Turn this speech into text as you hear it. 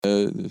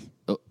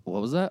What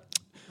was that?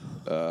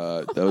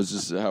 That was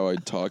just how I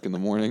talk in the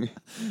morning.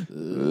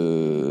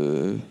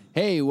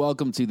 Hey,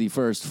 welcome to the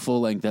first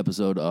full-length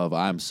episode of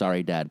I'm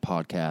Sorry Dad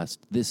podcast.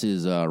 This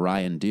is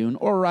Ryan Dune,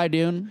 or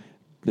Rydune.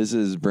 This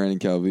is Brandon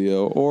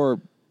Calvillo,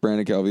 or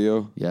Brandon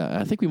Calvillo. Yeah,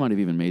 I think we might have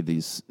even made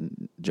these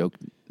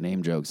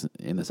name jokes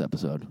in this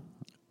episode.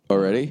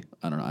 Already?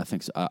 I don't know. I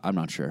think so. I'm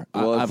not sure.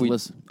 Well, I've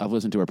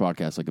listened to our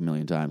podcast like a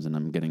million times, and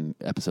I'm getting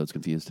episodes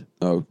confused.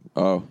 Oh.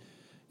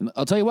 And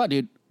I'll tell you what,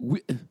 dude.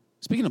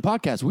 Speaking of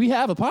podcasts, we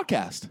have a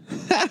podcast.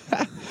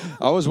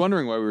 I was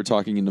wondering why we were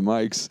talking into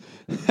mics.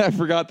 I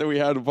forgot that we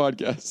had a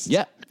podcast.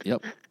 Yeah.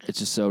 Yep. It's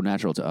just so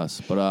natural to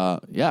us.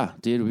 But yeah,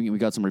 dude, we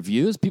got some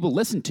reviews. People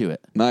listen to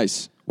it.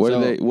 Nice.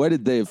 What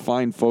did they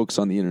fine folks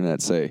on the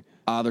internet say?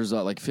 There's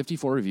like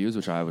 54 reviews,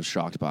 which I was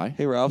shocked by.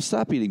 Hey, Ralph,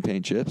 stop eating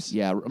paint chips.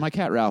 Yeah, my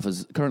cat Ralph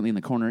is currently in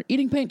the corner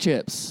eating paint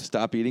chips.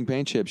 Stop eating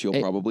paint chips.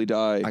 You'll probably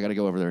die. I got to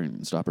go over there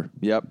and stop her.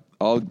 Yep.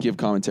 I'll give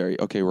commentary.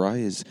 Okay, Rye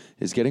is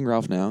getting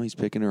Ralph now. He's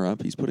picking her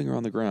up. He's putting her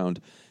on the ground.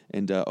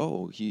 And,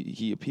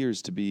 he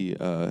appears to be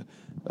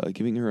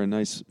giving her a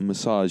nice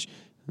massage.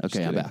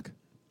 Okay, I'm back.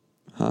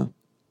 Huh?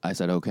 I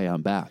said, okay,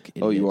 I'm back.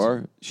 Oh, you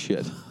are?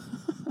 Shit.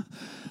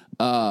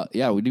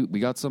 Yeah, we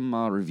got some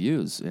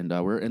reviews, and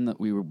we're in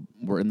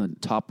the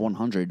top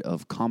 100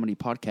 of comedy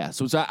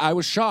podcasts. So I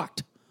was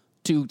shocked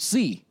to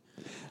see.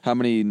 How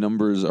many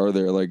numbers are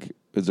there?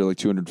 Is there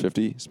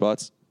 250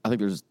 spots? I think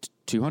there's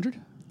 200.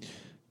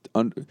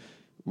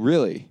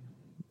 Really?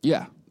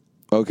 Yeah.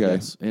 Okay.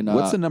 Yes. And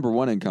what's the number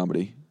one in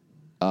comedy?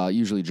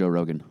 Usually Joe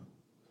Rogan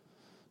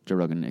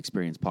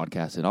Experience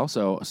podcast, and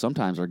also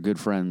sometimes our good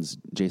friends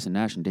Jason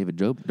Nash and David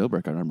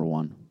Dobrik are number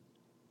one.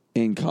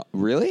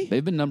 Really?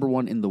 They've been number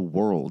one in the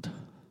world.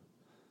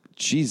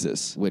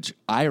 Jesus. Which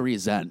I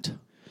resent.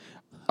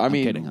 I'm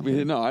kidding.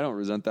 No, I don't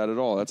resent that at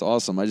all. That's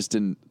awesome.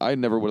 I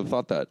never would have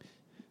thought that.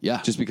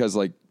 Yeah. Just because,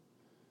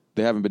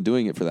 they haven't been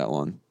doing it for that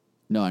long.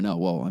 No, I know.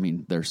 Well, I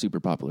mean, they're super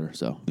popular,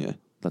 so yeah,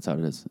 that's how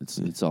it is.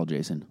 It's all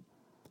Jason.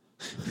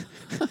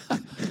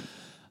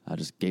 I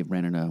just gave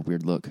Brandon a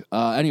weird look.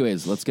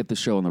 Anyways, let's get this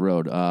show on the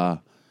road.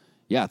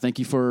 Yeah, thank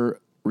you for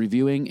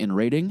reviewing and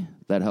rating.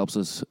 That helps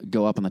us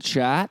go up on the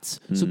chats.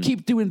 So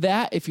keep doing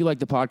that if you like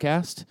the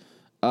podcast.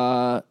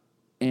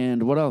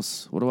 And what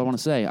else? What do I want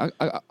to say?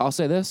 I'll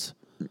say this.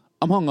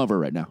 I'm hungover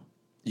right now.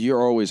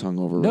 You're always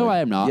hungover. No, right? I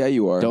am not. Yeah,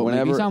 you are. Don't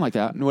make me sound like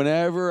that.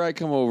 Whenever I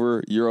come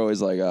over, you're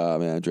always like, oh,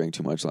 man, I drank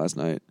too much last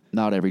night.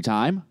 Not every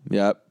time.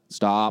 Yep.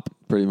 Stop.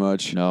 Pretty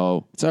much.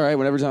 No. It's all right.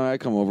 Whenever time I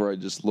come over, I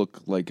just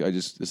look like I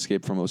just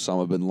escaped from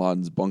Osama bin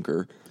Laden's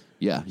bunker.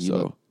 Yeah,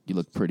 you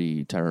look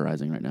pretty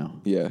terrorizing right now.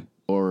 Yeah.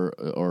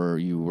 Or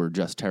you were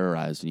just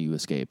terrorized and you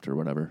escaped or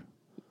whatever.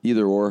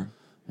 Either or.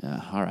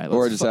 Yeah, all right.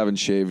 Or I just haven't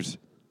shaved.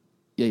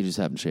 Yeah, you just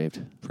haven't shaved.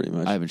 Pretty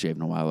much. I haven't shaved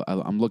in a while.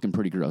 I'm looking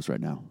pretty gross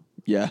right now.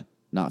 Yeah.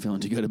 Not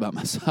feeling too good about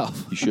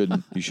myself. You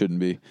shouldn't. You shouldn't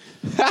be.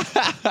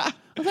 Well,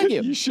 thank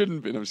you. You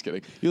shouldn't be. No, I'm just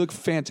kidding. You look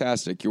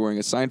fantastic. You're wearing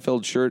a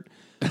Seinfeld shirt.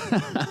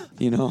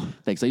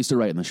 Thanks. I used to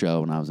write in the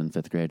show when I was in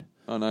 5th grade.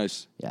 Oh,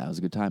 nice. Yeah, it was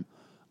a good time.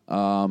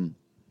 But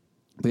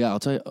yeah, I'll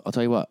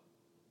tell you what.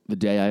 The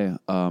day I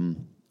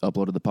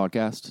uploaded the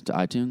podcast to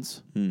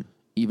iTunes,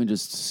 even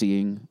just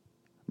seeing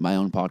my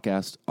own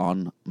podcast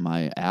on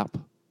my app,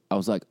 I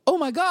was like, "Oh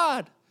my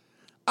God,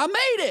 I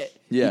made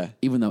it!" Yeah.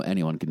 Even though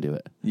anyone can do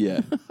it.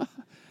 Yeah.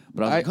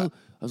 But I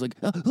was like,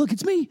 "Look,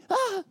 it's me!"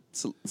 Ah.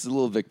 It's the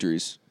little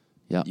victories.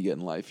 Yeah. You get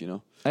in life, I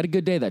had a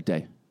good day that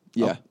day.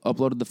 Yeah.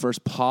 Uploaded the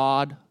first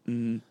pod.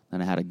 Mm-hmm.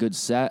 Then I had a good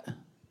set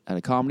at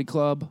a comedy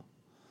club.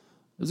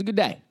 It was a good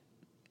day.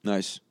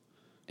 Nice.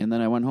 And then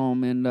I went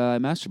home and I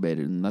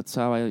masturbated, and that's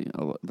how I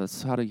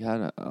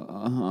had.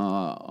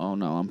 Oh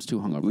no, I'm too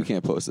hungover. We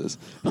can't post this.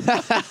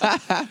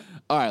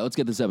 All right, let's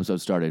get this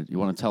episode started. You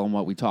want to tell them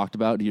what we talked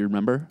about? Do you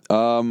remember?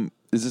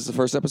 Is this the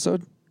first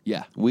episode?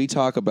 Yeah. We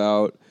talk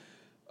about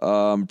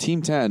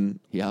Team 10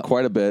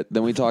 quite a bit.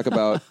 Then we talk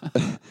about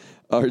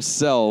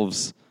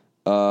ourselves,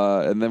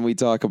 and then we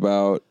talk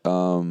about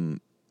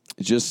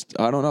just,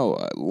 I don't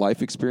know,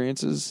 life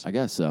experiences. I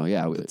guess so,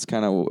 yeah. It's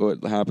kind of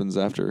what happens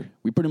after.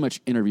 We pretty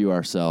much interview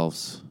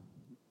ourselves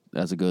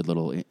as a good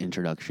little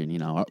introduction,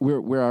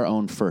 We're our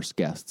own first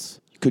guests.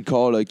 You could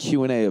call it a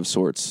Q&A of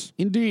sorts.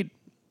 Indeed.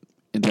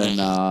 And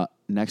then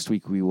next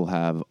week we will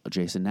have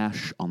Jason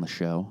Nash on the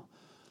show.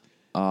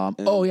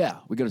 Oh, yeah,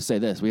 we got to say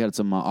this. We had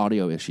some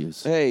audio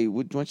issues. Hey,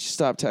 why don't you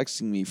stop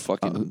texting me,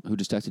 fucking... Who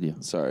just texted you?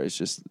 Sorry, it's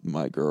just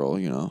my girl,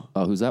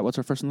 Oh, who's that? What's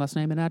her first and last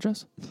name and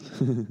address?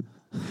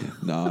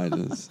 No,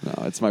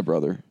 it's my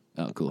brother.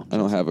 Oh, cool. I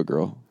don't have a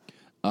girl.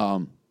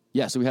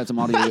 Yeah, so we had some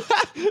audio.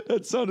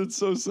 That sounded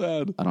so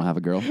sad. I don't have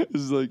a girl.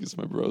 It's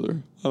my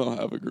brother. I don't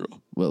have a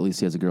girl. Well, at least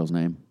he has a girl's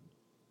name.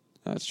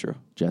 That's true.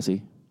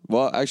 Jesse.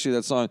 Well, actually,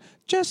 that song,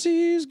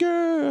 Jesse's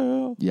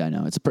Girl. Yeah, I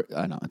know.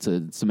 I know. It's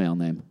a male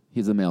name.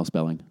 He's a male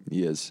spelling.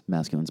 He is.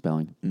 Masculine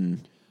spelling.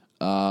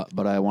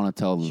 But I want to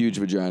tell... Huge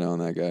vagina on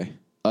that guy.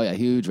 Oh, yeah,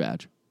 huge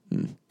vag.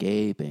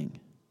 Gaping.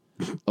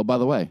 Oh, by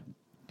the way,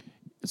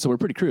 so we're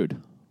pretty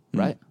crude,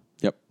 right?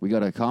 Yep. We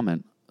got a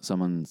comment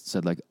someone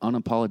said like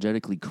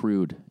unapologetically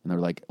crude, and they're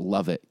like,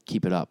 love it,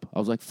 keep it up. I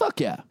was like, fuck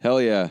yeah.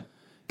 Hell yeah.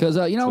 Because,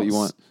 what you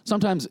want.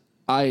 Sometimes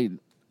I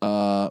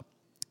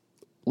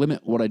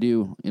limit what I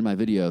do in my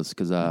videos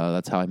because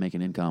that's how I make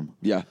an income.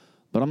 Yeah.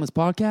 But on this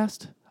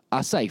podcast,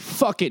 I say,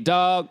 fuck it,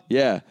 dog.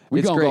 Yeah.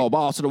 We're going to go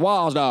balls to the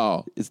walls,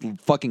 dog. It's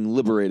fucking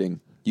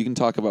liberating. You can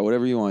talk about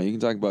whatever you want. You can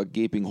talk about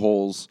gaping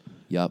holes.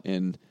 Yep.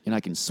 And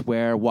I can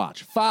swear,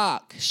 watch,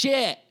 fuck,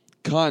 shit.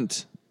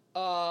 Cunt.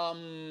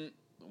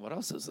 What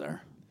else is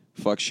there?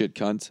 Fuck, shit,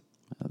 cunt.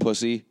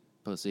 Pussy.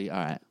 Pussy,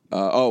 all right.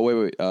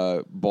 Wait.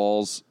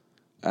 Balls.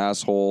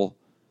 Asshole.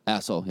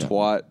 Asshole, yeah.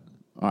 Twat.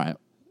 All right.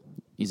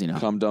 Easy now.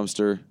 Cum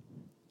dumpster.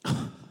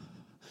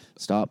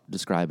 Stop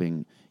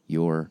describing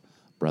your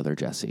brother,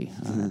 Jesse.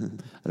 I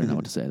don't know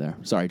what to say there.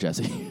 Sorry,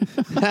 Jesse.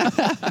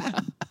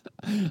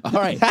 All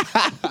right.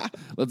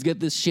 Let's get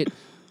this shit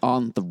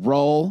on the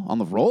roll. On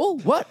the roll?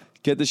 What?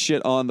 Get this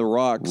shit on the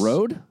rocks.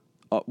 Road?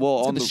 Well,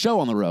 on the show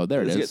on the road.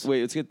 There it is.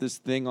 Let's get this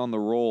thing on the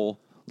roll.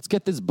 Let's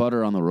get this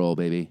butter on the roll,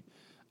 baby.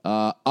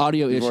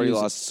 Audio issues. We've already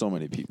lost so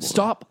many people.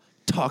 Stop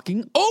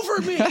talking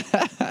over me.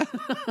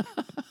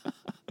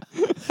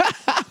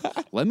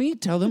 Let me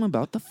tell them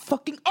about the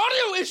fucking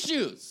audio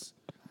issues.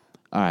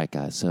 All right,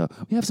 guys. So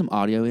we have some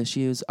audio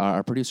issues.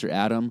 Our producer,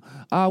 Adam,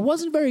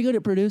 wasn't very good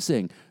at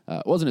producing.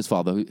 It wasn't his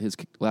fault, though. His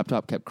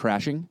laptop kept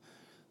crashing.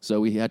 So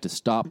we had to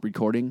stop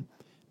recording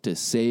to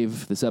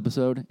save this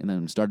episode and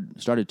then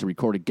started to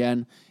record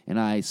again. And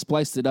I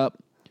spliced it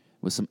up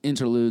with some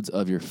interludes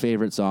of your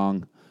favorite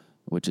song,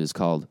 which is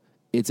called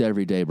It's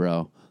Every Day,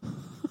 Bro,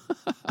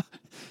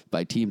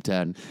 by Team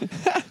 10.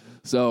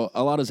 So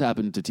a lot has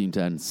happened to Team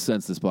 10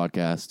 since this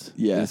podcast.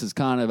 Yeah. This is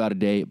kind of out of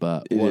date,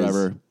 but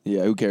whatever.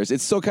 Yeah, who cares?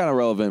 It's still kind of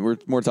relevant. We're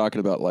more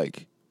talking about,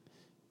 like,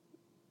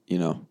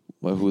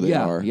 who they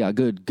are. Yeah,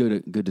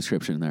 good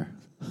description there.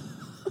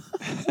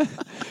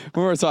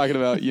 We're talking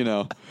about,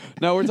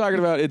 No, we're talking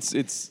about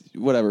it's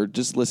whatever.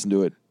 Just listen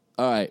to it.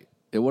 All right.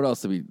 What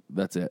else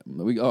that's it.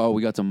 We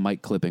got some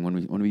mic clipping.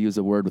 When we use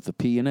a word with a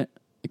P in it,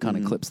 it kind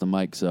of clips the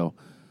mic, so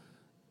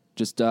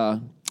just I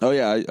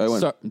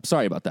went.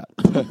 Sorry about that.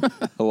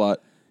 A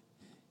lot.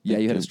 Yeah,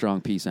 you had a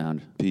strong P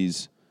sound.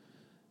 P's.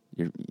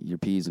 Your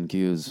P's and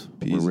Q's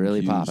were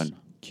really popping.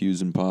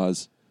 Q's and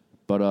paws.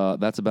 But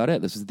that's about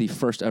it. This is the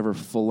first ever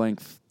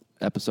full-length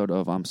episode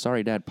of I'm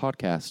Sorry Dad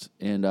podcast.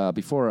 And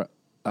before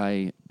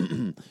I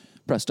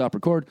press stop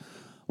record, I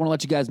want to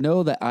let you guys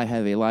know that I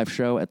have a live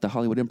show at the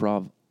Hollywood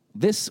Improv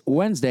this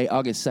Wednesday,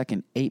 August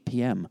 2nd, 8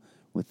 p.m.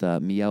 with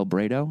Miel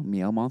Brado,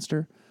 Miel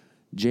Monster,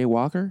 Jay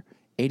Walker,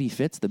 80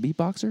 Fitz, the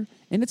beatboxer,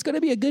 and it's going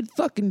to be a good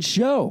fucking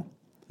show.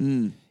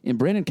 And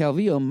Brandon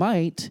Calvillo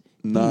might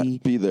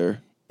not be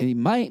there. And he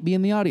might be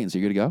in the audience. Are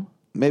you going to go?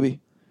 Maybe.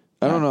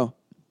 I don't know.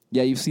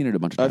 Yeah, you've seen it a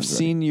bunch of times. I've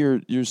seen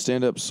your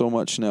stand-up so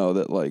much now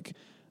that, like,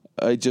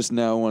 I just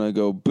now want to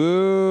go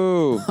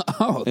boo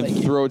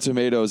and throw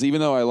tomatoes.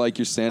 Even though I like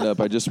your stand-up,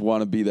 I just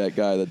want to be that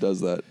guy that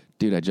does that.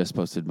 Dude, I just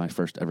posted my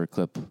first ever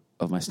clip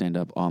of my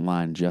stand-up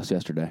online just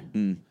yesterday.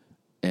 And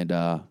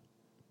there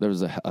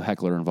was a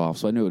heckler involved,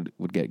 so I knew it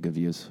would get good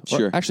views.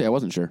 Sure. Actually, I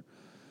wasn't sure.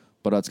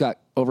 But it's got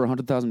over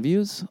 100,000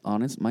 views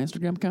on my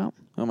Instagram account.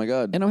 Oh, my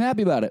God. And I'm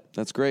happy about it.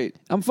 That's great.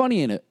 I'm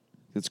funny in it.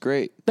 That's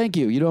great. Thank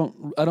you.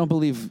 I don't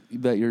believe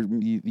that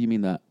you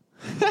mean that.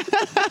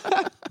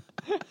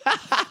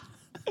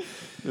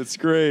 That's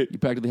great. You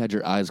practically had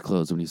your eyes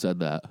closed when you said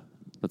that.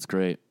 That's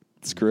great.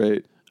 It's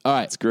great. All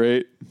right. It's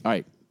great. All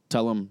right.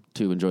 Tell them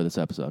to enjoy this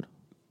episode.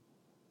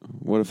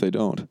 What if they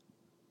don't?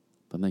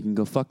 Then they can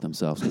go fuck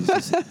themselves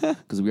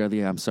because we are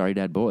the I'm Sorry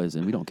Dad boys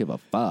and we don't give a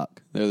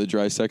fuck. They're the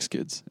dry sex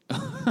kids.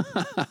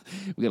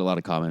 We get a lot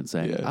of comments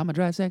saying, I'm a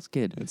dry sex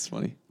kid. It's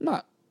funny.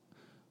 I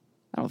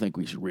don't think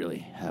we should really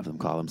have them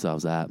call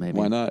themselves that. Maybe.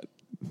 Why not?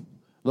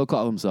 They'll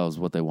call themselves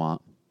what they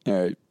want.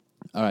 All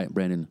right,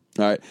 Brandon.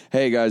 All right.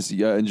 Hey, guys,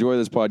 enjoy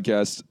this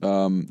podcast.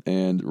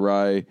 And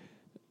Rye,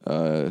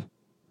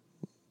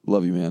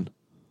 love you, man.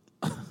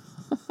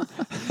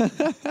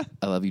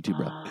 I love you too,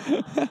 bro. Y'all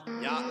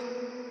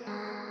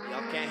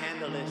can't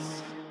handle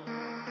this.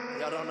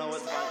 Y'all don't know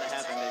what's about to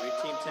happen, baby.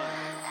 Team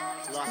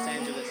 10, Los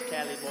Angeles,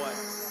 Cali boy.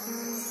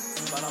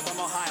 But I'm from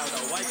Ohio,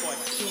 though, white boy.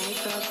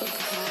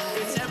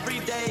 It's every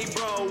day,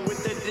 bro,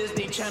 with the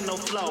Disney Channel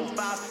flow.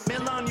 5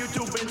 mil on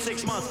YouTube in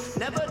 6 months,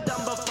 never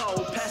done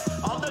before. Past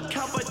all the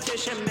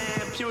competition, man.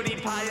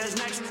 PewDiePie is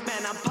next,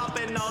 man. I'm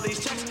popping all these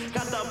checks.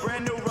 Got the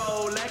brand new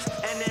Rolex,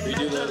 and then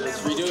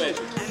Let's redo it.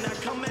 And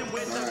they're coming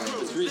with the crew.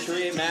 Let's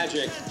recreate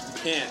magic.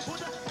 Can't.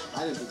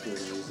 I didn't think we were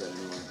going to use that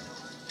anymore.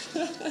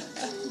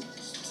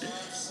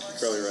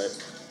 Probably right.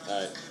 All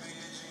right.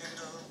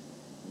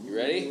 You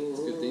ready? It's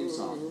a good theme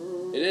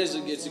song. It is.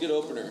 It's a good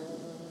opener.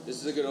 This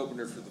is a good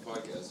opener for the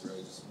podcast,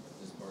 right? Just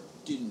this part.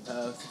 Didn't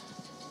post.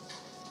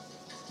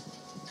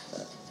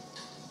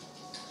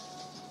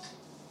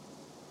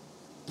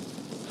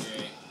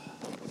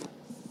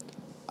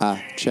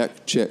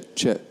 Check.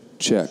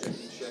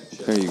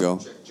 There you go.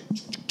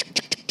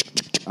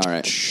 All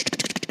right.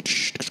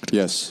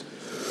 Yes.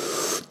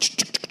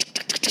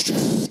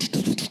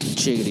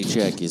 Chickadee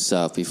check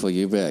yourself before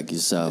you wreck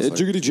yourself.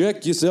 Chickadee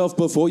check yourself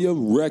before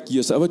you wreck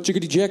yourself.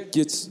 Chickadee check.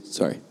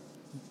 Sorry.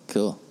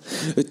 Cool.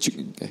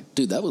 Okay.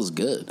 Dude, that was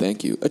good.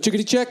 Thank you.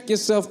 Chickadee check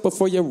yourself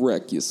before you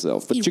wreck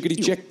yourself. Chickadee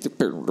check.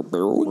 Are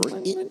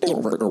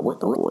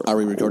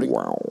we recording?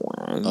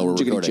 Oh, we're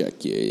chickadee recording. check.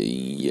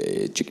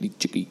 Yeah.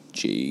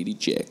 Chickadee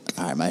check.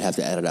 I might have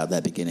to edit out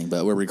that beginning,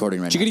 but we're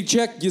recording right Chickadee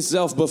check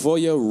yourself before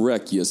you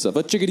wreck yourself.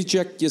 Chickadee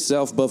check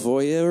yourself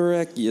before you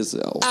wreck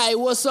yourself. now. Hey,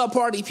 what's up,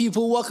 party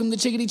people? Welcome to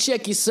Chickadee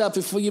Check Yourself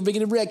Before You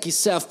Begin to Wreck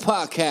Yourself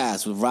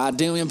podcast with Rod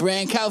Dewey and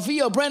Brandon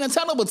Calvillo. Brandon,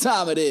 tell them what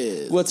time it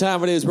is. What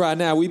time it is right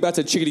now? We about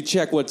to chickadee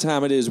check what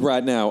time it is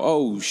right now.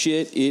 Oh,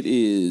 shit, it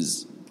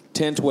is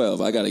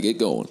 10:12. I got to get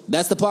going.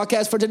 That's the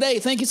podcast for today.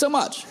 Thank you so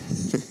much.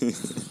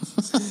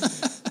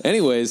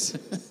 Anyways.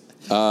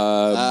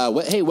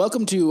 Hey,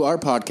 welcome to our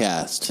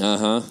podcast.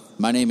 Uh-huh.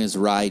 My name is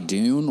Ryan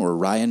Dune or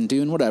Ryan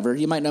Dune, whatever.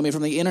 You might know me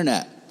from the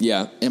internet.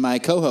 Yeah. And my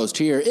co-host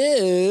here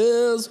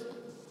is...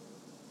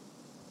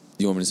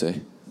 You want me to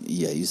say?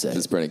 Yeah, you say.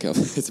 It's Brandon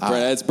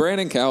Calvillo. It's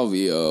Brandon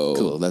Calvillo.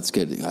 Cool, that's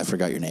good. I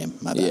forgot your name.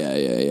 My bad.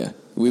 Yeah.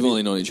 We've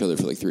only known each other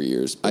for like 3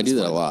 years. I do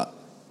that a lot.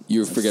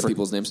 You forget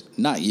people's names?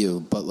 Not you,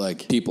 but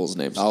like... People's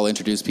names. I'll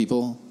introduce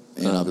people,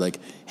 and I'll be like,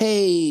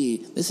 hey,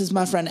 this is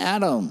my friend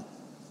Adam.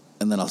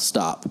 And then I'll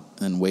stop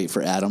and wait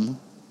for Adam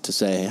to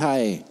say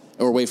hi,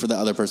 or wait for the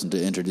other person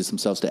to introduce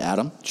themselves to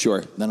Adam.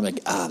 Sure. Then I'm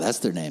like, that's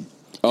their name.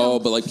 Oh,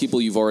 but like people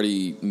you've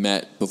already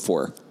met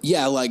before.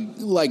 Yeah,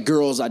 like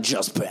girls I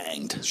just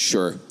banged.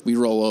 Sure. We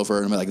roll over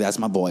and I'm like, that's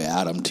my boy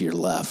Adam to your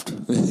left. All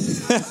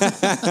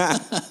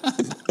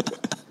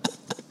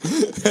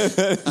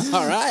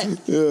right.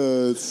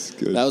 Yeah, that's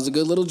good. That was a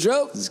good little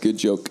joke. It's a good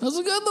joke. That was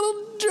a good little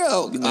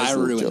joke. Nice I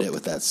little ruined joke. it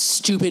with that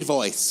stupid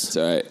voice. It's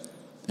all right.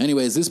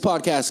 Anyways, this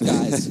podcast,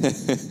 guys,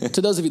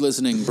 to those of you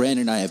listening, Brandon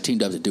and I have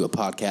teamed up to do a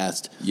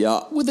podcast.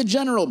 Yeah. With a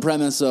general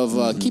premise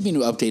of keeping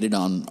you updated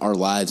on our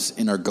lives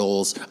and our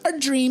goals, our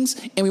dreams,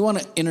 and we want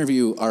to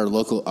interview our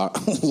local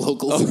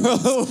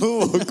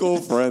Local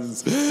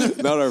friends.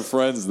 Not our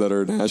friends that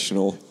are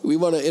national. We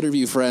want to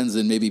interview friends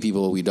and maybe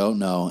people we don't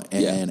know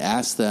and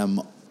ask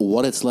them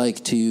what it's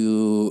like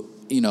to,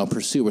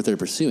 pursue what they're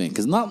pursuing.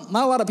 Because not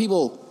a lot of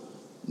people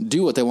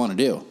do what they want to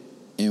do.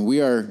 And we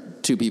are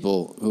two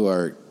people who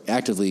are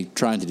actively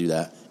trying to do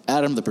that.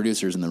 Adam, the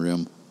producer, is in the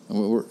room.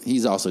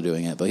 He's also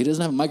doing it, but he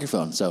doesn't have a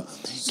microphone. So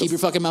keep your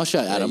fucking mouth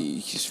shut,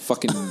 Adam.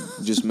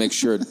 Just make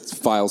sure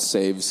file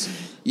saves.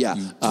 Yeah.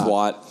 You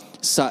twat.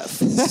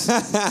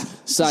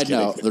 Side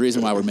note, the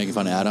reason why we're making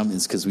fun of Adam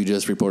is because we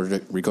just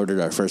recorded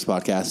our first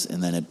podcast,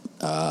 and then it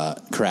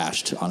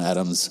crashed on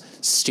Adam's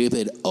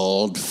stupid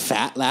old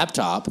fat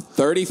laptop.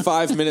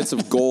 35 minutes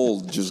of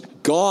gold just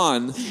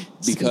gone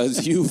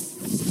because your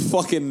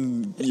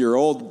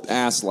old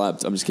ass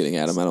laptop. I'm just kidding,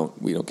 Adam.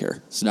 We don't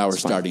care. So now we're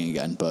starting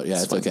again, but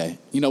yeah, it's okay.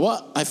 You know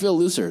what? I feel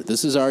looser.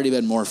 This has already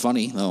been more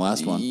funny than the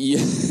last one. Yeah,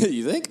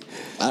 you think?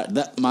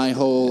 That's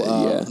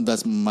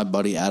my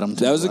buddy Adam.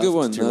 That was a good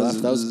one.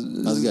 That was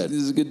good. That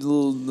was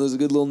a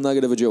good little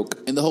nugget of a joke.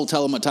 And the whole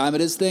tell him what time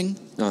it is thing.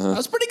 That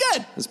was pretty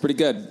good. That's pretty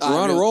good. We're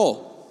on a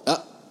roll.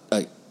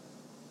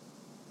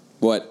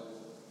 What?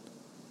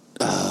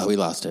 We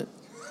lost it.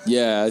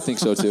 Yeah, I think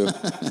so too.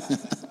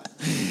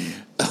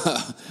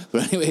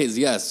 But anyways,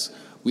 yes,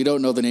 we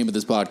don't know the name of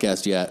this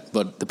podcast yet,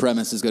 but the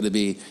premise is going to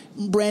be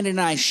Brandon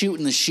and I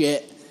shooting the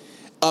shit,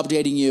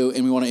 updating you,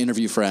 and we want to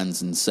interview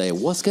friends and say,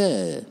 what's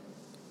good?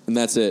 And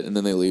that's it, and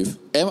then they leave.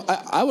 And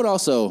I would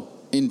also,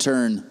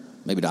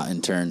 maybe not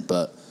intern,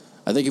 but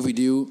I think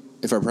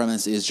if our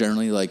premise is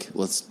generally like,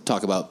 let's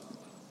talk about,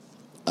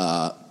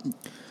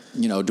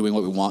 doing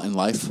what we want in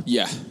life.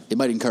 Yeah. It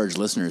might encourage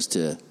listeners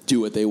to do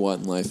what they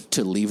want in life.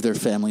 To leave their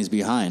families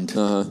behind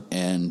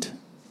and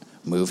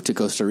move to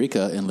Costa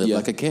Rica and live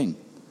like a king.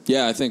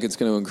 Yeah, I think it's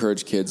going to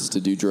encourage kids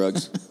to do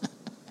drugs.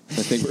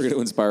 I think we're going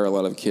to inspire a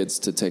lot of kids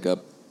to take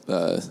up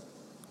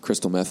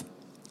crystal meth.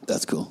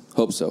 That's cool.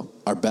 Hope so.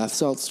 Are bath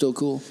salts still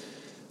cool?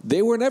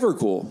 They were never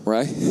cool,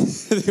 right?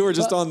 They were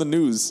just on the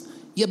news.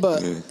 Yeah,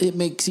 but it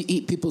makes you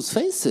eat people's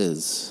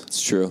faces.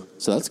 It's true.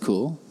 So that's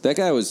cool. That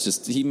guy was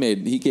just, he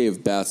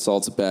gave bath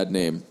salts a bad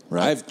name.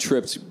 Right. I've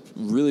tripped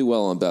really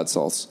well on bath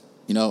salts.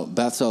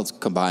 Bath salts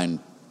combine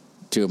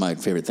two of my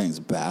favorite things,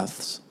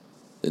 baths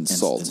and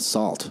salt. And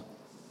salt.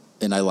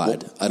 And I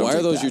lied. I don't Why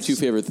are those baths. your two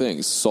favorite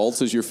things?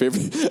 Salt is your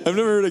favorite? I've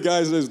never heard a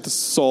guy say,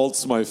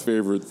 salt's my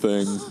favorite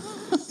thing.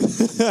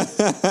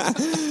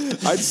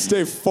 I'd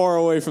stay far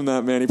away from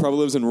that man. He probably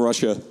lives in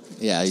Russia.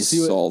 Yeah, you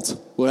see salt.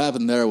 What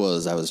happened there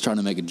was I was trying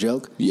to make a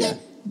joke. Yeah.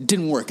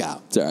 Didn't work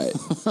out. It's all right.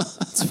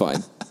 It's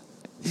fine.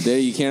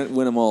 You can't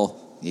win them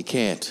all. You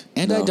can't.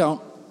 And No. I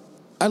don't.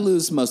 I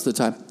lose most of the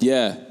time.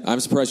 Yeah. I'm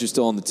surprised you're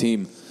still on the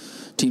team.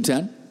 Team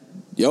 10?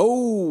 Yo,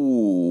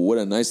 what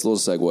a nice little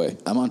segue.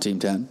 I'm on Team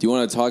 10. Do you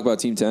want to talk about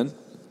Team 10?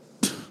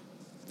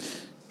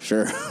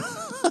 Sure.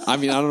 I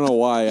mean, I don't know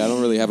why. I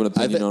don't really have an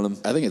opinion on him.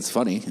 I think it's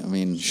funny. I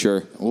mean,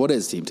 Sure. What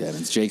is Team 10?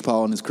 It's Jake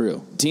Paul and his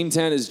crew. Team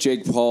 10 is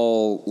Jake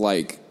Paul,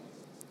 like,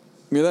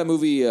 you know that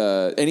movie,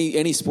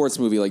 any sports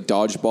movie like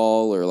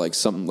Dodgeball or like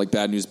something like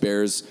Bad News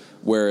Bears,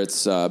 where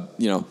it's,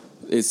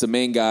 the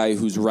main guy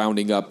who's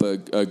rounding up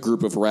a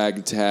group of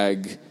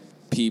ragtag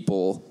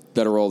people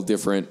that are all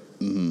different,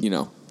 you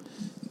know.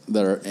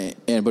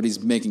 But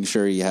he's making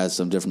sure he has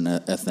some different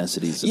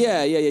ethnicities.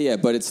 Yeah.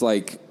 But it's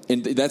like,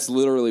 and that's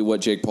literally what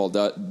Jake Paul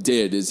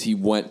did. Is he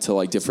went to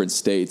like different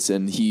states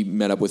and he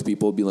met up with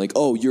people, being like,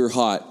 "Oh, you're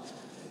hot.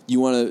 You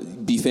want to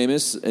be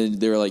famous?" And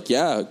they're like,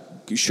 "Yeah,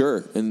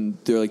 sure." And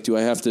they're like, "Do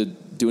I have to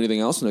do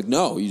anything else?" And I'm like,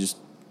 "No, you just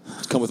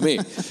come with me."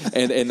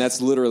 and that's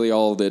literally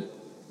all that.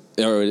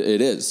 Or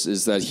it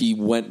is that he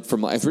went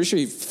from. I'm pretty sure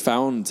he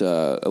found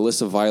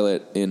Alyssa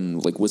Violet in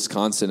like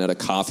Wisconsin at a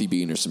coffee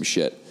bean or some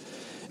shit.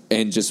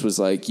 And just was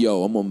like,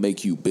 "Yo, I'm gonna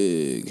make you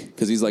big,"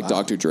 because he's like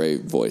Dr. Dre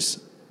voice.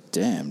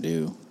 Damn,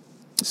 dude.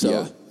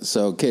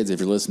 So kids,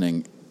 if you're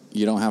listening,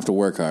 you don't have to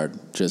work hard.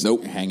 Just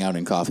hang out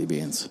in coffee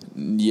beans.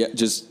 Yeah,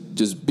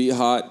 just be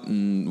hot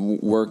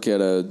and work at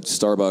a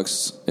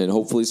Starbucks, and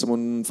hopefully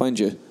someone finds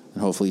you.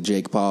 And hopefully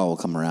Jake Paul will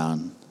come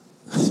around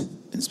and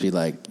just be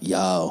like,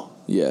 "Yo,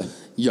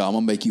 I'm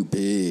gonna make you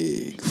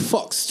big.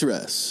 Fuck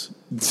stress."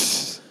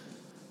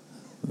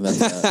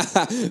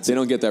 They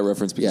don't get that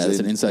reference because it's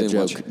an inside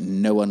joke.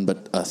 No one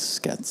but us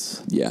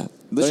gets. Yeah,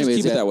 let's just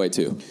keep it that way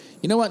too.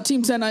 You know what,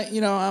 Team 10?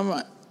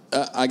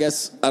 I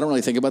guess I don't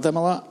really think about them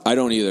a lot. I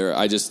don't either.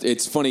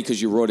 It's funny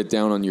because you wrote it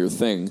down on your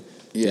thing.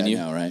 Yeah, didn't you? I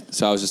know, right?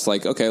 So I was just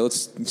like, okay,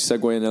 let's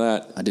segue into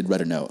that. I did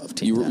write a note of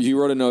Team 10. You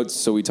wrote a note,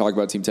 so we talk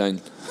about Team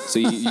 10. So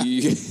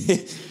you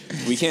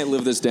we can't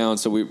live this down,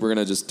 so we're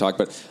gonna just talk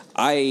about.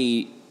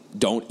 I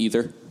don't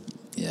either.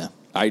 Yeah,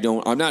 I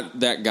don't. I'm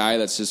not that guy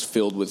that's just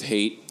filled with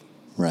hate.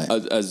 Right.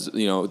 As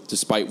you know,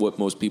 despite what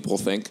most people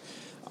think,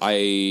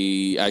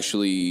 I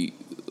actually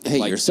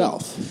hate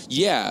yourself.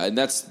 Yeah, and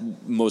that's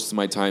most of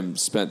my time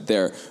spent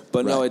there.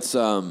 But no, it's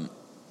I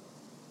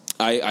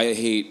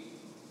hate.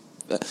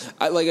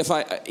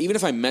 Even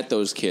if I met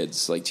those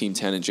kids like Team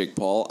 10 and Jake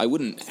Paul, I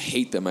wouldn't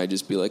hate them. I'd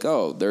just be like,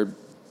 oh,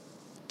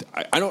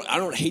 I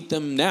don't hate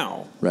them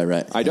now.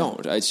 Right. I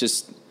don't. It's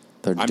just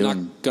I'm not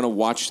gonna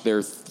watch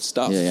their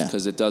stuff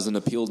because it doesn't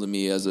appeal to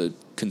me as a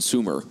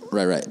consumer.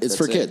 Right. It's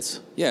for kids.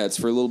 Yeah, it's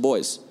for little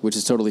boys, which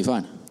is totally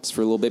fine. It's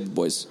for little baby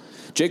boys.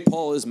 Jake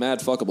Paul is mad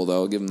fuckable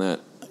though. I'll give him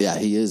that. Yeah,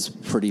 he is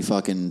pretty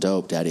fucking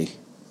dope, daddy.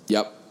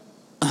 Yep.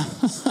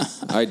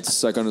 I'd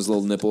suck on his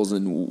little nipples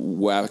and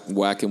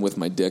whack him with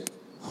my dick.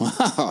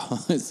 Wow.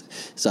 Is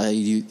that how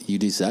you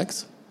do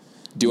sex?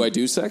 Do I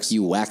do sex?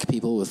 You whack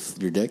people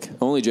with your dick?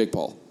 Only Jake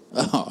Paul.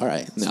 Oh, all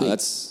right. No,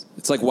 it's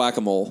like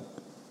whack-a-mole.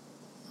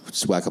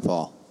 Just whack a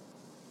Paul.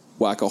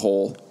 Whack a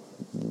hole.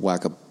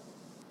 Whack a.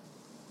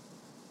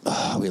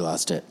 Oh, we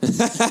lost it.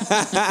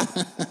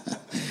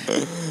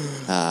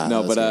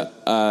 No, but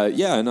I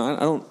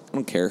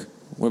don't care.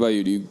 What about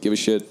you? Do you give a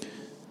shit?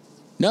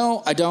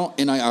 No, I don't,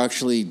 and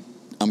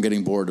I'm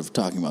getting bored of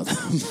talking about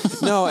them.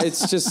 No,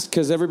 it's just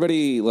because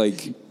everybody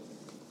like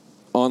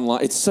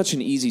online. It's such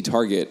an easy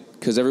target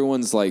because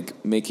everyone's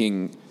like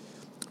making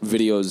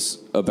videos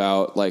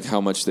about like how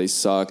much they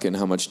suck and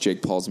how much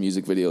Jake Paul's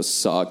music videos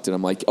sucked, and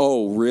I'm like,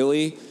 oh,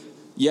 really?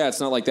 Yeah,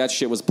 it's not like that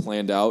shit was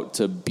planned out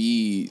to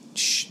be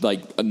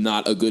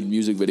not a good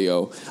music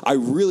video. I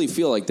really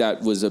feel like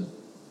that was a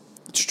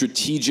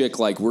strategic,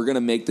 like, we're going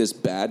to make this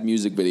bad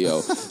music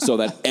video so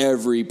that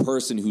every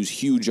person who's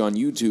huge on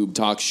YouTube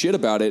talks shit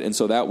about it, and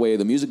so that way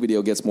the music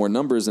video gets more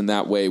numbers, and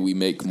that way we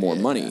make more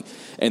money.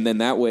 And then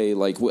that way,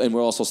 like, and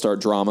we'll also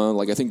start drama.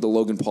 Like, I think the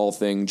Logan Paul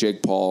thing,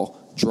 Jake Paul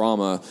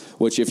drama,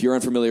 which if you're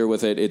unfamiliar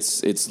with it,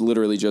 it's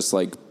literally just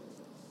like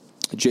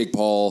Jake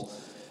Paul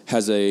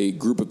has a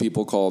group of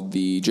people called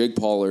the Jake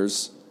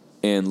Paulers,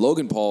 and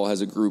Logan Paul has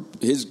a group.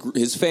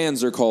 His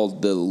fans are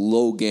called the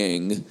Low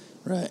Gang,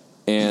 right?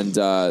 And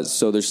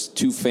so there's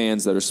two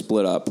fans that are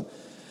split up,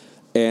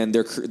 and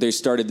they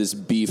started this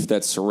beef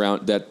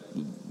that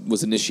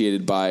was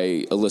initiated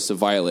by Alyssa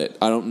Violet.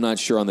 I'm not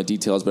sure on the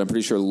details, but I'm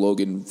pretty sure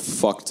Logan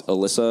fucked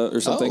Alyssa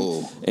or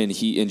something,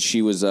 and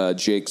she was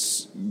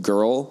Jake's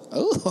girl.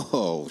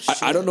 Oh,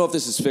 shit. I don't know if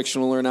this is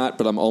fictional or not,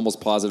 but I'm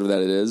almost positive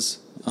that it is.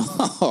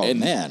 Oh,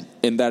 man.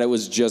 And that it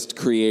was just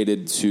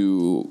created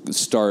to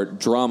start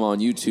drama on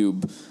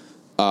YouTube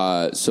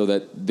so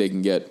that they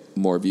can get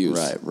more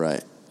views.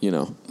 Right. You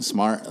know.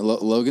 Smart.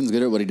 Logan's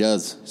good at what he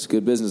does. He's a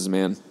good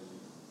businessman.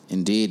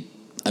 Indeed.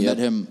 I met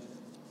him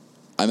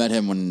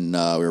when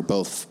we were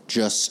both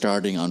just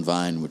starting on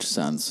Vine, which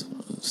sounds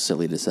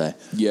silly to say.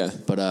 Yeah.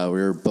 But we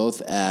were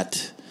both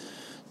at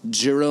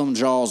Jerome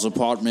Jaw's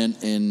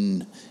apartment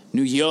in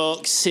New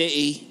York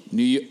City.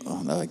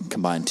 I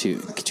combined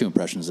two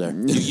impressions there.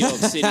 New York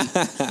City.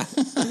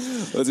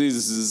 Let's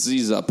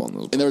ease up on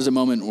those. And there was a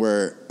moment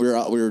where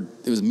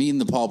it was me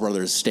and the Paul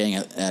brothers staying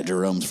at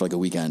Jerome's for like a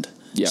weekend.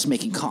 Yeah. Just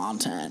making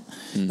content.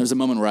 There was a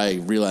moment where I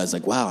realized,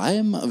 like, wow, I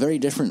am very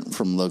different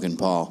from Logan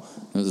Paul.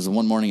 It was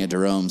one morning at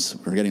Jerome's.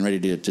 We were getting ready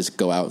to just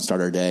go out and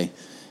start our day.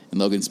 And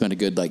Logan spent a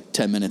good,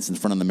 10 minutes in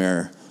front of the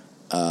mirror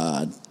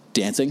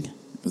dancing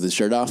with his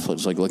shirt off,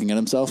 just, looking at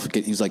himself.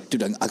 He was like,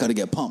 dude, I got to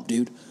get pumped,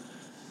 dude.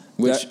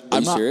 Which Are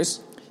you serious?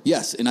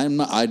 Yes, and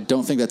I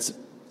don't think that's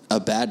a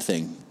bad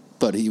thing.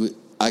 But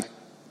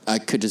I I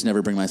could just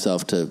never bring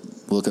myself to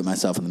look at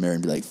myself in the mirror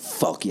and be like,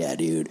 fuck yeah,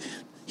 dude.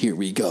 Here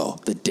we go.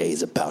 The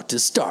day's about to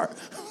start.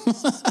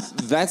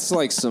 That's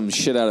like some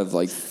shit out of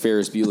like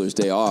Ferris Bueller's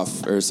Day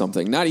Off or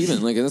something. Not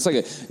even like that's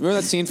like remember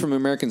that scene from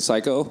American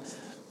Psycho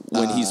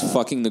when he's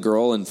fucking the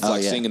girl and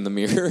flexing in the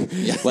mirror?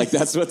 Yeah. Like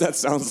that's what that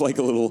sounds like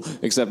a little,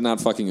 except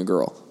not fucking a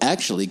girl.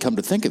 Actually, come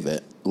to think of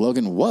it,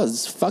 Logan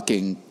was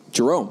fucking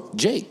Jerome.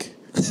 Jake.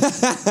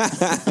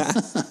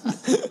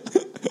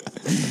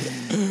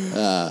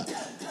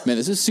 Man,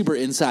 this is super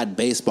inside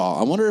baseball.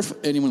 I wonder if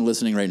anyone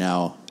listening right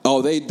now.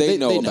 Oh, they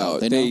know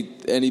about it.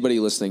 Anybody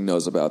listening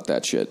knows about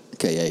that shit.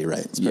 Okay, yeah, you're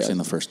right. Especially in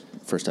the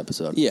first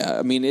episode. Yeah,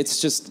 I mean, it's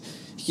just,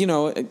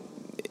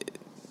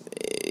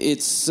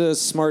 it's a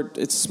smart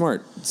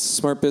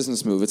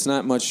business move. It's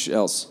not much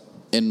else.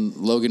 And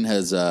Logan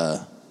has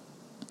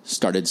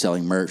started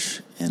selling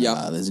merch in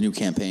his new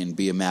campaign,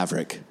 Be a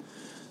Maverick.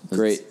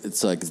 Great.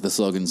 It's like the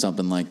slogan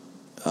something like,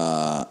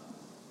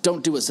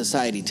 don't do what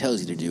society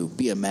tells you to do,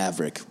 be a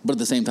maverick. But at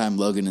the same time,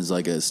 Logan is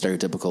like a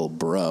stereotypical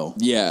bro.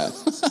 Yeah.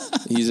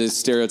 He's a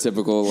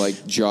stereotypical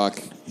like jock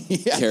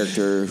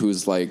character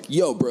who's like,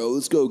 yo, bro,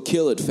 let's go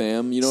kill it,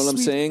 fam. You know what I'm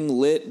saying?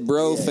 Lit,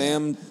 bro,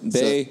 fam,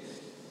 bae.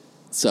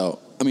 So,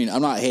 I mean,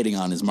 I'm not hating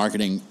on his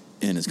marketing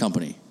and his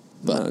company.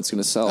 But it's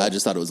going to sell. I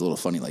just thought it was a little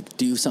funny. Like,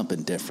 do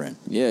something different.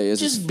 Yeah.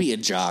 Just be a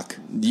jock.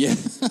 Yeah.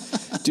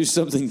 Do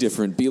something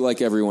different. Be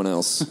like everyone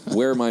else.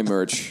 Wear my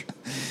merch.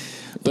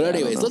 But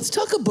anyways, let's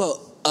talk about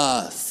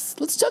us.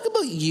 Let's talk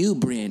about you,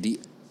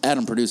 Brandy.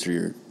 Adam, producer,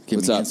 you're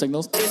giving me hand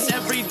signals? It's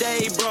every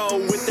day, bro,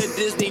 with the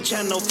Disney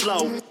Channel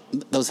flow.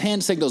 Those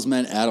hand signals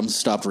meant Adam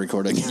stopped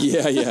recording.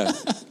 Yeah.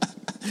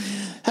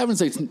 Having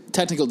some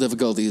technical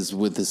difficulties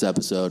with this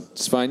episode.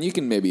 It's fine. You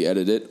can maybe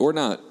edit it or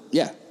not.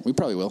 Yeah, we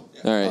probably will.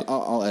 All right.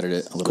 I'll edit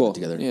it a little bit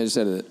together. Yeah, just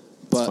edit it.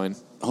 But it's fine.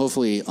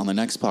 Hopefully on the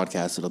next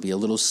podcast it'll be a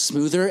little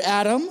smoother,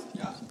 Adam.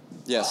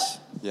 Yeah.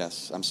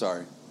 Yes. I'm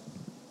sorry.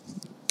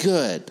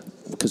 Good.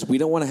 Because we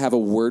don't want to have a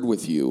word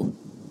with you.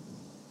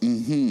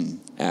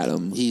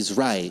 Adam. He's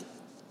right.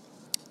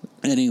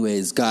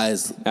 Anyways,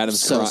 guys.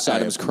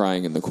 Adam's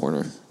crying in the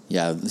corner.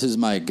 Yeah, this is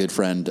my good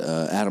friend,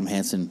 Adam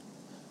Hansen,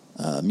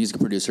 music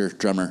producer,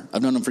 drummer.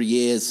 I've known him for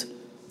years.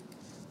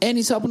 And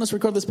he's helping us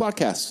record this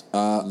podcast.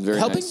 Very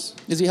helping? nice.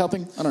 Is he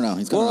helping? I don't know.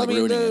 He's kind of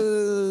ruining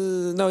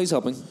it. No, he's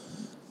helping.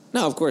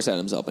 No, of course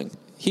Adam's helping.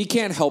 He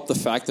can't help the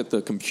fact that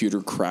the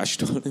computer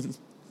crashed on him.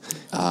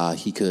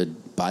 He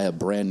could buy a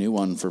brand new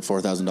one for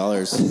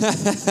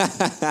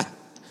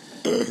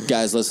 $4,000.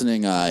 Guys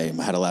listening, I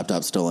had a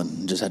laptop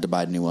stolen. Just had to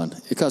buy a new one.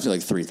 It cost me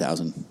like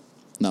 $3,000,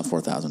 not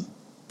 $4,000.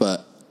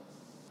 But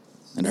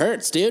it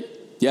hurts, dude.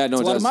 Yeah, no,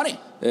 it's a lot of money.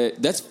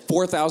 That's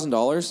 $4,000.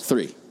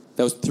 $3,000.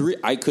 That was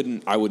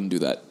 $3,000. I wouldn't do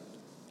that.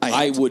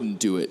 I wouldn't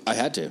do it. I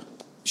had to.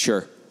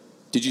 Sure.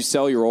 Did you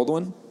sell your old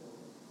one?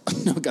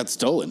 No, it got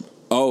stolen.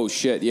 Oh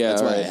shit! Yeah,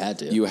 that's why I had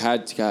to. You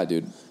had to, God,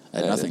 dude. I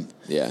had nothing.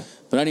 Yeah.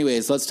 But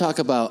anyways, let's talk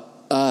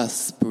about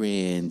us,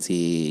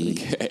 Brandy.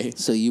 Okay.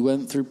 So you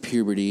went through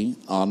puberty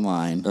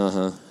online.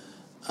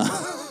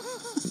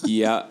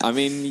 Yeah. I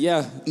mean,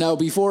 yeah. Now,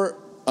 before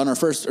on our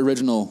first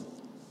original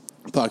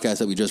podcast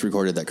that we just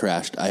recorded that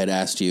crashed, I had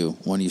asked you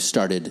when you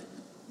started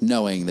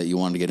knowing that you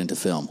wanted to get into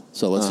film.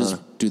 So let's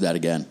just do that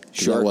again.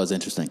 Sure. That was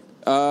interesting.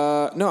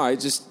 No,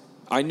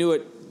 I knew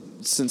it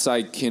since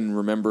I can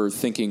remember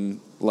thinking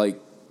like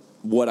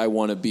what I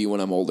want to be when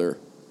I'm older.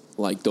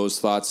 Like those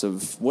thoughts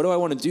of what do I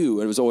want to do?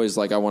 It was always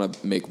like I want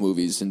to make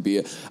movies and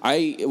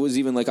it was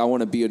even like I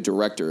want to be a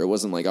director. It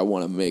wasn't like I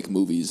want to make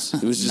movies.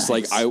 It was just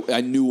Nice. like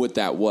I knew what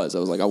that was. I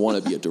was like I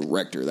want to be a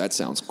director. That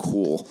sounds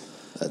cool.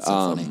 That's so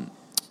funny.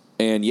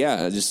 And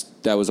yeah,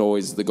 that was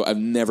always the goal. I've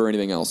never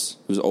anything else.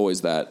 It was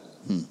always that.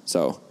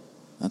 So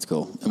that's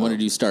cool. And when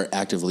did you start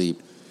actively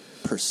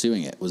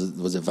pursuing it?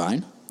 Was it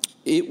Vine?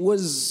 It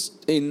was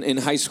in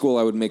high school.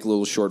 I would make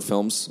little short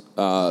films,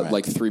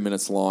 like 3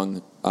 minutes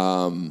long,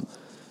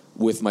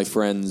 with my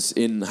friends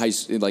in high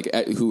school,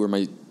 who were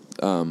my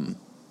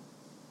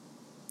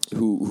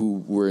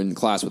who were in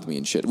class with me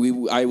and shit.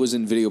 I was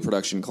in video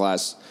production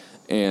class,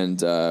 and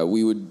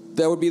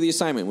that would be the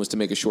assignment, was to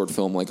make a short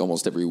film like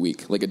almost every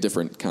week, like a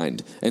different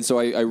kind. And so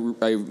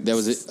that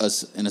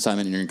was an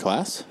assignment in your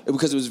class?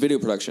 Because it was video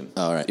production.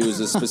 Oh, all right. It was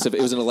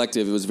it was an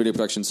elective. It was video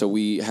production, so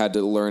we had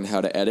to learn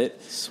how to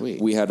edit.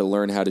 Sweet. We had to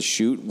learn how to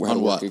shoot. How to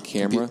work a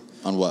camera.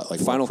 On what? Like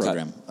Final what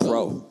program? Cut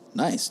Pro. Oh,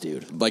 nice,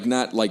 dude. Like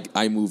not like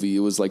iMovie. It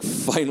was like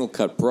Final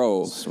Cut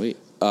Pro. Sweet.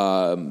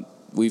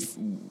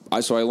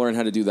 So I learned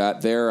how to do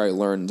that there. I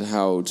learned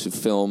how to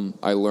film.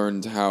 I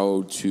learned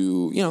how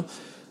to,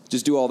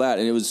 just do all that.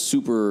 And it was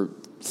super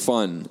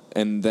fun.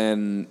 And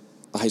then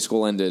high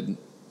school ended.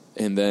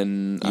 And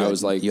then I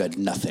was like... You had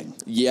nothing.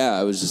 Yeah,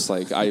 I was just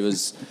like... I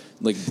was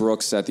like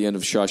Brooks at the end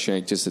of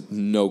Shawshank, just had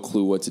no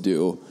clue what to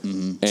do.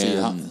 Mm-hmm.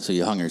 And so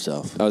you hung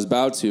yourself. I was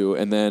about to.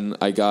 And then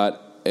I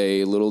got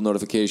a little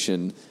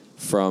notification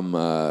from...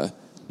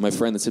 my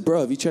friend that said,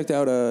 "Bro, have you checked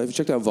out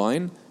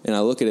Vine?" And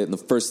I look at it, and the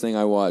first thing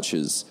I watch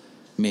is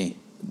me.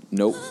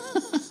 Nope.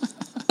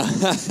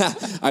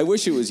 I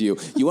wish it was you.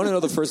 You want to know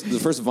the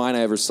first Vine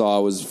I ever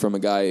saw was from a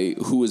guy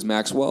who was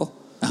Maxwell.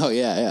 Oh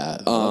yeah.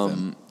 I love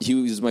him. He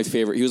was my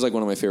favorite. He was like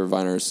one of my favorite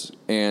Viners,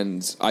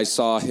 and I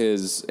saw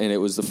his, and it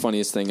was the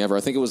funniest thing ever.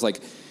 I think it was like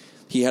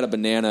he had a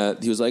banana.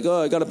 He was like,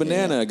 "Oh, I got a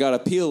banana. I got to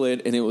peel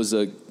it," and it was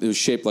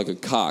shaped like a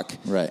cock.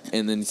 Right.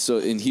 And then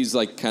he's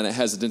like kind of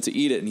hesitant to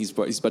eat it, and he's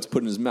about to put it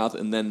in his mouth,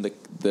 and then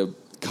the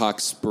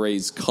cock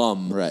sprays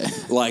cum, right,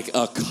 like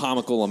a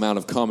comical amount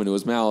of cum into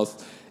his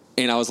mouth,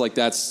 and I was like,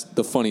 "That's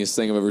the funniest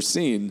thing I've ever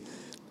seen."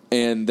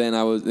 And then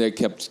I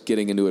kept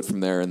getting into it from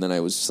there, and then I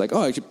was just like,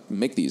 "Oh, I should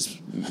make these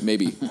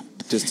maybe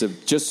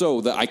just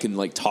so that I can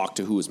like talk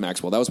to who is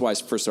Maxwell." That was why I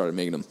first started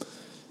making them.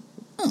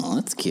 Oh,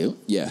 that's cute.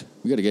 Yeah,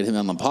 we got to get him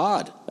on the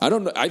pod. I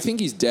don't know. I think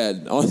he's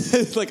dead.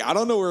 Like I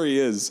don't know where he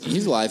is.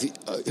 He's alive.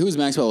 Who is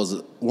Maxwell?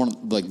 Was one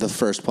of, like the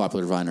first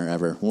popular Viner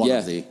ever. One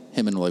of him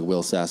and like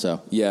Will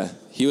Sasso. Yeah,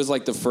 he was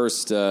like the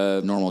first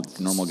normal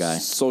guy,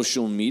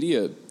 social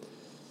media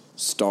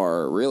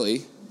star.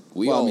 Really,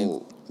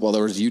 well,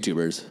 there was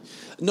YouTubers.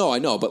 No, I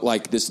know, but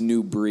like this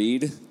new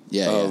breed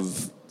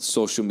of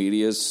social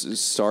media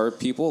star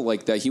people,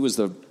 like that, he was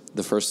the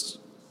first,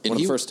 one of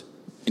the first.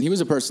 And he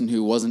was a person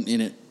who wasn't in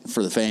it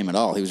for the fame at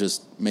all. He was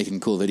just making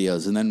cool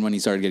videos. And then when he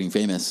started getting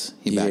famous,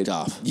 he backed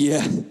off.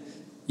 Yeah.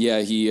 Yeah,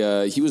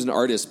 he was an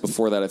artist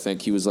before that, I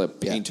think. He was a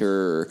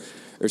painter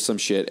or some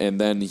shit. And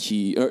then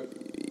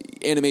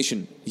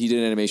animation. He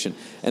did animation.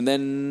 And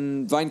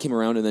then Vine came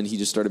around, and then he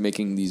just started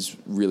making these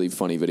really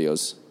funny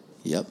videos.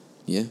 Yep.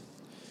 Yeah.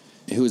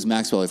 Who is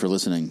Maxwell, if you're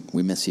listening?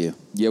 We miss you.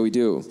 Yeah, we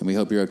do. And we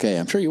hope you're okay.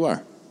 I'm sure you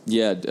are.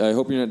 Yeah, I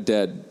hope you're not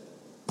dead,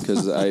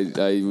 because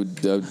I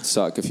would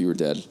suck if you were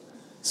dead.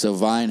 So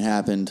Vine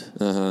happened,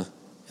 and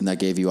that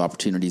gave you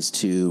opportunities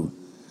to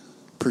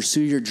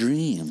pursue your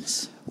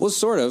dreams. Well,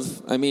 sort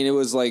of. I mean, it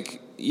was like,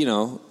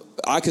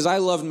 because I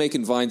loved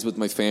making Vines with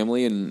my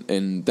family,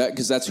 and that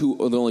because that's the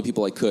only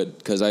people I could,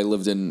 because I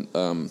lived in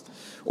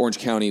Orange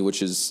County,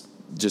 which is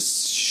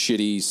just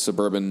shitty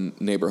suburban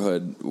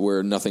neighborhood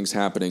where nothing's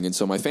happening. And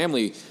so my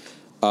family,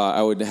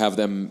 I would have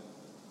them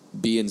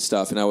be in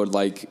stuff, and I would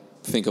like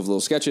think of little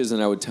sketches,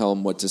 and I would tell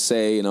them what to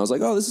say. And I was like,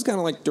 oh, this is kind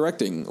of like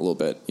directing a little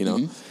bit,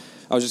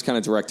 I was just kind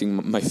of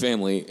directing my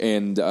family.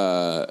 And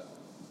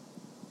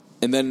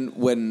then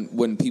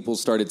when people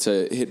started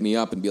to hit me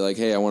up and be like,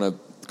 hey, I want to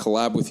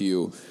collab with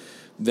you,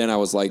 then I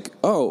was like,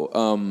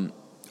 oh,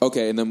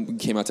 okay. And then we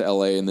came out to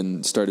LA and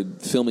then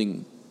started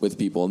filming with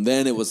people. And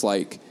then it was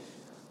like,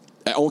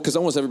 because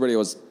almost everybody I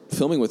was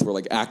filming with were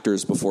like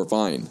actors before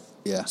Vine.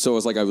 Yeah. So it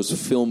was like I was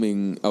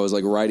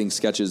like writing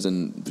sketches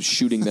and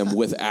shooting them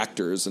with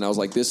actors. And I was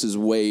like, this is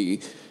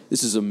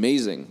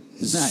amazing.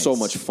 This is so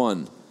much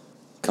fun.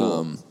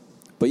 Cool.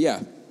 But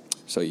yeah.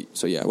 So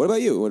yeah. What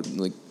about you?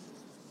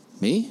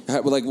 Me?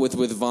 Like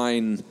with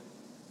Vine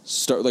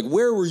start, like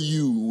where were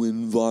you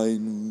when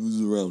Vine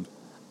was around?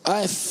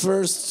 I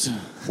first,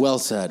 well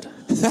said.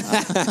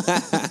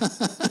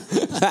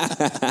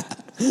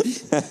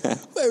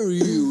 Where were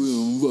you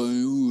when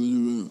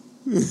Vine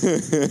was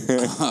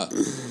around?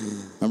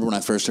 Remember when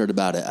I first heard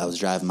about it, I was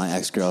driving my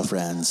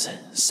ex-girlfriend's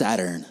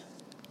Saturn.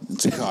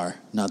 It's a car,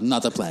 not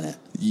the planet.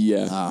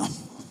 Yeah.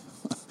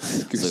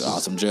 It's an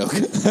awesome joke.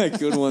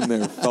 Good one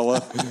there,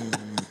 fella.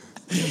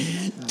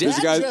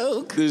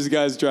 Joke. There's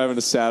guys driving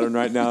a Saturn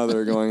right now that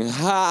are going,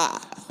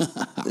 ha!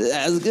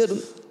 That's a good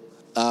one.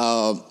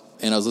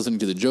 And I was listening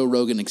to the Joe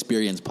Rogan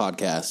Experience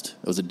podcast.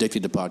 I was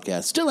addicted to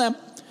podcasts. Still am.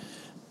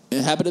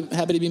 And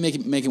happy to be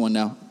making one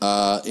now.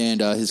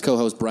 And his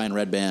co-host, Brian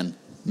Redband,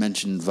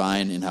 mentioned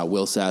Vine and how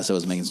Will Sasso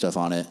was making stuff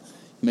on it.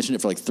 He mentioned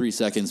it for like 3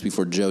 seconds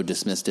before Joe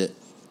dismissed it.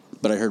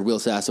 But I heard Will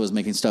Sasso was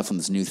making stuff on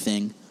this new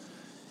thing.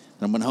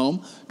 And I went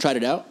home, tried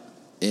it out,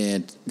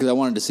 and because I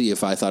wanted to see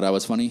if I thought I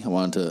was funny.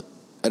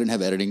 I didn't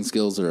have editing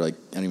skills, or like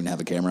I didn't even have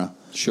a camera.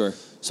 Sure.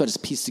 So I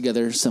just pieced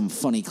together some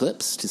funny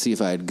clips to see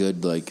if I had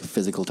good like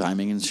physical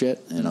timing and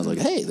shit. And I was like,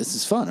 hey, this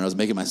is fun. And I was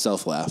making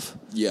myself laugh.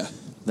 Yeah.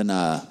 Then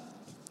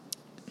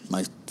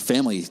my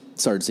family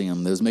started seeing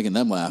them. It was making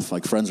them laugh.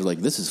 Like friends were like,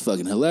 this is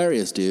fucking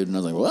hilarious, dude. And I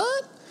was like,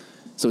 what?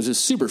 So it was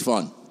just super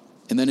fun.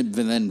 And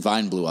then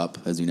Vine blew up,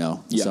 as you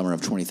know, the summer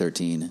of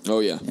 2013.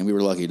 Oh, yeah. And we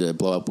were lucky to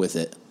blow up with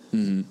it.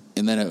 Mm-hmm.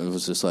 And then it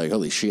was just like,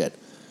 holy shit.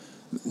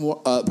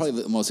 Probably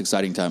the most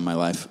exciting time in my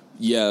life.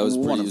 Yeah, it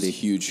was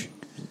huge.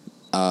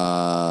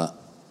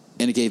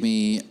 And it gave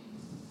me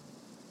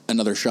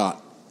another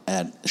shot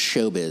at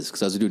showbiz,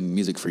 because I was doing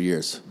music for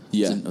years.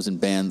 Yeah. I was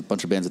in a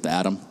bunch of bands at the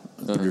Adam,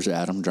 producer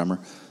Adam, drummer.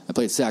 I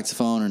played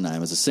saxophone, and I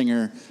was a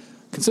singer.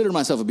 Considered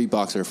myself a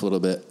beatboxer for a little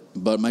bit.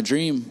 But my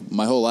dream,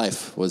 my whole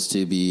life, was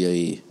to be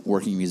a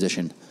working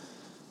musician.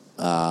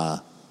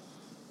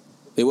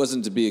 It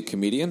wasn't to be a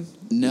comedian?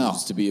 No. It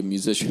was to be a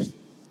musician.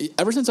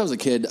 Ever since I was a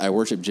kid, I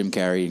worshiped Jim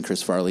Carrey and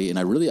Chris Farley, and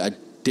I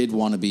did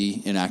want to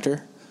be an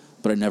actor,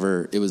 but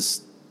it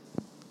was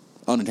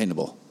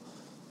unattainable.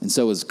 And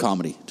so was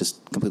comedy,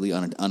 just completely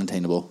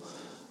unattainable.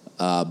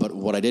 But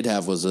what I did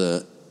have was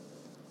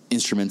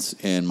instruments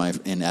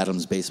in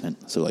Adam's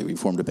basement, so like we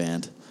formed a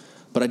band.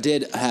 But I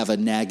did have a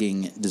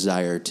nagging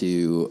desire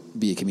to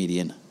be a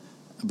comedian,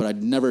 but I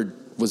never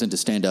was into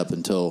stand-up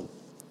until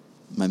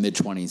my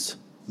mid-20s.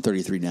 I'm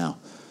 33 now.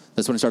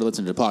 That's when I started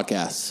listening to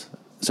podcasts.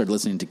 started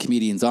listening to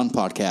comedians on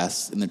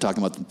podcasts, and they're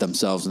talking about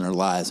themselves and their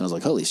lives. And I was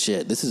like, holy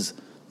shit, this is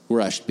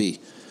where I should be.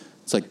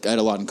 It's like I had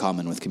a lot in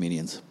common with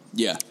comedians.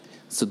 Yeah.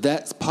 So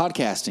that's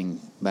podcasting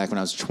back when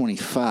I was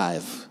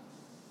 25.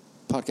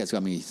 Podcast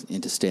got me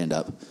into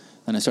stand-up.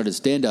 Then I started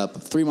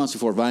stand-up 3 months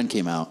before Vine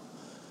came out.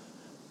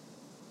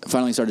 I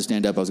finally started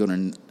stand-up. I was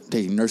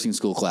taking nursing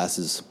school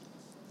classes.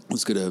 I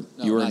was going to...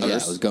 You were a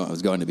nurse? Yeah, I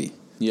was going to be.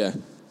 Yeah.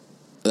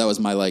 That was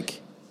my,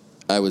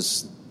 I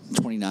was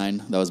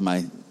 29. That was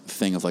my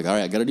thing of all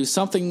right, I got to do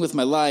something with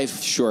my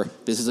life. Sure.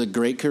 This is a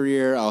great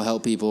career. I'll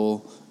help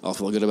people. I'll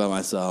feel good about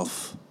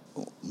myself.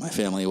 My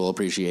family will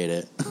appreciate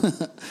it.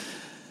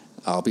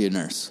 I'll be a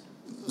nurse.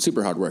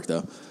 Super hard work,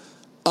 though.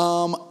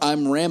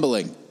 I'm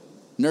rambling.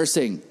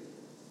 Nursing.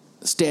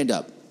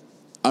 Stand-up.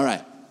 All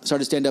right.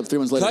 Started stand-up 3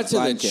 months later. Cut to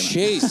the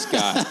chase,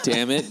 God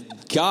damn it.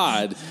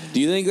 God. Do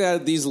you think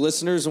that these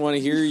listeners want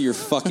to hear your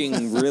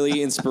fucking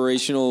really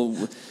inspirational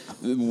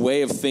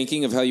way of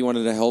thinking of how you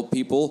wanted to help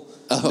people?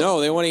 Oh. No,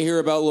 they want to hear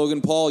about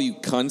Logan Paul, you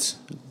cunt.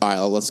 All right,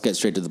 well, let's get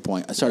straight to the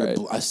point. I started,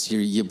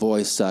 your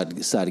boy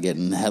started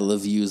getting hella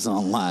views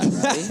online,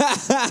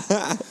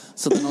 right?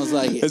 So then I was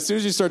like... As soon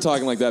as you start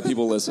talking like that,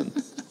 people listen.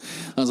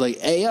 I was like,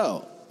 hey,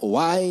 yo,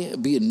 why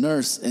be a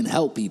nurse and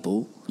help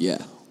people? Yeah.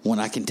 When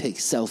I can take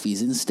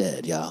selfies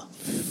instead, y'all.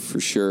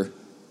 For sure.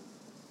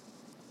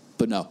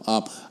 But no,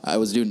 I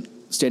was doing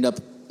stand-up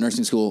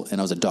nursing school, and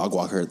I was a dog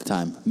walker at the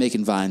time,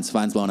 making Vines.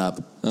 Vines blown up.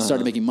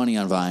 Started making money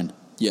on Vine.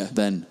 Yeah.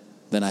 Then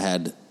I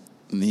had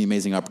the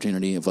amazing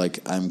opportunity of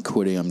I'm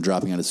quitting. I'm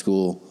dropping out of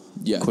school.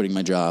 Yeah. Quitting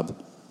my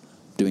job,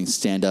 doing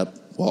stand-up.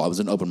 Well, I was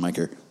an open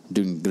micer.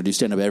 Gonna do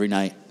stand-up every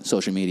night,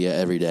 social media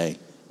every day,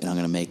 and I'm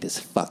gonna make this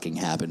fucking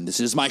happen. This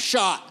is my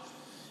shot. I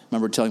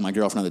remember telling my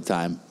girlfriend at the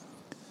time,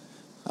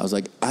 I was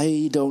like,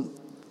 I don't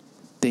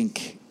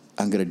think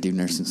I'm going to do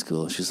nursing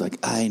school. She's like,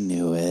 I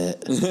knew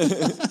it.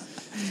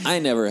 I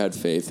never had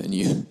faith in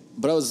you.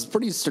 But I was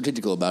pretty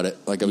strategical about it.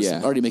 I was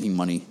already making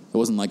money. It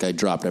wasn't like I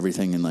dropped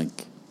everything and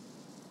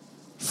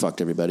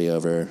fucked everybody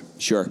over.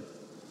 Sure.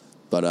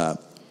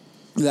 But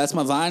that's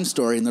my Vine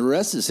story, and the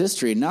rest is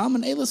history. Now I'm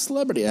an A-list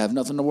celebrity. I have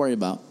nothing to worry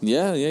about.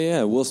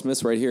 Yeah. Will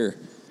Smith's right here.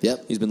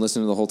 Yep. He's been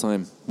listening the whole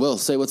time. Will,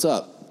 say what's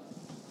up.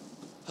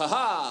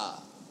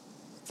 Ha-ha!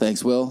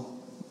 Thanks, Will.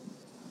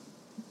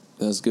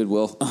 That was good,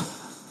 Will.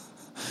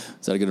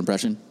 Is that a good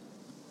impression?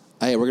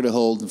 Hey, we're going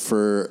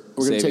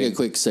to take a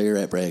quick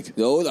cigarette break.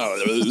 Oh,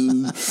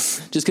 no.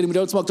 Just kidding, we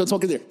don't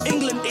smoke in there.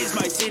 England is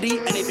my city,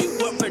 and if you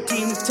work for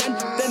Team 10,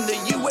 then the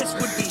US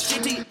would be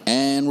shitty.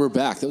 And we're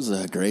back. That was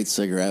a great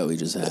cigarette we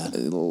just had. I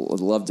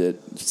loved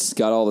it. It's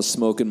got all the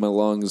smoke in my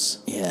lungs.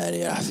 Yeah,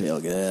 dude, I feel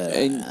good.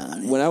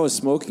 And when I was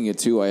smoking it,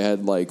 too, I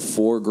had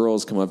 4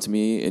 girls come up to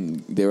me,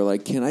 and they were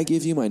like, can I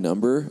give you my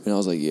number? And I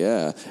was like,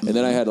 yeah. And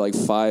then I had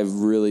 5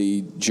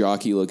 really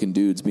jockey-looking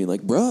dudes being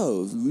like,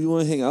 bro, you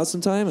want to hang out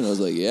sometime? And I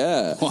was like,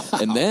 yeah. Wow.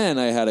 And then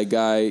I had a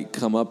guy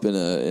come up in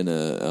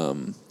a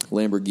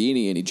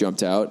Lamborghini, and he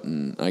jumped out,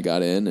 and I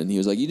got in, and he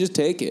was like, you just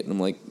take it. And I'm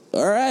like,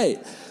 all right.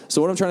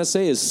 So what I'm trying to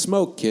say is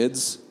smoke,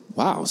 kids.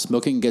 Wow,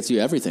 smoking gets you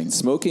everything.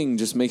 Smoking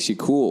just makes you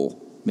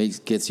cool.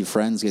 Gets you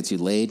friends, gets you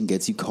laid, and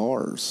gets you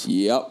cars.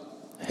 Yep.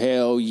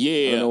 Hell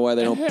yeah. I don't know why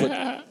they don't put...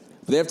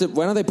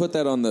 Why don't they put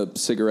that on the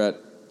cigarette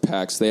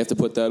packs? They have to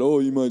put that,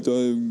 you might die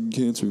of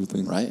cancer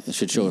thing. Right? It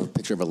should show a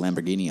picture of a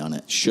Lamborghini on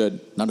it. Should.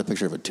 Not a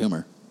picture of a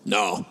tumor.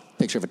 No.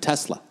 Picture of a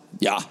Tesla.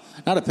 Yeah.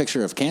 Not a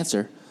picture of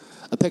cancer.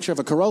 A picture of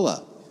a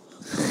Corolla.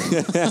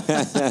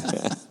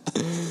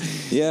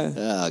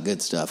 Yeah.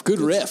 Good stuff. Good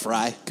riff,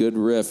 Rye. Good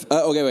riff.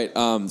 Okay,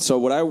 wait. So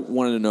what I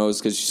wanted to know is,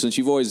 because since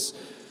you've always,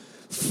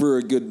 for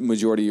a good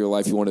majority of your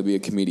life, you want to be a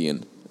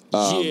comedian.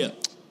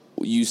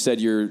 You said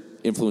your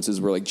influences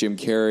were Jim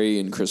Carrey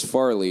and Chris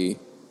Farley.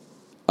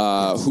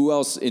 Yes. Who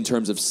else, in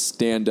terms of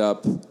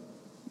stand-up,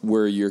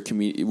 were your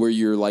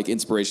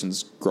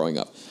inspirations growing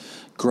up?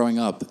 Growing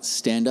up,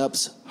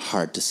 stand-ups,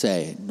 hard to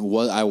say.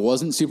 I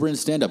wasn't super into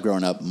stand-up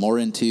growing up. More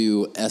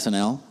into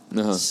SNL,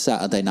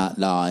 Saturday Night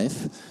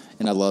Live.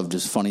 And I loved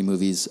just funny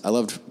movies. I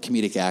loved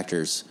comedic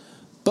actors.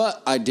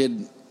 But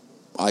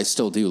I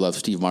still do love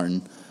Steve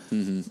Martin.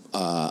 Mm-hmm.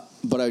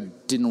 But I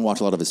didn't watch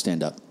a lot of his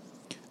stand-up.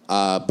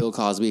 Bill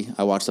Cosby,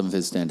 I watched some of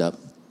his stand-up.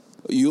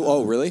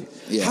 Really?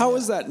 Yeah. How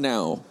is that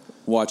now,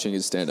 watching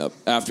his stand-up,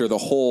 after the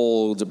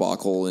whole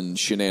debacle and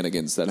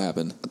shenanigans that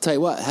happened? I'll tell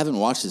you what, I haven't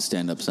watched his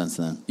stand-up since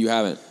then. You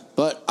haven't?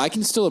 But I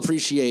can still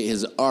appreciate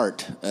his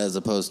art as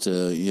opposed to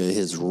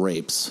his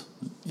rapes.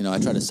 I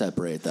try to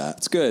separate that.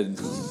 It's good.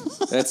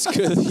 That's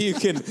good.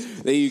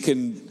 that you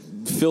can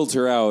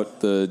filter out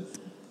the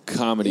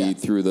comedy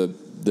through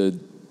the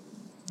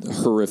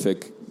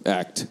horrific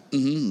act.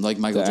 Mm-hmm. Like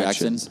Michael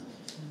Jackson.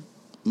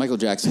 Michael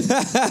Jackson.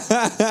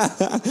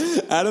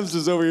 Adam's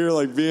just over here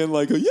being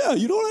I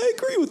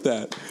agree with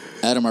that.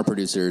 Adam, our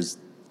producer, is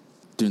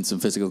doing some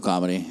physical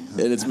comedy.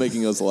 And it's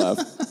making us laugh.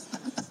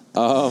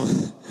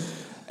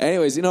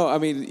 Anyways,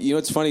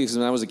 it's funny because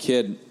when I was a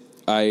kid,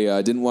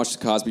 I didn't watch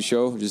the Cosby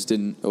Show. I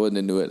wasn't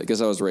into it. I guess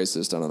I was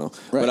racist. I don't know.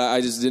 Right. But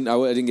I just didn't. I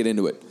didn't get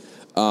into it.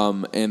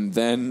 And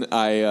then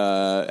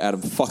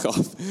Adam, fuck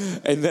off.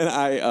 And then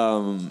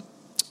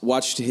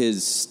watched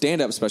his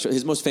stand-up special,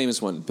 his most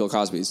famous one, Bill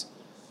Cosby's.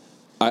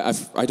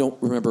 I don't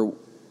remember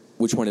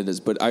which one it is,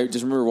 but I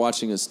just remember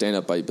watching a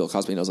stand-up by Bill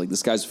Cosby, and I was like,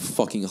 this guy's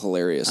fucking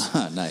hilarious.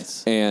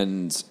 Nice.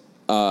 And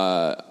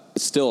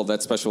still,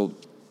 that special,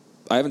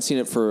 I haven't seen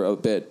it for a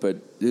bit, but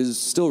it is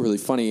still really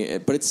funny.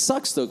 But it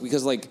sucks, though,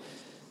 because, like,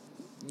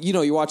 you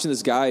know, you're watching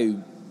this guy,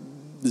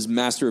 this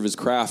master of his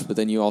craft, but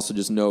then you also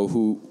just know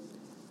who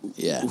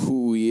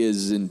he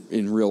is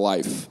in real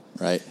life.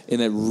 Right. And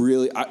that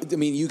really, I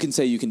mean, you can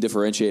say you can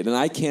differentiate, and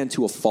I can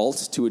to a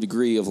fault, to a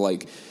degree of,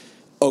 like,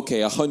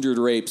 okay, 100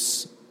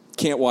 rapes,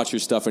 can't watch your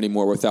stuff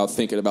anymore without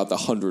thinking about the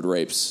 100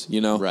 rapes,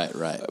 you know? Right.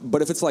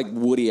 But if it's like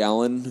Woody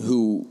Allen,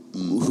 who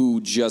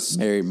just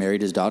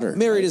married his daughter.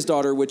 His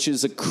daughter, which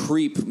is a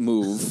creep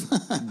move.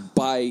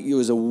 It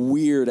was a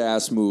weird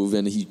ass move,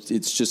 and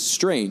it's just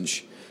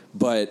strange.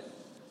 But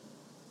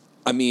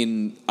I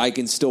mean, I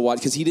can still watch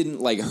because he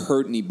didn't like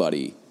hurt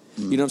anybody.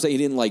 You know what I'm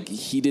saying?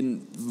 He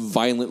didn't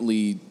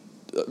violently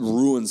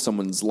ruin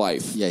someone's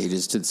life. Yeah, he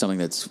just did something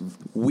that's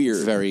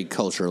weird, very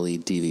culturally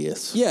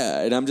devious.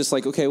 Yeah, and I'm just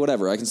like, okay,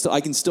 whatever. I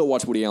can still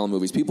watch Woody Allen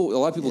movies. A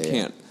lot of people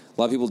can't. A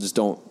lot of people just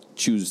don't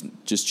choose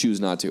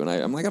not to. And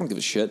I'm like, I don't give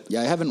a shit.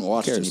 Yeah, I haven't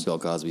watched any Bill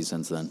Cosby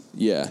since then.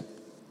 Yeah.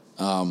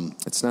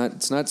 It's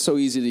not so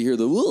easy to hear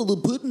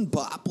the pudding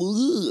pop,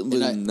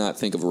 but not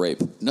think of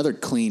rape. Another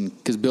clean,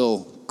 because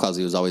Bill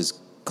Cosby was always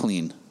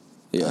clean.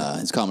 Yeah,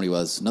 his comedy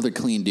was another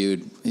clean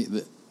dude.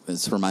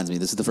 This reminds me.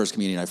 This is the first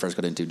comedian I first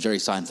got into, Jerry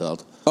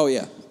Seinfeld. Oh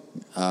yeah,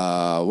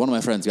 one of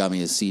my friends got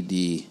me a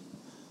CD.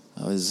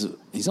 I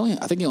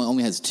think he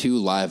only has 2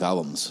 live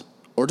albums,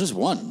 or just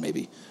one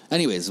maybe.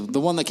 Anyways, the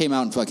one that came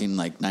out in fucking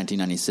like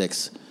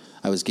 1996,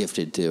 I was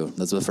gifted to.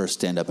 That's the first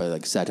stand up I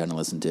like sat down and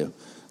listened to.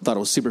 Thought it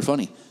was super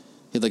funny. He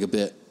had like a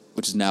bit,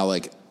 which is now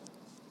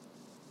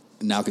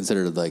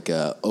considered like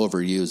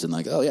overused and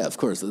like, oh yeah, of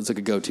course, it's like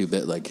a go-to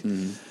bit. Like,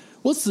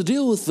 what's the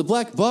deal with the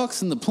black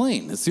box in the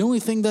plane? It's the only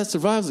thing that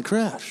survives the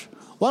crash.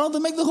 Why don't they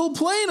make the whole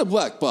plane a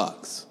black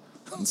box?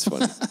 That's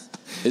funny.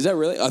 Is that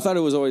really? I thought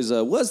it was always,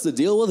 what's the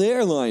deal with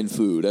airline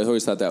food? I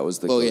always thought that was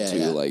the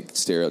go-to like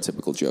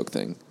stereotypical joke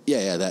thing.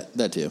 Yeah,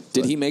 that too.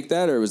 Did he make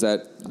that, or was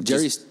that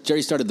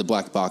Jerry started the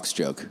black box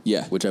joke?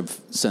 Yeah, which I've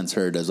since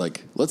heard as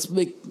like, let's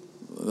make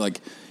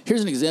like,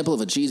 here's an example of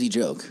a cheesy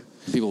joke.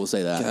 People will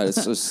say that. God,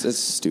 it's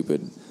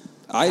stupid.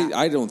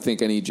 I don't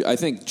think I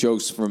think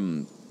jokes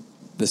from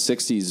the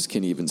 60s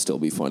can even still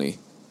be funny.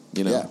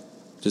 You know? Yeah.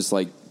 Just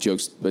like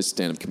jokes by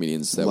stand-up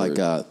comedians that like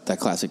that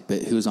classic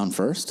bit, Who's on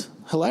First?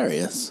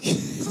 Hilarious.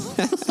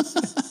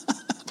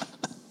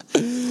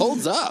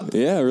 Holds up.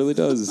 Yeah, it really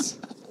does.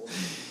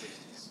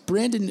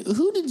 Brandon,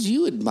 who did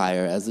you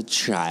admire as a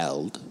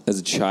child? As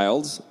a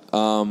child?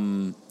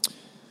 My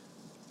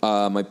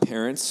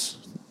parents.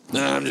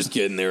 Nah, I'm just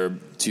kidding. They were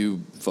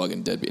too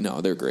fucking deadbeat. No,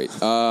 they're great.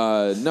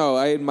 No,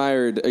 I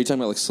admired... Are you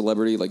talking about like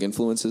celebrity, like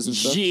influences and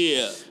stuff?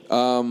 Yeah.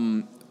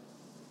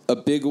 A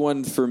big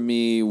one for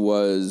me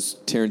was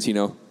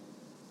Tarantino.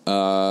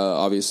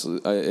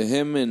 Obviously,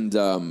 him and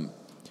Judd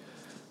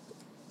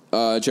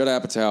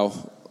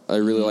Apatow. I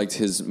really liked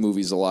his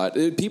movies a lot.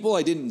 People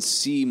I didn't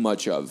see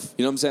much of.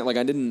 You know what I'm saying? Like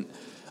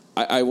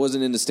I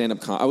wasn't into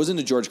stand-up. I was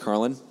into George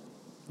Carlin.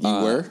 You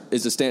were?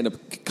 Is a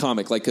stand-up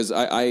comic. Like, because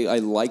I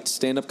liked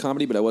stand-up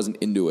comedy, but I wasn't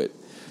into it.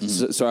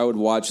 Mm-hmm. So I would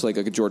watch like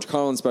a George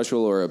Carlin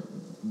special or a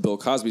Bill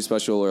Cosby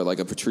special or like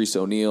a Patrice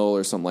O'Neill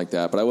or something like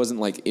that. But I wasn't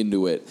like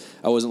into it.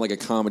 I wasn't like a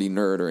comedy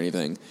nerd or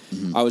anything.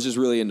 Mm-hmm. I was just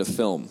really into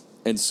film.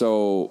 And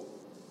so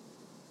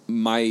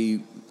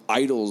my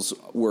idols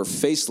were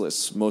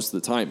faceless most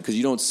of the time because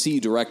you don't see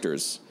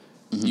directors.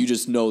 Mm-hmm. You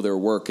just know their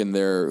work and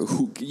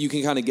you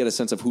can kind of get a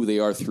sense of who they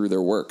are through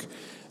their work.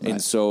 Right.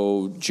 And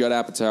so Judd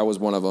Apatow was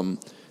one of them.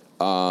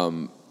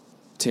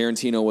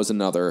 Tarantino was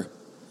another.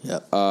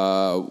 Yep.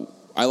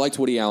 I liked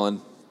Woody Allen.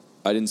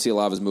 I didn't see a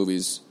lot of his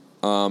movies.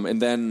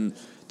 And then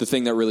the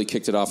thing that really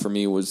kicked it off for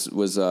me was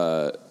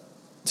to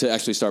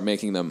actually start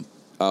making them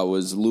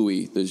was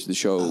Louis, the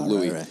show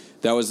Louis. Right.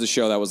 That was the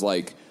show that was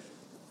like,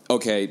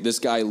 okay, this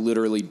guy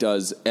literally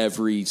does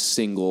every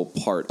single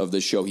part of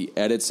the show. He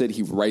edits it,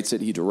 he writes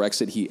it, he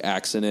directs it, he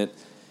acts in it.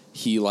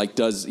 He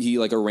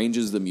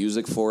arranges the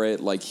music for it.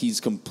 Like, he's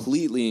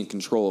completely in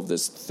control of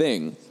this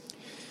thing.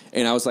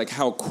 And I was like,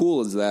 how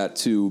cool is that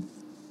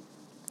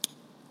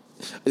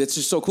it's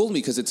just so cool to me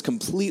because it's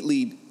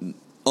completely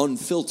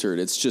unfiltered.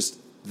 It's just,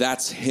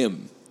 that's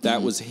him.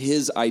 That was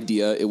his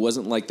idea. It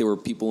wasn't like there were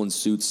people in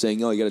suits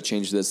saying, oh, you got to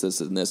change this,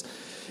 and this.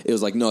 It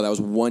was like, no, that was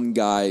one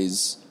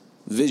guy's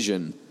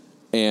vision.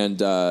 And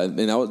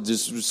that was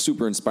just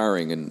super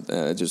inspiring, and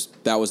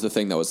that was the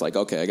thing that was like,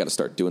 okay, I got to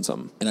start doing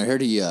something. And I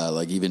heard he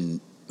even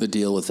the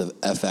deal with the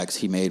FX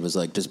he made was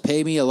like, just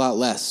pay me a lot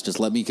less, just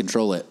let me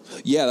control it.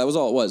 Yeah, that was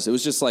all it was. It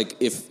was just like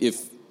if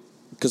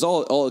because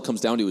all it comes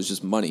down to is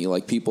just money.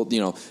 Like, people,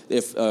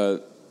 if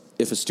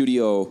a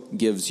studio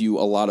gives you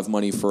a lot of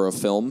money for a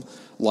film,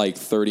 like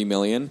 $30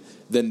 million,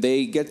 then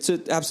they get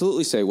to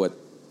absolutely say what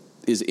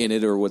is in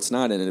it or what's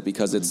not in it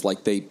because it's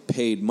like they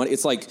paid money.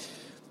 It's like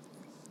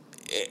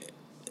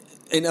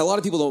And a lot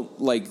of people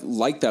don't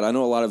like that. I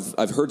know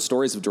I've heard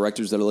stories of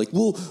directors that are like,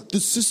 well, the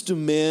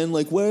system, man,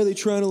 like, why are they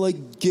trying to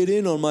like get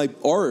in on my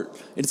art?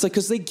 And it's like,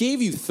 because they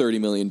gave you $30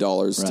 million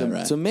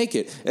to make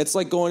it. It's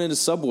like going into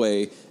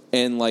Subway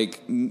and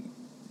like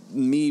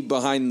me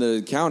behind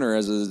the counter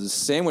as a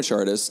sandwich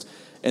artist,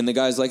 and the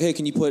guy's like, hey,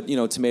 can you put,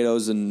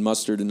 tomatoes and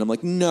mustard? And I'm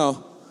like,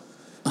 no.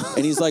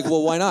 And he's like,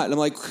 well, why not? And I'm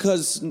like,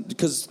 because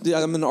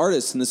I'm an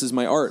artist and this is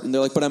my art. And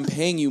they're like, but I'm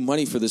paying you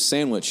money for this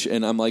sandwich.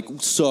 And I'm like,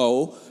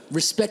 so...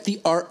 Respect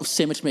the art of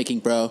sandwich making,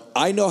 bro.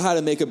 I know how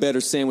to make a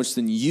better sandwich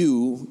than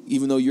you,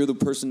 even though you're the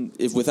person...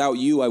 If without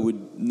you, I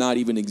would not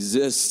even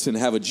exist and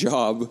have a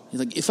job. He's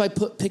like, if I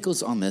put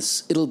pickles on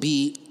this, it'll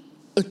be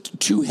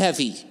too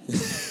heavy.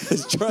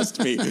 Trust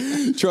me,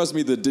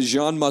 the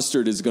Dijon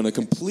mustard is going to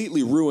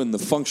completely ruin the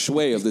feng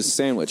shui of this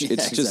sandwich. Yeah,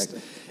 it's just...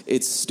 exactly.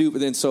 It's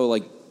stupid. And so,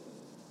 like...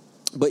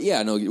 But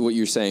yeah, no, what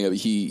you're saying,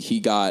 he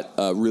got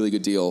a really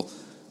good deal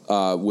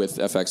with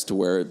FX to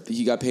where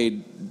he got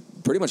paid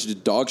pretty much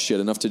just dog shit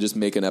enough to just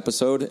make an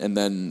episode, and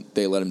then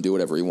they let him do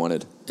whatever he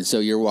wanted. And so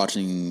you're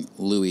watching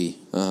Louis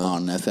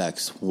on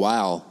FX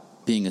while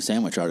being a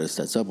sandwich artist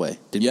at Subway.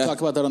 Did you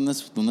talk about that on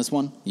this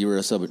one? You were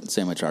a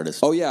sandwich artist.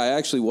 Oh, yeah, I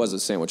actually was a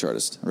sandwich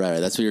artist. Right,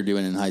 that's what you were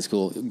doing in high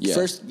school. Yeah.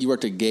 First, you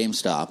worked at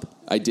GameStop.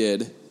 I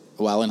did.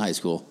 While in high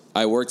school.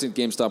 I worked at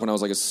GameStop when I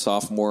was like a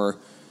sophomore.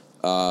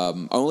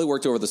 I only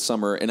worked over the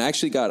summer, and I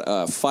actually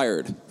got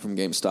fired from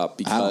GameStop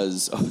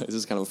because this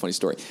is kind of a funny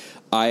story.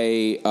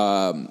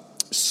 I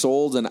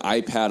sold an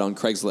iPad on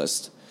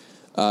Craigslist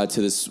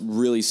to this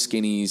really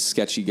skinny,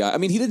 sketchy guy. I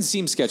mean, he didn't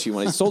seem sketchy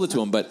when I sold it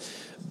to him, but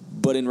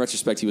in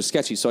retrospect, he was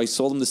sketchy. So I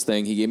sold him this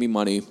thing. He gave me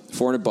money,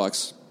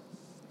 $400.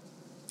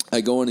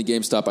 I go into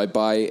GameStop. I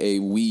buy a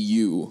Wii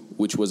U,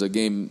 which was a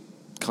game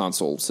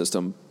console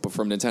system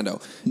from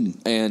Nintendo,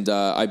 and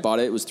I bought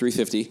it. It was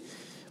 $350,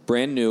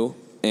 brand new.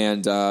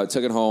 And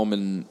took it home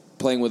and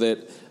playing with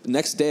it.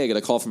 Next day, I get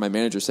a call from my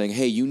manager saying,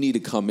 hey, you need to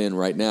come in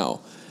right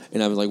now.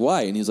 And I was like,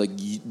 why? And he was like,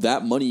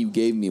 that money you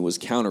gave me was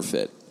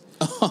counterfeit.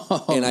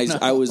 And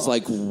I was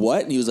like,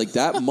 what? And he was like,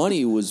 that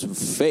money was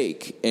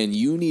fake. And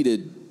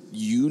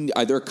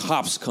there are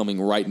cops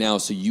coming right now,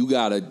 so you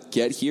got to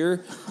get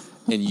here.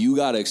 And you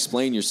got to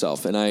explain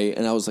yourself. And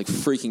I was like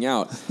freaking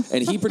out.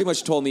 And he pretty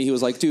much told me, he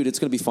was like, dude, it's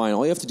going to be fine.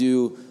 All you have to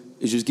do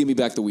is just give me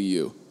back the Wii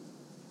U.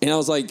 And I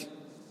was like...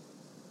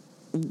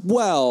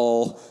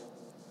 Well,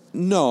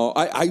 no,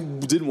 I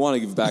didn't want to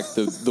give back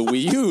the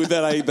Wii U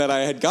that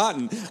I had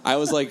gotten. I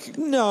was like,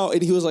 no, and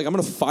he was like, I'm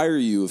going to fire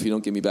you if you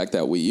don't give me back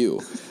that Wii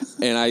U.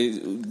 And I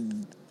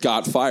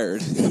got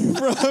fired from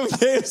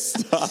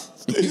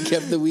GameStop. You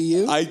kept the Wii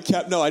U?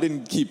 I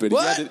didn't keep it.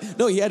 What?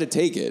 He had to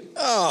take it.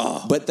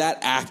 Oh. But that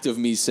act of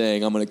me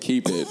saying I'm going to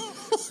keep it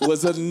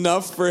was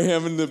enough for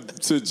him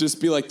to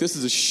just be like, this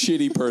is a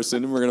shitty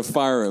person, and we're going to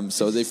fire him.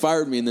 So they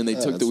fired me, and then they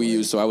took the Wii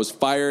U. So I was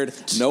fired,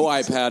 no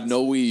iPad,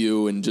 no Wii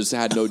U, and just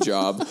had no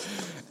job.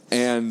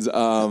 And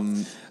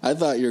I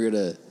thought you were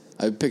going to...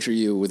 I picture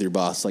you with your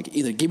boss, like,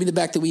 either give me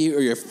back the Wii U or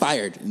you're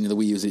fired, and the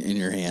Wii U's in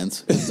your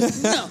hands.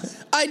 No,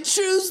 I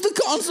choose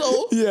the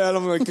console. Yeah, and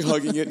I'm like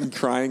hugging it and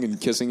crying and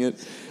kissing it.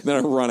 And then I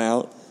run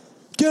out.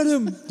 Get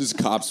him! There's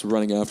cops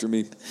running after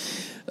me.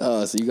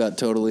 So you got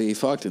totally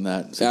fucked in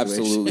that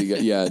situation. Absolutely.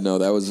 Yeah, no,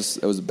 that was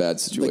a bad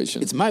situation.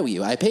 Like, it's my Wii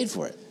U. I paid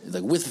for it.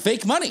 Like, with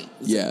fake money.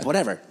 Yeah. Like,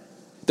 whatever.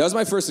 That was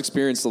my first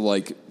experience of,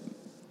 like,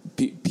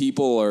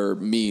 people are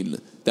mean.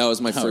 That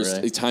was my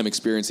first time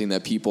experiencing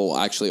that people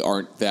actually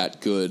aren't that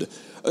good.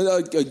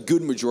 A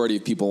good majority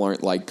of people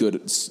aren't, like,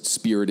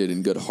 good-spirited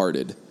and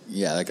good-hearted.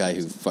 Yeah, that guy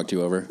who fucked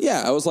you over.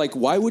 Yeah, I was like,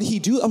 why would he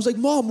do that? I was like,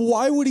 Mom,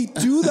 why would he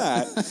do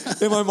that?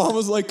 And my mom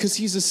was like, because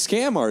he's a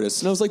scam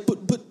artist. And I was like, but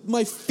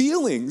my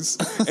feelings.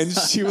 And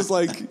she was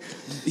like,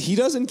 he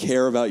doesn't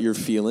care about your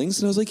feelings.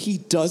 And I was like, he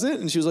doesn't?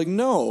 And she was like,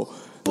 no.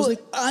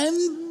 But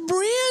I'm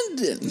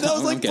Brandon. And I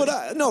was like,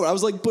 I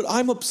was like, but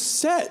I'm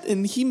upset.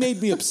 And he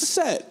made me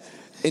upset.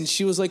 And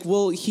she was like,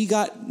 well, he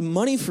got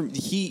money from,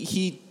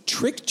 he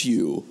tricked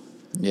you.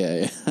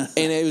 Yeah. And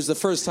it was the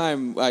first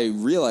time I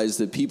realized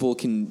that people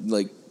can,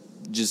 like,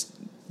 just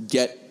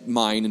get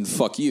mine and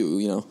fuck you,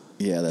 you know?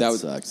 Yeah, that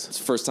sucks. It's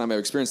the first time I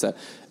experienced that.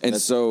 And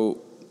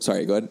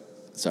sorry, go ahead.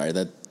 Sorry,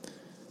 that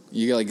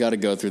you like got to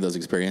go through those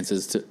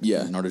experiences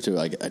in order to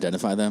like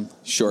identify them.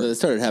 Sure. It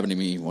started happening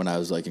to me when I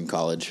was like in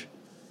college.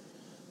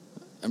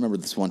 I remember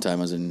this one time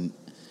I was in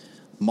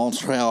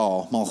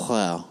Montreal.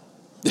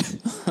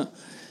 I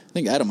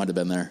think Adam might have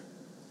been there.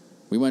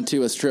 We went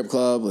to a strip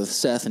club with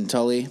Seth and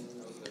Tully,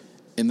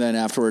 and then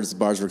afterwards the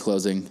bars were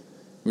closing.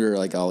 We were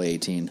like all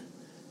 18.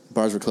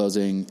 Bars were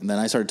closing, and then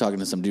I started talking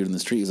to some dude in the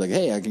street. He's like,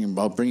 "Hey,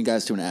 I'll bring you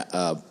guys to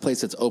a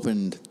place that's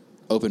open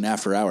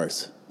after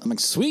hours." I'm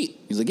like, "Sweet."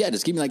 He's like, "Yeah,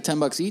 just give me like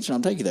 $10 each, and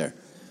I'll take you there."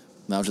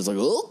 And I was just like,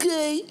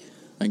 "Okay."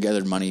 I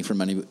gathered money from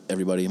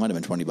everybody. It might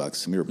have been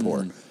 $20, and we were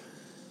poor.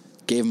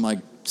 Gave him like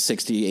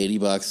 $60,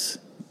 $80,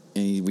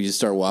 and we just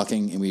start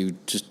walking, and we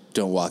just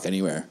don't walk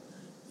anywhere.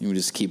 And we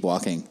just keep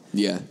walking.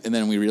 Yeah. And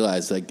then we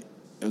realized, like,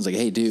 it was like,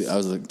 "Hey, dude," I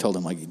was like, told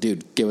him, like,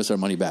 "Dude, give us our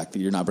money back.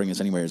 You're not bringing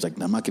us anywhere." He's like,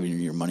 "No, I'm not giving you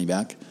your money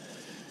back."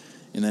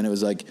 And then it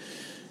was like,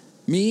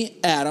 Me,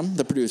 Adam,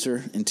 the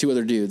producer, and 2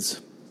 other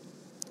dudes.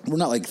 We're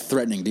not like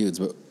threatening dudes,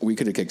 but we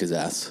could have kicked his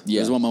ass. Yeah.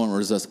 There's one moment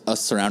where it was us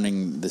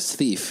surrounding this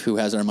thief who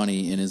has our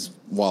money in his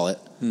wallet.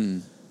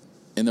 And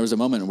there was a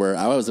moment where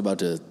I was about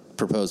to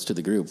propose to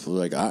the group.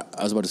 Like I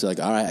was about to say, like,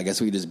 all right, I guess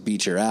we just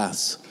beat your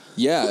ass.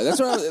 Yeah, that's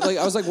what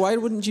I was like, why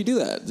wouldn't you do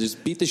that?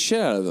 Just beat the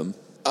shit out of them.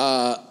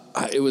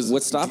 It was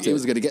What stopped it? It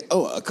was going to get.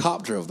 Oh, a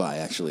cop drove by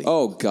actually.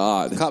 Oh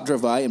God. The cop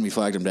drove by and we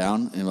flagged him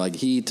down and like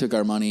he took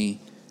our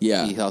money.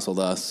 Yeah. He hustled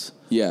us.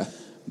 Yeah.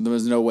 There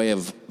was no way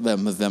of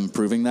them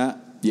proving that.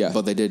 Yeah.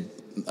 But they did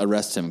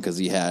arrest him because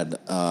he had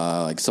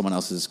like someone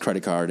else's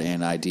credit card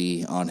and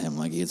ID on him,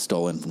 like he had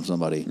stolen from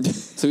somebody.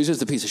 So he's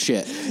just a piece of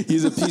shit.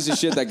 He's a piece of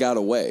shit that got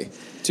away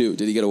too.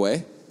 Did he get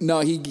away? No,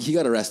 he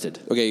got arrested.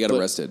 Okay, he got But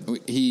arrested.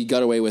 He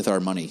got away with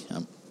our money.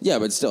 Yeah,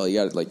 but still,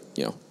 you got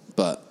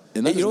But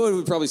and Hey, you know what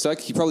would probably suck?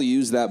 He probably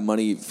used that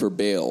money for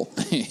bail.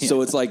 Yeah.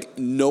 So it's like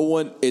no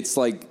one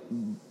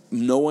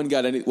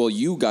got any. Well,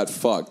 you got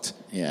fucked.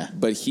 Yeah.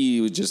 But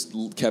he just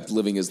kept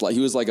living his life.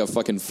 He was like a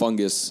fucking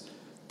fungus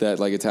that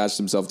like attached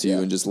himself to you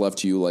and just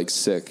left you like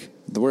sick.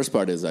 The worst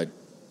part is I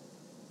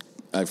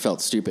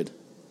felt stupid.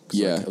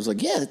 Yeah. I was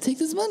like, yeah, take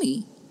this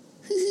money.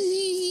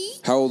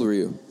 How old were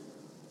you?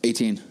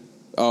 18.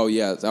 Oh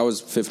yeah, I was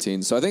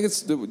 15. So I think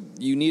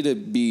you need to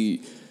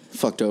be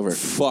Fucked over.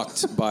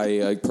 fucked by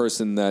a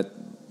person that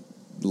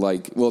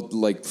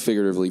like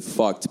figuratively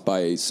fucked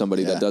by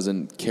somebody Yeah. that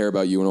doesn't care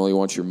about you and only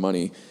wants your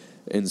money.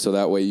 And so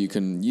that way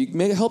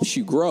it helps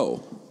you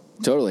grow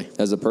Totally.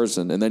 as a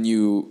person. And then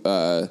you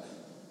can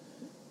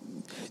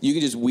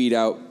just weed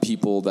out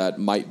people that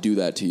might do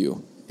that to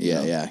you.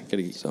 Yeah, know?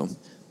 yeah. So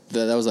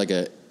That was like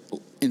a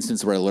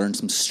instance where I learned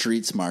some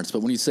street smarts.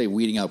 But when you say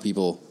weeding out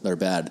people that are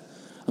bad,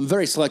 I'm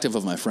very selective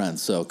of my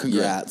friends. So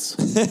congrats.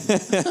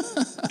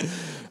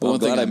 I'm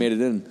glad I made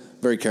it in.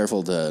 Very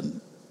careful to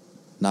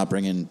not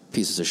bring in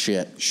pieces of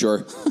shit.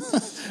 Sure.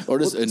 Or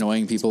just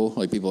annoying people.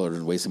 Like people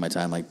are wasting my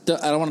time. Like,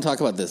 I don't want to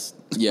talk about this.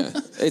 Yeah.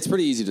 It's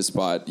pretty easy to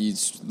spot. You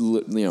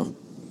know.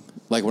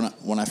 Like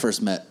when I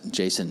first met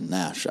Jason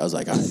Nash, I was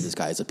like, this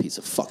guy is a piece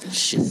of fucking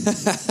shit.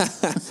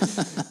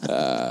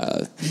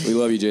 We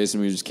love you, Jason.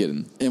 We were just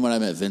kidding. And when I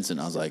met Vincent,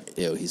 I was like,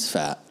 ew, he's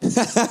fat.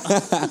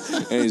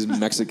 And he's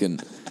Mexican.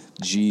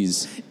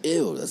 Jeez.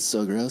 Ew, that's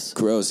so gross.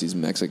 Gross. He's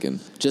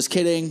Mexican. Just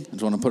kidding. I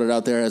just want to put it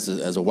out there as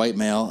a white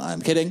male.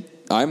 I'm kidding.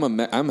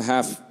 I'm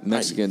half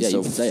Mexican, Yeah, so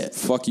you can say it.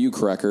 fuck you,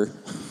 cracker.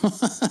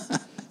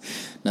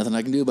 Nothing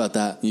I can do about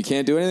that. You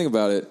can't do anything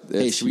about it.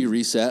 Hey, should we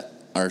reset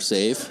our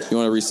save? You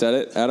want to reset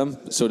it,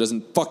 Adam, so it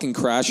doesn't fucking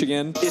crash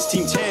again? It's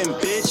Team 10,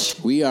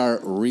 bitch. We are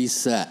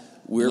reset.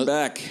 We're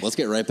back. Let's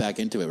get right back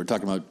into it. We're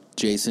talking about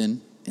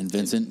Jason and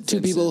Vincent. Two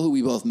Vincent. people who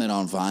we both met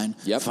on Vine.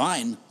 Yep.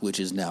 Vine, which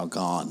is now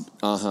gone.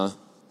 Uh-huh.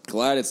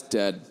 Glad it's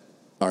dead.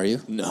 Are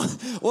you? No.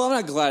 Well, I'm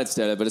not glad it's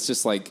dead, but it's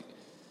just like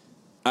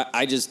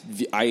I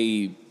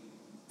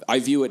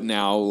view it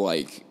now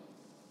like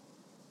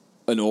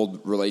an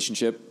old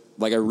relationship.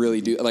 Like I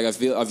really do. Like I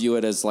view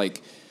it as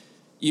like,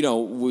 you know,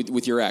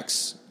 with your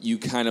ex, you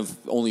kind of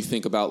only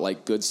think about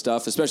like good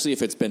stuff, especially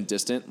if it's been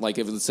distant. Like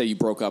if let's say you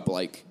broke up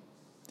like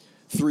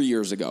 3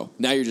 years ago.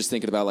 Now you're just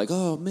thinking about like,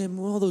 oh man,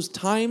 all those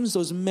times,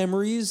 those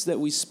memories that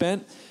we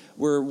spent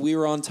where we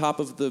were on top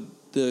of the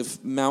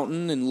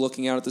mountain and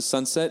looking out at the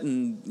sunset,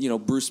 and you know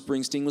Bruce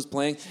Springsteen was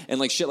playing, and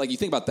like shit, like you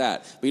think about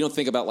that, but you don't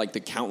think about like the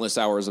countless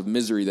hours of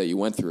misery that you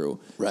went through,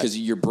 because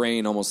your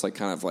brain almost like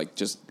kind of like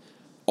just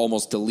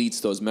almost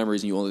deletes those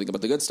memories, and you only think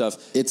about the good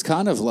stuff. It's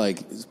kind of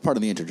like it's part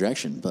of the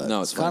interjection, but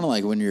No, it's it's kind of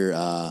like when you're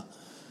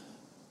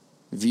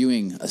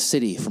viewing a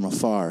city from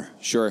afar.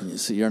 Sure.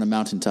 So you're on a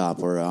mountaintop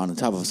or on the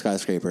top of a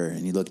skyscraper,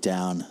 and you look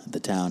down at the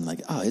town,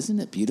 like, oh, isn't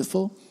it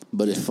beautiful?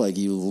 But if like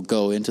you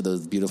go into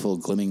those beautiful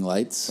glimming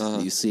lights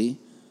that you see,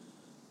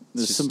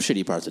 there's some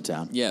shitty parts of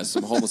town. Yeah,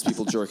 some homeless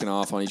people jerking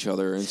off on each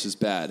other, and it's just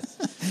bad.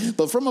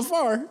 But from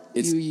afar,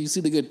 you see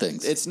the good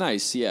things. It's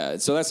nice, yeah.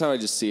 So that's how I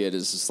just see it.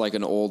 It's just like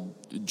an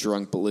old,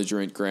 drunk,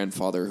 belligerent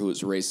grandfather who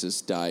was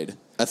racist died.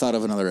 I thought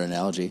of another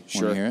analogy.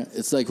 Sure. Want to hear it?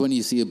 It's like when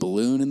you see a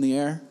balloon in the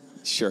air.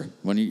 Sure.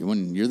 When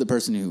you're the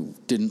person who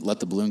didn't let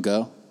the balloon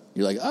go,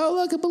 you're like, oh,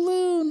 look, a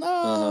balloon.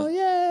 Oh,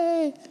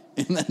 yay.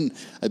 And then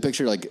I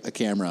picture like a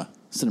camera,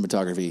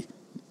 cinematography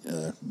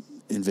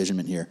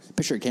envisionment here.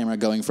 Picture a camera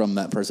going from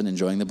that person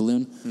enjoying the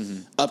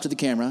balloon up to the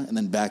camera and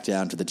then back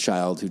down to the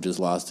child who just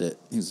lost it,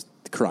 who's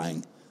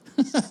crying.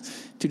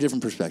 Two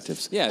different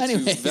perspectives. Yeah,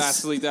 Anyways.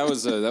 vastly. That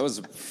was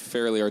a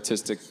fairly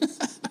artistic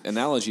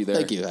analogy there.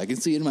 Thank you. I can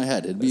see it in my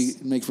head.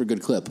 It'd make for a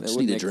good clip. Just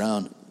would need a make-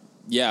 drone.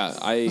 Yeah,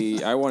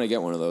 I want to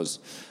get one of those.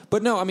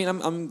 But no, I mean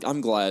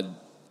I'm glad.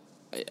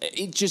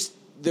 It just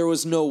there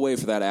was no way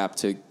for that app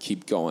to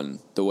keep going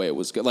the way it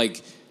was.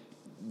 Like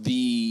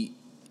the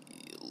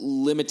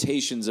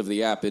limitations of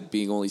the app, it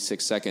being only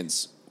 6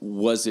 seconds,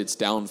 was its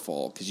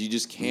downfall, because you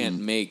just can't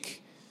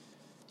make.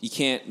 You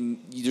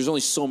can't. There's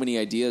only so many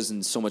ideas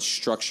and so much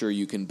structure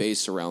you can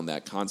base around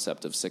that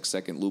concept of 6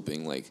 second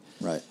looping. Like,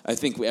 Right. I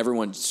think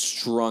everyone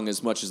strung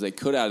as much as they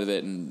could out of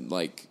it, and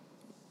like.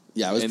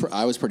 Yeah,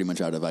 I was pretty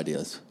much out of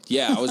ideas.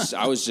 Yeah,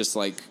 I was just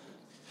like,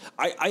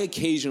 I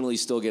occasionally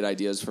still get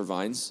ideas for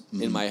Vines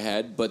in my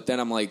head, but then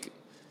I'm like,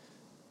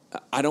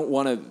 I don't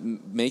want to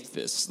make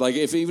this. Like,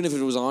 even if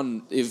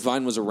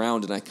Vine was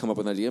around and I come up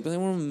with an idea, but I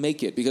want to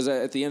make it because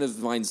at the end of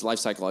Vine's life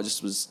cycle,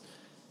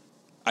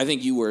 I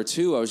think you were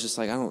too. I was just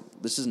like,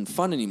 this isn't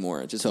fun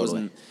anymore. It just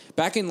wasn't.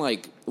 Back in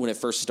like when it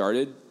first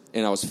started,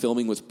 and I was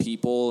filming with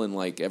people, and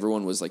like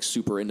everyone was like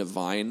super into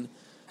Vine,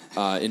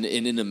 and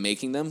into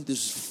making them.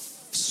 This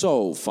was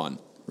so fun.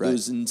 Right. It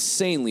was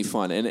insanely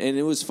fun, and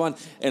it was fun.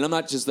 And I'm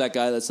not just that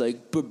guy that's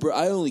like, but bro,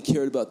 I only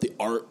cared about the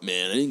art,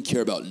 man. I didn't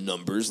care about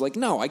numbers. Like,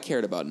 no, I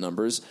cared about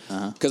numbers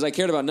because I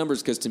cared about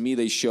numbers because to me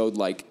they showed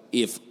like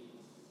if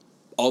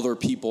other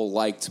people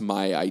liked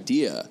my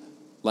idea,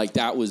 like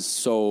that was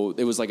so.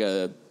 It was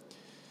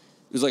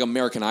like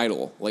American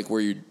Idol, like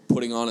where you're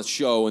putting on a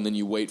show and then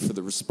you wait for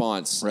the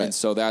response. Right. And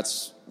so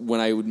that's when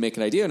I would make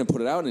an idea and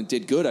put it out and it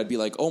did good. I'd be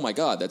like, oh my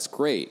God, that's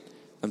great.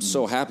 I'm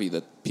so happy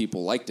that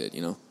people liked it,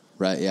 you know?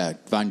 Right, yeah.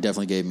 Vine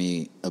definitely gave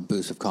me a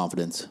boost of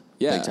confidence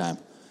big time.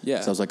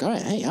 Yeah. So I was like, all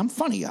right, hey, I'm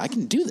funny. I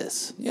can do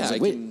this. Yeah, I was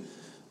like, wait.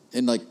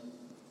 And like,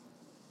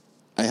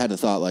 I had the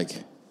thought like,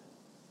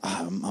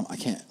 I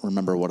can't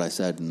remember what I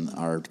said in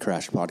our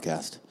Crash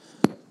podcast,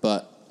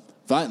 but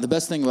Vine, the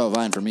best thing about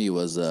Vine for me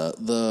was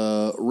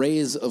the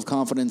rays of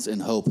confidence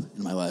and hope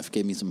in my life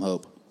gave me some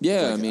hope.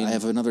 Yeah, like, I mean, I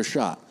have another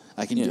shot.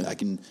 I can I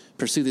can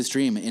pursue this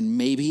dream and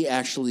maybe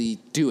actually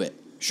do it.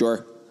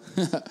 Sure.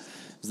 It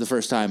was the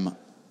first time,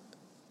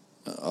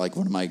 like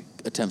one of my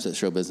attempts at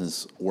show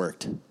business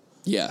worked.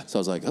 Yeah. So I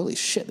was like, holy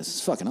shit, this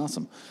is fucking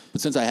awesome.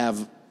 But since I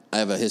have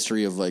a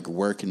history of like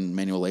work and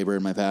manual labor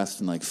in my past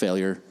and like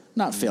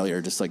not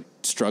failure, just like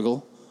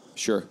struggle.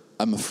 Sure.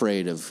 I'm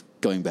afraid of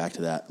going back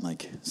to that.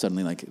 Like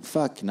suddenly like,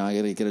 fuck, now I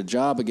gotta get a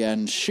job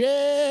again.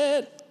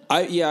 Shit.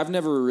 I've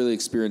never really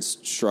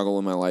experienced struggle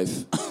in my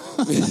life.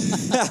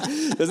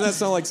 Doesn't that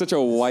sound like such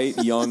a white,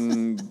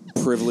 young,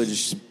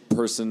 privileged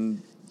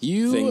person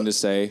thing to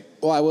say?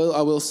 Well,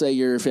 I will say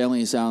your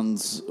family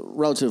sounds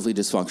relatively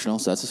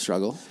dysfunctional, so that's a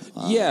struggle.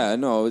 Yeah,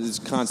 no, it's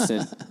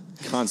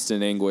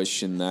constant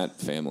anguish in that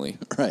family.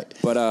 Right.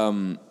 But I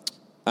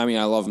mean,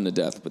 I love them to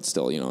death, but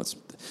still, you know,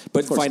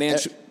 but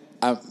financial.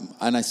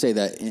 And I say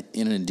that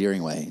in an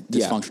endearing way,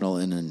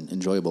 dysfunctional in an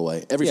enjoyable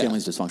way. Every family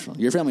is dysfunctional.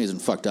 Your family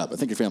isn't fucked up. I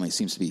think your family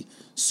seems to be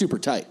super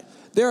tight.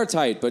 They are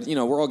tight, but you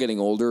know, we're all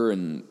getting older,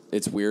 and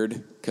it's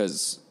weird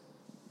because,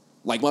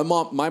 like, my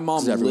mom,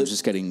 everyone's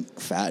just getting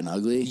fat and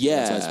ugly.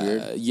 Yeah, that's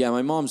weird. Yeah,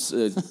 my mom's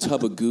a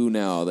tub of goo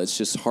now. That's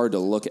just hard to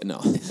look at.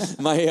 No,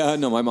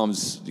 my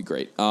mom's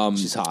great.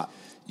 She's hot.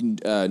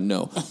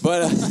 No,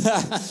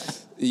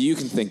 but you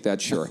can think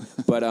that, sure.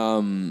 But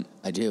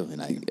I do,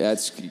 and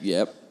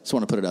yep. Just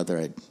want to put it out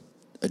there.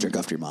 I jerk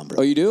off to your mom, bro.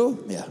 Oh, you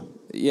do? Yeah.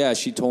 Yeah,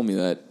 she told me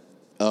that.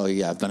 Oh,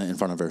 yeah, I've done it in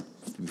front of her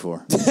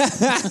before.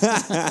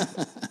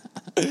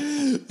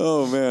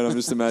 Oh, man, I'm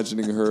just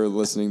imagining her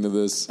listening to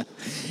this.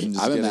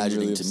 I'm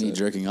imagining really to me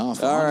jerking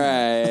off. All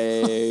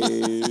right.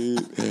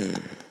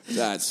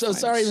 That's so fine.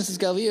 Sorry, Mrs.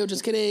 Galvillo.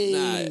 Just kidding.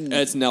 Nah,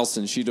 it's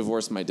Nelson. She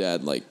divorced my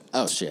dad, like,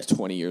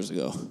 20 years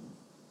ago.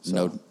 So.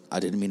 No, I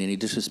didn't mean any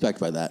disrespect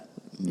by that.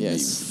 Yeah, you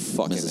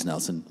fucking Mrs.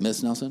 Nelson.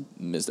 Miss Nelson?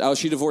 Oh,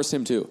 she divorced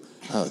him, too.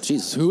 Oh,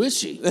 Jesus. Who is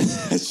she?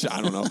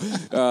 I don't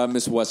know.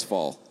 Miss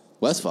Westfall.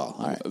 Westfall.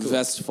 All right. Cool.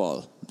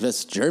 Westfall.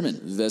 West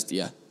German.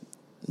 Yeah.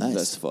 Nice.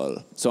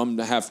 Westfall. So I'm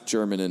half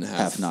German and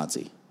half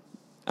Nazi.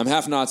 I'm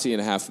half Nazi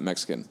and half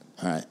Mexican.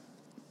 All right.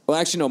 Well,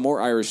 actually, no,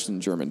 more Irish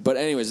than German. But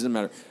anyways, it doesn't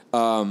matter.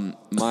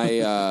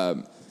 My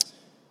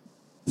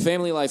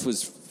family life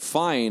was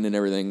fine and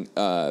everything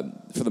for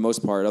the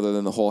most part, other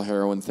than the whole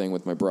heroin thing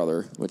with my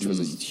brother, which was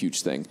a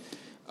huge thing.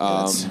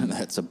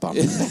 That's a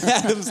bummer.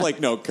 Adam's like,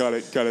 no, cut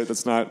it.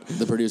 That's not.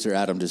 The producer,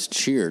 Adam, just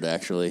cheered,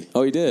 actually.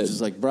 Oh, he did? He was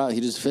just like, bro,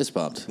 he just fist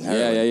bumped.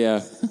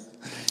 Yeah.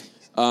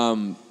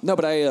 No,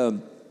 but I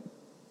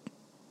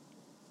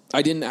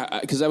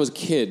didn't, because I was a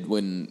kid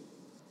when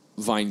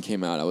Vine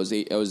came out. I was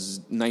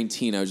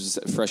 19. I was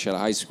just fresh out of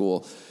high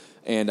school,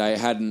 and I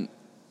hadn't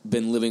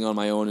been living on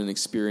my own and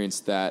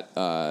experienced that,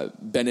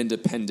 been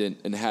independent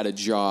and had a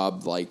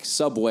job like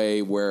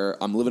Subway where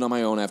I'm living on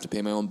my own. I have to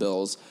pay my own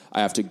bills.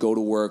 I have to go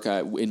to work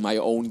in my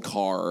own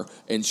car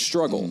and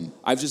struggle.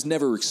 I've just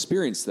never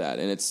experienced that.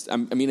 And it's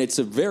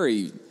a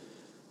very,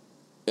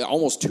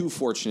 almost too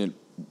fortunate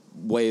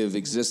way of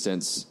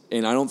existence.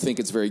 And I don't think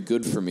it's very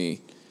good for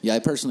me. Yeah, I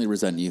personally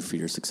resent you for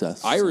your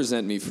success. I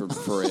resent me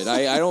for it.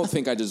 I don't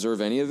think I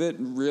deserve any of it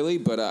really,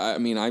 but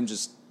I'm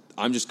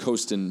just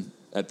coasting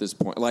at this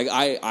point. Like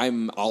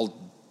I'll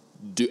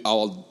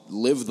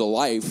live the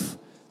life.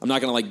 I'm not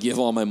gonna like give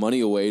all my money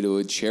away to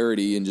a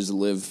charity and just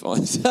live on.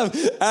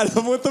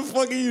 Adam, what the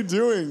fuck are you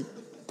doing?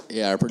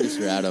 Yeah, our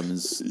producer Adam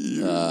is.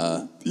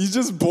 He's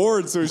just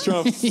bored, so he's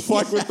trying to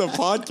fuck with the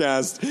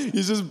podcast.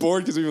 He's just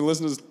bored because we've been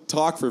listening to us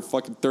talk for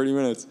fucking 30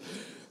 minutes.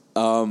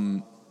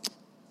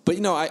 But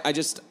you know,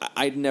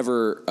 I'd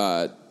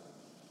never.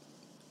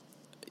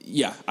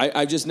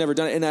 I've just never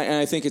done it, and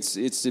I think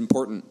it's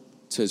important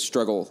to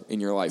struggle in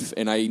your life,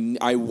 and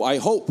I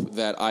hope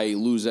that I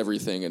lose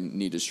everything and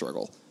need to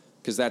struggle,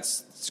 because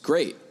it's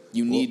great.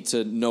 You need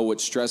to know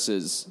what stress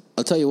is.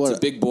 I'll tell you what. It's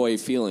a big boy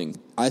feeling.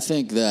 I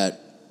think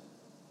that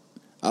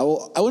I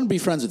wouldn't be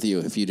friends with you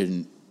if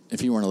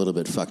you weren't a little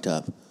bit fucked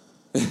up.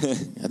 I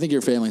think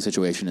your family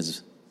situation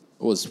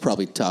was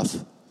probably tough.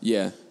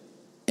 Yeah.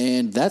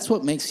 And that's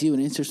what makes you an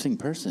interesting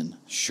person.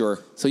 Sure.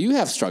 So you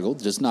have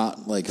struggled, just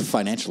not like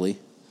financially.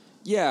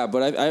 Yeah,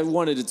 but I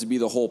wanted it to be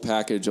the whole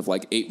package of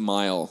like 8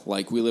 Mile.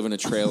 Like we live in a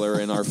trailer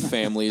and our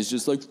family is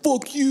just like,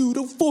 fuck you,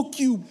 don't fuck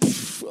you.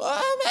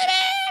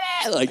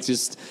 Like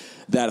just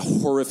that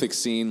horrific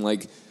scene.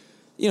 Like,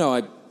 you know,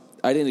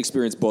 I didn't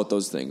experience both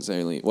those things.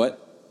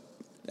 What?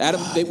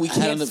 Adam, we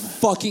can't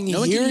fucking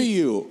hear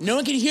you. No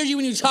one can hear you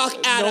when you talk,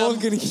 Adam. No one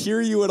can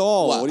hear you at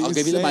all. What are you I'll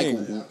give saying?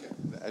 you the mic.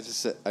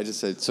 I just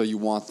said, so you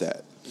want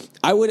that?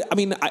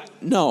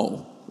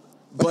 No.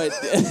 But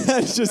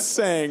I'm just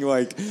saying,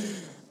 like,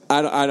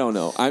 I don't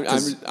know.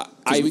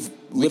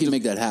 We can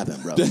make that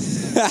happen, bro.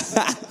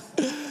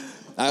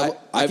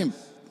 I can.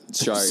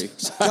 Sorry.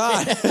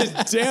 God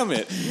damn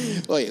it.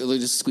 Wait, let me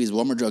just squeeze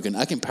one more joke in.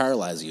 I can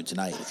paralyze you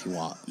tonight if you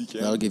want.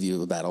 That'll give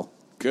you a battle.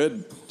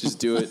 Good. Just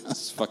do it.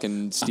 It's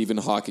fucking Stephen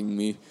Hawking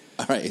me.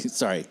 All right.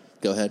 Sorry.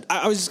 Go ahead.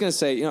 I was just going to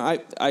say, you know,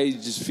 I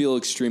just feel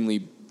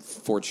extremely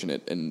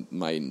fortunate in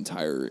my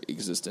entire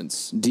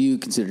existence. Do you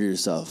consider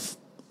yourself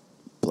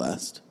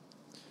blessed?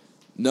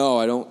 No,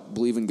 I don't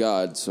believe in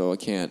God, so I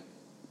can't.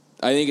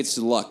 I think it's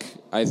luck.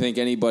 I think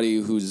anybody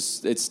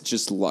it's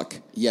just luck.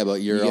 Yeah,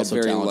 but you're also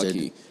very talented.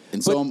 Lucky.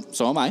 And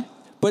so am I.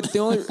 But the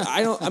only,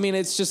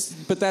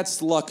 but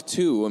that's luck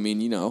too. I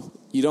mean, you know,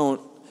 you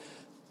don't,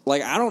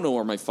 like, I don't know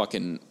where my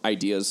fucking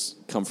ideas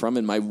come from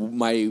and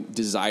my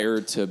desire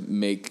to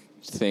make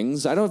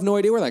things. I don't have no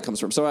idea where that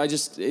comes from. So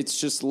it's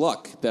just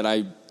luck that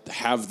I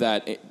have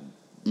that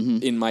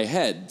in my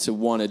head to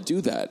want to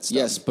do that stuff.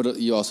 Yes, but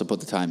you also put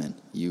the time in.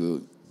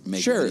 You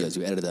make videos,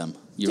 you edit them,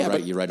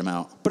 you write them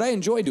out. But I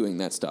enjoy doing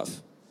that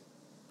stuff.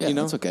 Yeah, you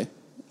know? that's okay.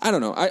 I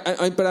don't know.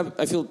 But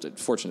I feel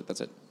fortunate.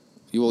 That's it.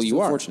 You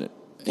are fortunate,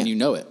 and you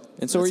know it,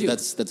 and so are you.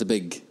 That's a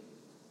big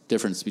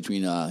difference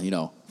between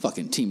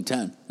fucking Team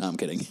 10. No, I'm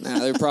kidding.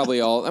 They're probably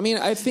all. I mean,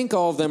 I think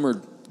all of them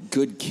are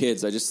good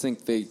kids. I just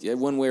think they,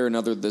 one way or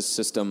another, this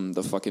system,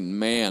 the fucking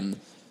man,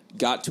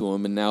 got to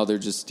them, and now they're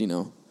just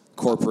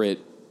corporate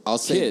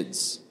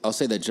kids. I'll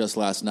say that just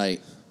last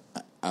night,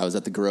 I was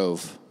at the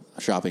Grove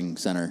shopping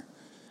center,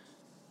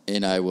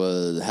 and I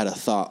had a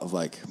thought of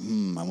like,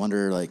 I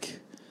wonder like.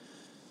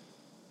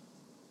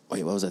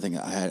 Wait, what was I thinking?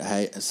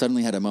 I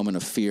suddenly had a moment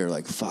of fear,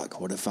 like,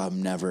 fuck, what if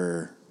I'm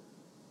never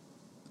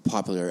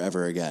popular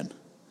ever again?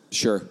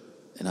 Sure.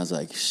 And I was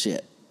like,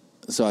 shit.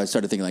 So I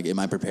started thinking, like, am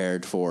I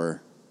prepared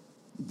for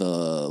the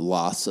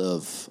loss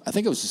of... I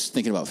think I was just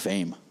thinking about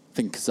fame. I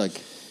think, because, like,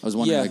 I was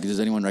wondering, like, does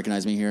anyone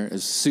recognize me here?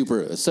 It's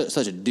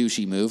such a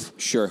douchey move.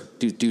 Sure.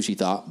 Douchey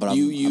thought. But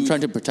I'm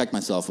trying to protect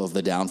myself of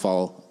the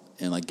downfall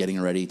and, like, getting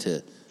ready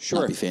to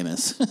not be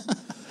famous.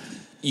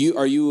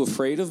 Are you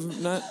afraid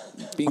of not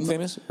being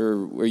famous,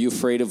 or are you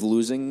afraid of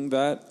losing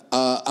that?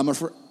 I'm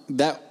afraid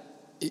that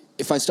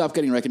if I stop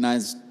getting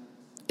recognized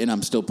and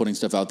I'm still putting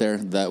stuff out there,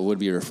 that would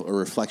be a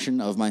reflection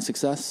of my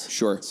success.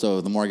 Sure.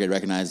 So the more I get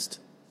recognized,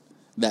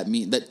 that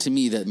to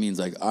me that means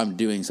like I'm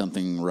doing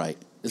something right.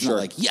 It's not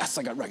like, yes,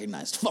 I got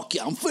recognized. Fuck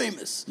yeah, I'm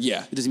famous.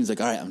 Yeah. It just means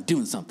like, all right, I'm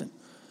doing something.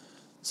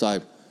 So I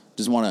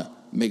just want to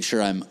make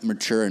sure I'm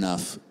mature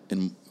enough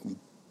and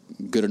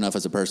good enough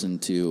as a person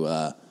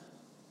to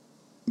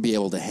be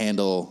able to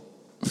handle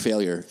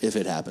failure if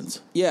it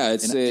happens. Yeah,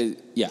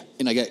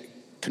 And I get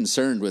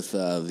concerned with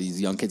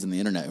these young kids on the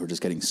internet who are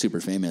just getting super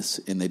famous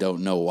and they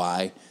don't know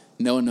why.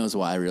 No one knows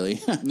why,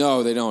 really.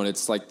 No, they don't.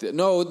 It's like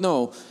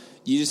no.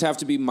 You just have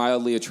to be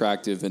mildly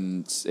attractive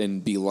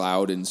and be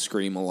loud and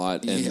scream a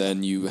lot, and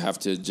then you have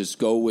to just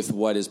go with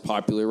what is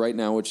popular right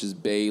now, which is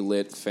Bay,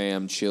 Lit,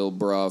 Fam, Chill,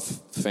 Bruh,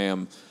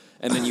 Fam.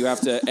 And then you have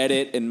to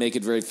edit and make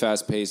it very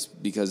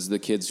fast-paced because the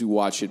kids who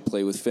watch it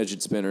play with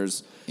fidget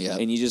spinners. Yeah.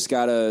 And you just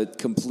got to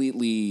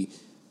completely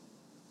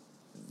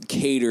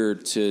cater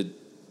to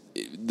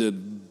the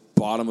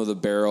bottom of the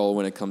barrel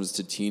when it comes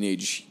to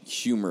teenage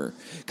humor.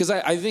 Because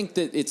I think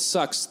that it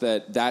sucks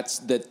that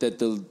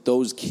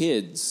those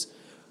kids,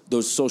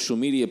 those social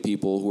media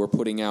people who are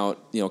putting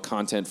out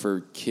content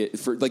for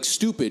like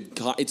stupid.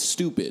 It's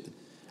stupid.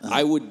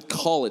 I would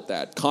call it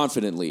that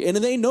confidently, and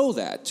they know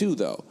that too,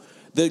 though.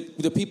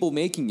 The people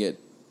making it,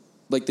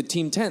 like the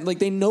Team 10, like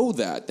they know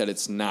that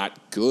it's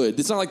not good.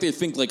 It's not like they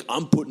think like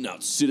I'm putting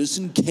out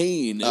Citizen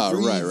Kane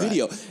every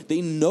video. Right. They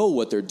know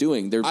what they're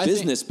doing. They're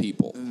business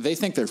people. They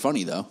think they're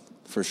funny though,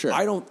 for sure.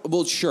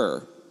 Well,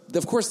 sure.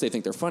 Of course they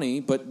think they're funny,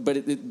 but I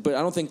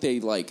don't think they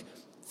like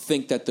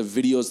think that the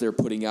videos they're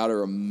putting out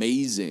are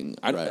amazing.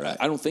 I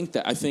don't think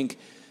that. I think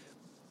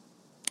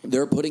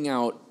they're putting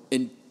out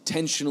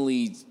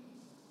intentionally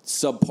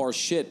subpar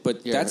shit,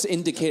 but that's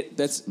indicate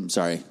that's. I'm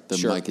sorry, the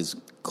mic is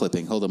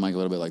clipping. Hold the mic a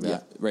little bit like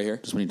that. Yeah, right here.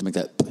 Just we need to make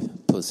that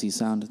pussy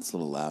sound. It's a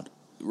little loud.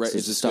 Right, so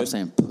is this stop good?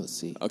 saying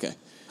pussy. Okay,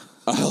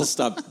 I'll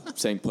stop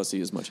saying pussy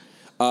as much.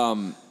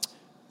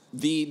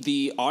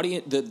 The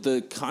audience,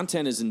 the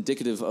content is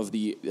indicative of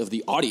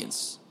the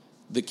audience.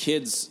 The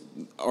kids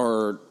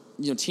are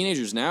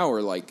teenagers now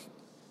are like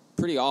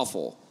pretty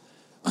awful.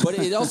 But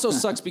it also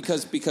sucks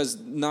because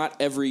not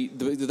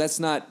that's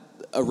not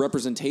a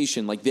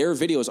representation. Like their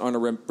videos aren't a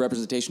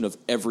representation of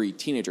every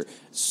teenager.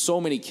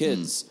 So many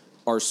kids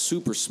are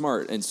super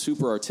smart and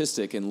super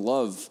artistic and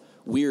love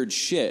weird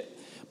shit,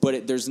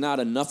 but there's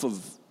not enough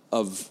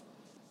of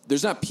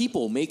there's not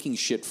people making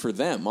shit for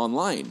them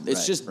online.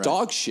 It's just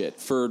dog shit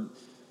for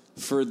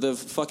the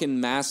fucking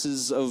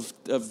masses of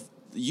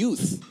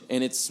youth,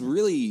 and it's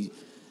really.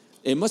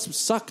 It must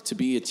suck to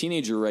be a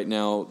teenager right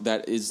now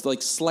that is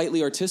like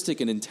slightly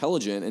artistic and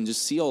intelligent and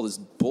just see all this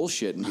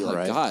bullshit and be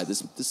like, God,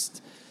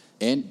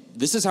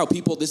 this is how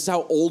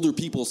older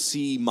people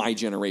see my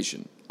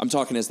generation. I'm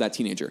talking as that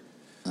teenager.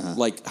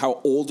 Like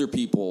how older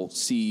people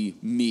see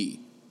me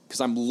because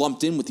I'm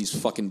lumped in with these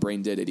fucking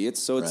brain dead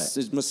idiots. So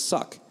it must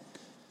suck.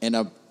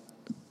 And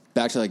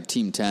back to like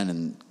Team 10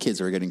 and kids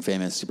who are getting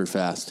famous super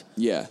fast.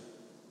 Yeah.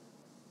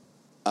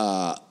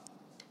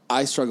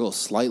 I struggle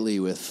slightly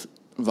with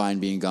Vine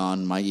being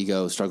gone. My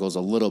ego struggles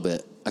a little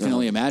bit. I can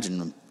only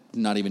imagine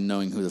not even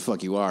knowing who the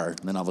fuck you are. And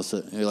then all of a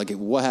sudden, you're like,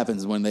 what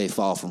happens when they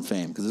fall from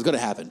fame? Because it's going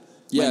to happen.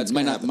 Yeah, it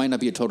might not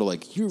be a total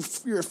like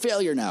you're a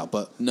failure now,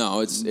 but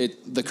no,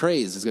 the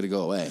craze is going to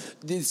go away.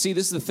 See,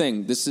 this is the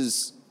thing.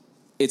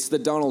 It's the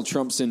Donald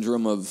Trump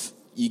syndrome of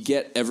you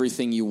get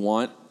everything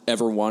you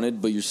ever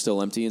wanted, but you're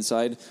still empty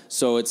inside.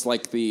 So it's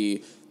like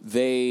the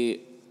Team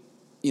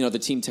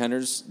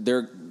 10ers,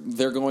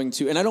 they're going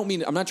to, and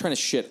I'm not trying to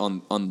shit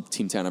on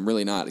Team 10. I'm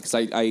really not, because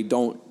I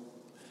don't,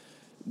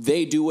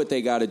 they do what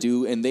they got to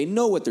do, and they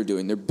know what they're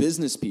doing. They're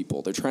business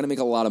people. They're trying to make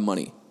a lot of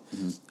money.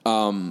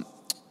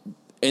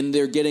 And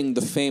they're getting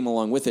the fame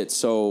along with it.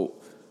 So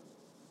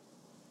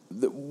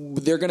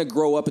they're going to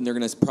grow up, and they're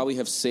going to probably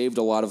have saved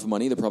a lot of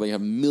money. They probably have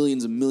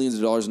millions and millions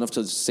of dollars, enough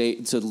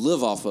to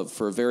live off of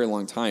for a very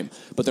long time.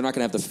 But they're not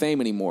going to have the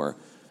fame anymore.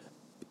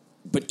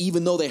 But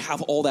even though they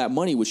have all that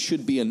money, which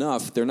should be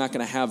enough, they're not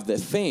going to have the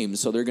fame.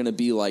 So they're going to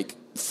be like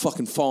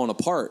fucking falling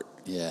apart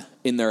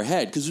in their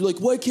head. Because they're like,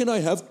 why can't I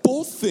have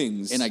both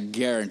things? And I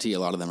guarantee a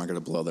lot of them are going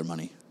to blow their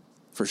money.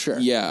 For sure.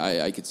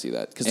 Yeah, I could see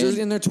that. Because they're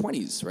in their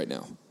 20s right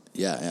now.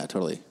 Yeah,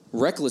 totally.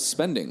 Reckless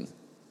spending.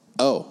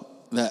 Oh,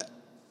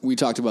 we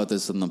talked about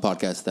this in the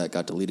podcast that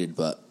got deleted,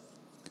 but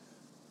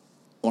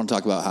I want to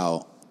talk about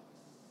how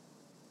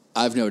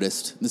I've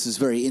noticed, this is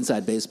very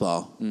inside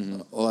baseball,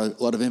 a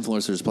lot of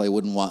influencers probably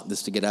wouldn't want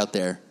this to get out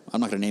there.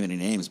 I'm not going to name any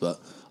names, but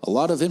a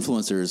lot of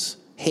influencers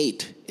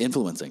hate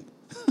influencing.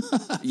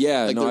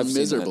 Yeah, like no, they're I've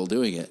miserable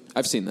doing it.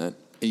 I've seen that.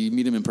 You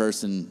meet them in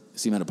person,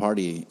 see them at a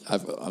party. I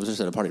was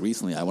just at a party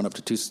recently. I went up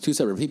to two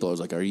separate people. I was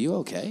like, are you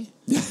okay?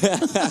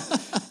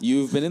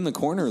 You've been in the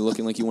corner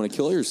looking like you want to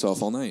kill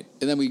yourself all night.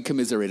 And then we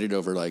commiserated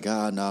over like,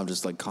 no, I'm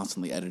just like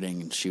constantly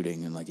editing and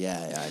shooting. And like,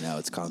 yeah, I know,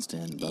 it's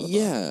constant. Blah, blah, blah.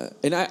 Yeah.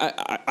 And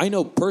I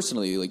know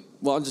personally, like,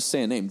 well, I'll just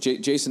say a name,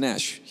 Jason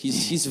Ash.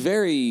 He's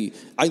very,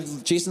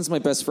 Jason's my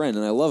best friend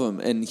and I love him.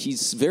 And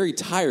he's very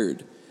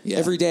tired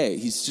every day.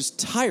 He's just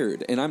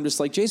tired. And I'm just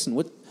like,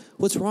 Jason,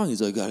 what's wrong?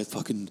 He's like, I gotta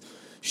fucking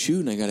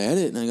shoot and I gotta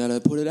edit and I gotta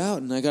put it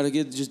out and I gotta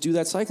just do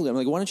that cycle. I'm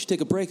like, why don't you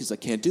take a break? He's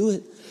like, can't do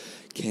it,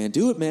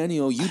 man.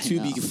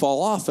 YouTube, you can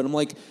fall off. And I'm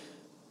like,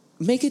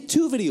 make it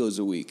 2 videos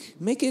a week.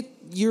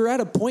 You're at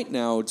a point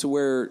now to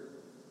where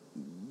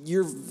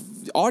your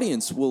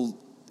audience will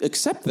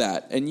accept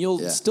that and you'll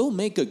still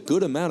make a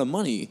good amount of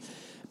money.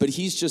 But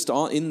he's just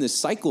in this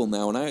cycle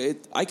now, and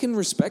I can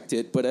respect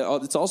it, but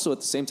it's also at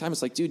the same time,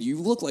 it's like, dude, you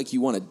look like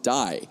you want to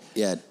die.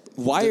 Yeah.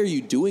 Why are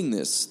you doing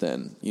this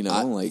then?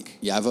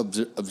 I've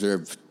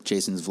observed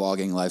Jason's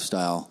vlogging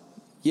lifestyle.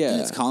 Yeah,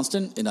 and it's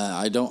constant, and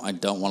I don't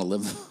want to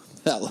live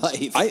that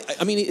life.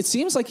 I mean, it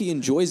seems like he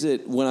enjoys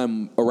it when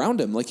I'm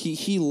around him. Like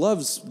he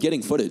loves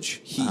getting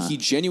footage. He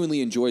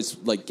genuinely enjoys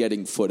like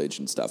getting footage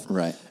and stuff.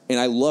 Right. And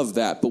I love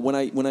that. But when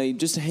I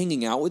just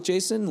hanging out with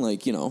Jason,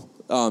 like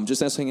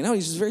just us hanging out,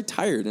 he's just very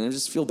tired, and I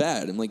just feel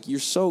bad. I'm like, you're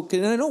so,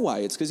 and I know why.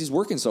 It's because he's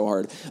working so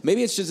hard.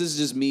 Maybe this is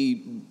just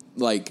me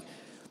like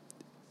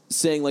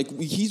saying like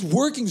he's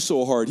working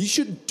so hard. He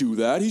shouldn't do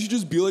that. He should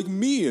just be like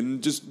me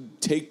and just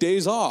take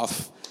days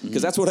off.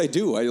 Because that's what I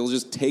do. I'll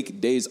just take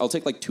days. I'll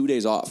take like 2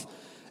 days off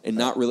and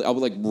not really. I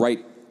would like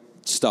write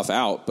stuff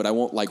out, but I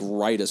won't like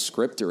write a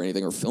script or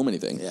anything or film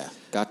anything. Yeah,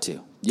 got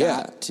to.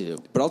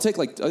 But I'll take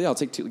I'll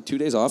take 2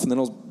 days off and then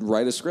I'll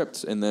write a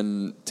script and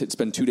then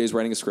spend 2 days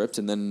writing a script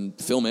and then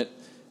film it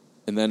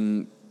and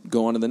then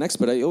go on to the next.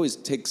 But I always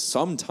take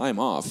some time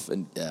off.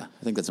 And yeah,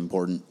 I think that's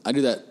important. I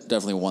do that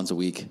definitely once a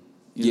week.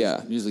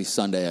 Usually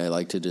Sunday I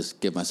like to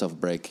just give myself a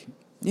break.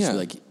 Just be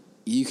like,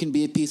 you can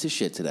be a piece of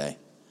shit today.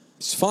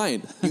 It's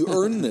fine. You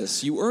earn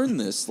this. You earn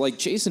this. Like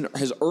Jason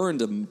has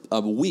earned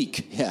a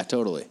week. Yeah,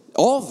 totally.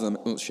 All of them.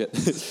 Oh shit.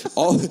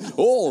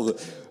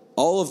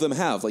 all of them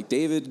have. Like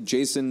David,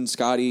 Jason,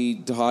 Scotty,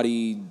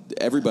 Dahadi,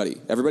 everybody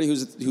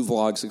who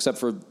vlogs except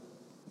for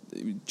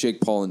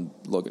Jake, Paul, and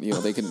Logan.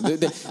 They can.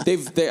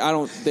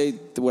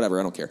 Whatever.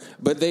 I don't care.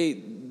 But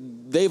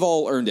they've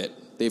all earned it.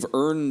 They've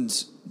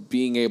earned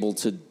being able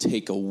to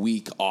take a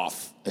week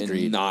off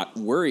and not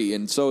worry.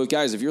 And so,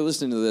 guys, if you're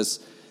listening to this,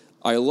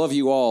 I love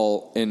you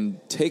all, and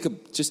take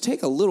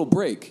a little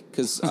break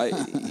because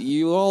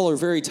you all are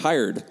very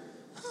tired,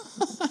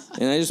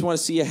 and I just want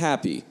to see you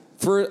happy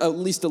for at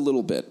least a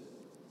little bit.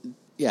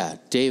 Yeah,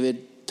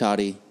 David,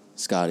 Toddy,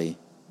 Scotty,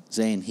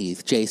 Zane,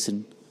 Heath,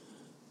 Jason.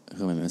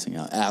 Who am I missing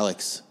out?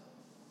 Alex.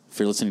 If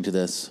you're listening to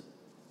this,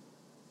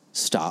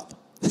 stop.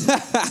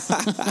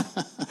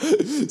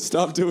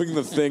 Stop doing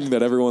the thing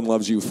that everyone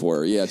loves you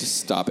for. Yeah, just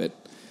stop it.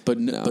 But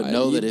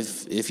know that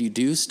if you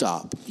do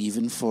stop,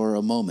 even for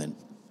a moment,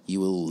 you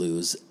will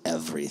lose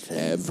everything.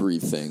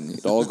 Everything.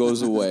 It all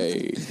goes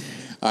away.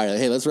 All right,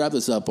 hey, let's wrap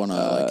this up on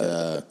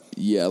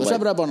let's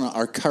wrap it up on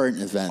our current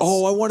events.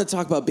 Oh, I want to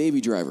talk about Baby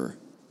Driver.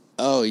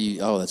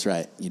 Oh, that's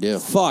right. You do.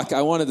 Fuck,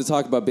 I wanted to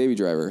talk about Baby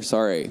Driver.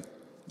 Sorry.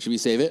 Should we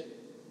save it?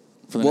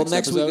 For the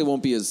next week it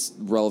won't be as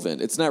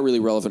relevant. It's not really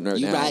relevant right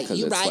now.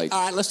 You're right. Like,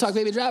 all right, let's talk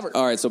Baby Driver.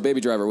 All right, so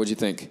Baby Driver, what'd you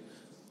think?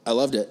 I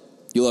loved it.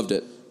 You loved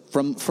it?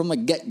 From the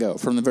get-go,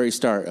 from the very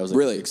start, I was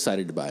really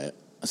excited to buy it.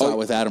 I saw it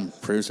with Adam,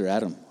 producer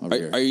Adam over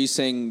here. Are you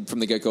saying from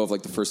the get-go of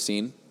like the first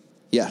scene?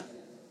 Yeah.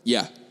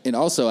 Yeah. And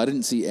also, I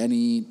didn't see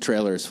any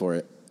trailers for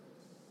it.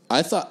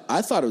 I thought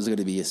it was going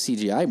to be a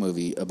CGI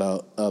movie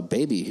about a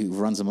baby who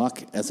runs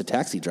amok as a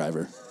taxi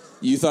driver.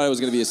 You thought it was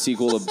going to be a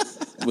sequel to...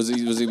 was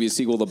it going to be a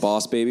sequel to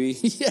Boss Baby?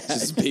 Yeah.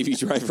 This is Baby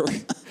Driver.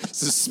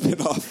 It's a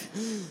spin-off.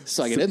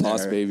 So I get in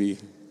Boss there, Baby.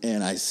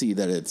 and I see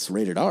that it's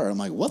rated R. I'm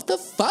like, what the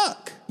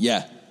fuck?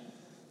 Yeah.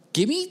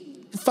 Give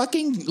me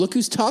fucking Look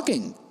Who's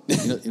Talking.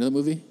 You know the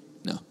movie?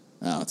 No.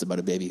 Oh, it's about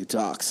a baby who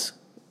talks.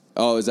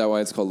 Oh, is that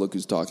why it's called Look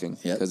Who's Talking?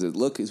 Yeah. Because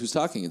Look Who's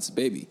Talking, it's a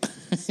baby.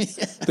 I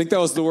think that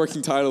was the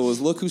working title,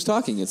 was Look Who's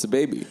Talking, it's a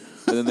baby.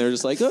 And then they're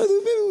just like,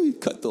 oh, we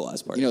cut the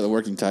last part. You know, the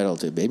working title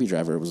to Baby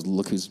Driver was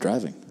Look Who's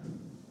Driving.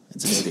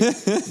 It's a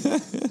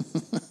baby.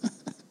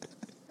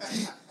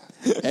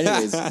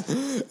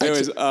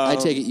 Anyways, I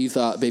take it you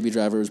thought Baby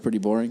Driver was pretty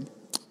boring?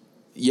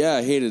 Yeah,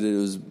 I hated it. It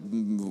was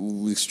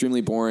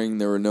extremely boring.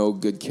 There were no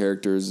good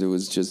characters. It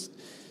was just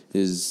it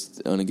was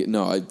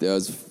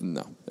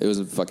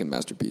a fucking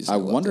masterpiece. I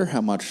wonder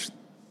how much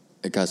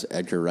it cost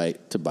Edgar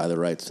Wright to buy the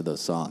rights to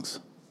those songs.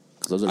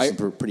 Because those are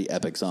some pretty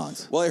epic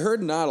songs. Well, I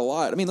heard not a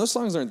lot. I mean, those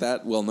songs aren't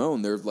that well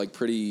known. They're like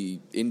pretty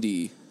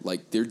indie.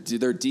 Like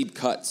they're deep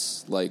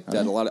cuts. Like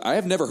that. A lot. I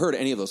have never heard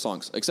any of those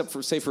songs except for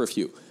a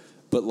few.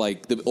 But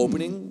like the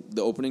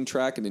opening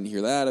track, I didn't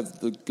hear that.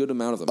 A good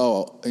amount of them.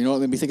 Oh, you know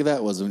what made me think of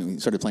that was when we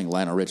started playing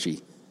Lionel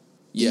Richie.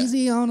 Yeah.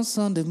 Easy on a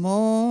Sunday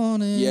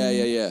morning. Yeah.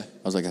 I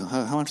was like,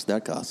 how much did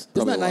that cost?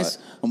 Probably Isn't that nice?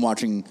 I'm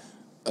watching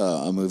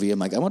a movie. I'm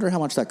like, I wonder how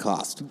much that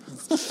cost.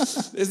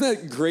 Isn't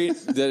that great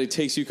that it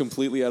takes you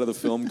completely out of the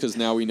film because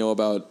now we know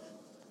about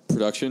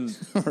production?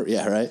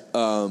 Yeah, right?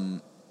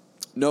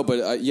 No, but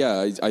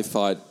I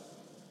thought,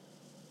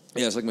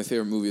 it's like my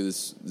favorite movie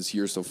this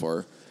year so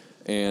far.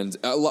 And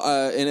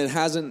it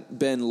hasn't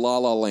been La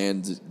La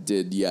Land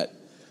did yet,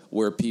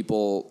 where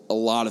a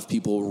lot of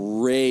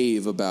people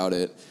rave about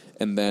it,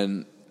 and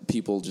then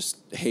people just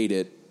hate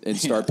it and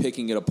start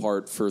picking it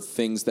apart for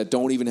things that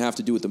don't even have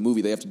to do with the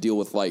movie. They have to deal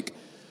with like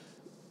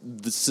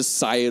the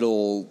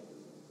societal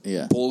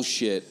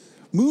bullshit.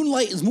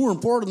 Moonlight is more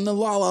important than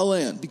La La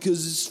Land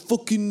because it's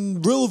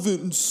fucking relevant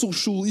and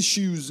social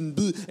issues and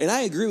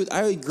I agree with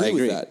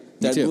that.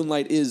 That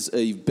Moonlight is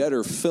a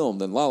better film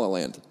than La La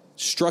Land.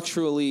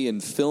 Structurally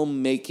and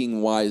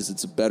filmmaking wise,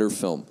 it's a better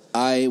film.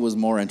 I was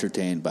more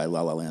entertained by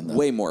La La Land, though.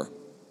 Way more.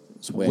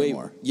 It's way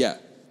more. Yeah.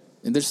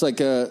 And there's like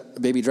a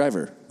Baby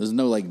Driver. There's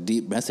no like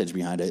deep message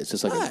behind it. It's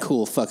just like a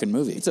cool fucking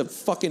movie. It's a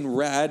fucking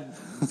rad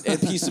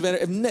piece of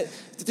entertainment.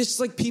 Just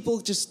like people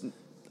just,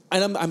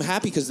 and I'm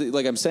happy because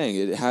like I'm saying,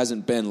 it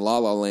hasn't been La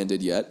La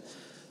Landed yet.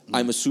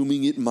 I'm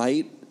assuming it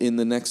might in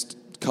the next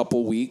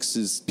couple weeks.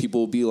 Is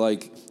people will be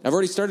like, I've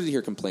already started to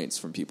hear complaints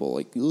from people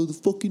like, oh,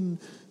 the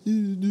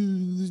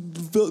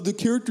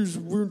characters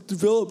weren't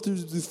developed.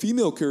 The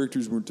female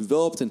characters weren't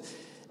developed, and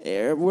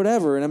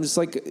whatever. And I'm just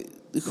like,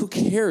 who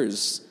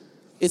cares?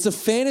 It's a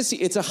fantasy.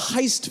 It's a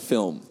heist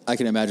film. I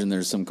can imagine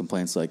there's some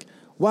complaints like,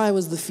 why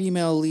was the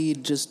female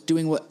lead just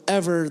doing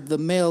whatever the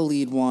male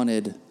lead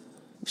wanted?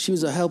 She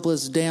was a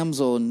helpless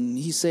damsel, and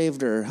he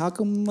saved her. How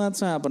come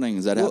that's happening?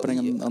 Is that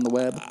happening on the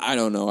web? I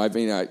don't know. I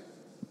mean,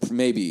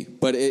 maybe.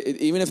 But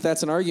even if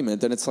that's an argument,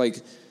 then it's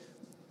like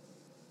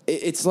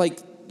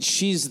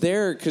she's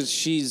there because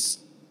she's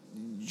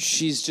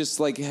just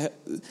like,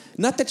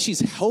 not that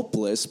she's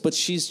helpless, but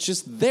she's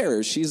just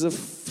there. She's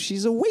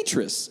a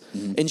waitress,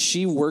 and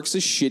she works a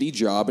shitty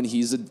job, and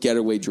he's a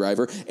getaway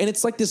driver, and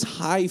it's like this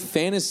high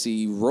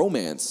fantasy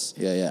romance.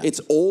 Yeah.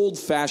 It's old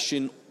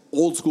fashioned,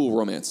 old school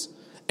romance.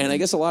 And I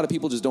guess a lot of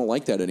people just don't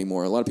like that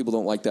anymore. A lot of people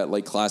don't like that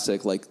like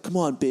classic, like, come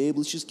on, babe,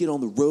 let's just get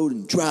on the road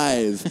and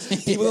drive.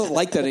 People don't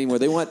like that anymore.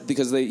 They want,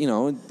 because they,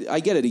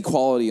 I get it,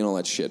 equality and all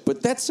that shit.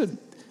 But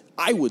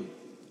I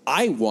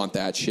want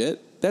that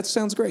shit. That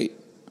sounds great.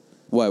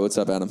 Why? What's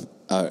up, Adam?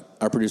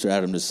 Our producer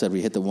Adam just said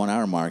we hit the 1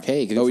 hour mark.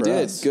 Hey, good for we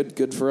did. us.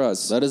 Good for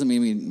us. That doesn't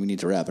mean we need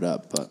to wrap it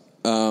up, but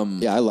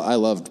I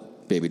loved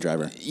Baby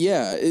Driver.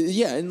 Yeah,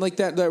 and like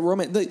that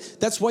romance.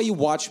 That's why you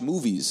watch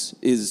movies,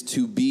 is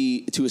to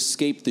to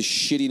escape the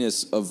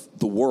shittiness of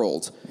the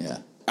world. Yeah.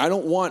 I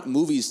don't want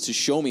movies to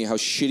show me how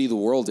shitty the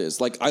world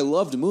is. Like, I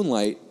loved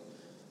Moonlight,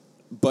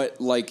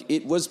 but, like,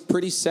 it was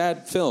pretty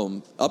sad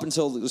film up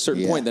until a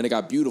certain point. Then it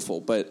got beautiful.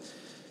 But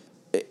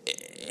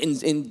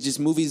in just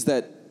movies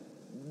that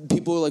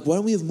people are like, why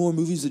don't we have more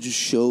movies that just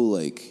show,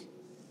 like,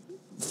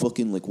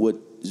 fucking, like, what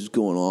is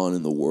going on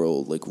in the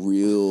world? Like,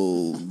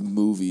 real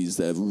movies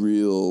that have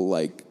real,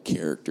 like,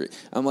 character.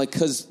 I'm like,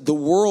 because the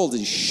world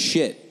is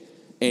shit.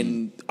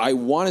 And I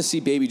want to see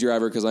Baby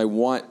Driver because I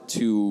want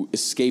to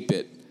escape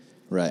it.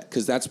 Right.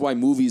 Because that's why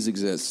movies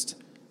exist.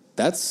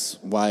 That's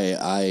why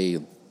I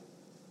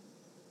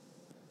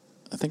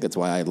think that's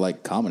why I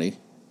like comedy.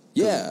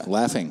 Yeah.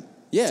 Laughing.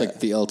 Yeah. It's like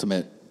the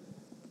ultimate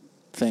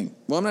thing.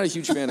 Well, I'm not a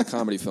huge fan of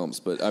comedy films,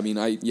 but I mean,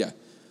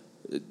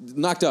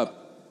 Knocked Up.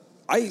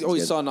 I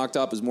always saw Knocked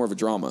Up as more of a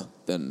drama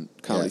than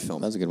comedy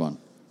film. That's a good one.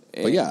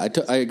 But yeah,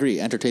 I agree.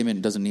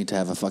 Entertainment doesn't need to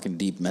have a fucking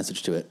deep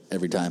message to it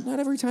every time.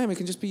 Not every time. It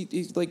can just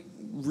be like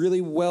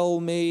really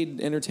well-made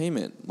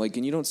entertainment. Like,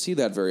 and you don't see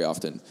that very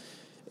often.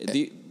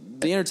 The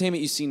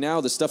entertainment you see now,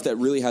 the stuff that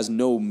really has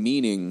no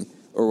meaning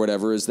or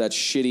whatever, is that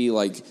shitty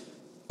like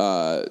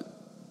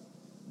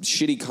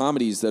shitty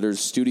comedies that are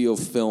studio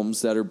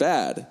films that are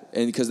bad,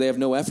 and because they have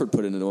no effort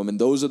put into them, and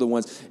those are the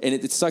ones. And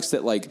it sucks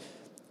that like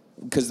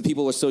because the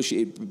people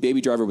associate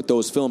Baby Driver with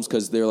those films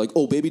because they're like,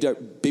 oh, Baby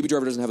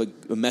Driver doesn't have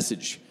a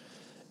message.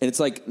 And it's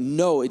like,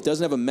 no, it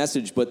doesn't have a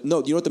message. But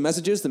no, you know what the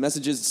message is? The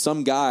message is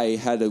some guy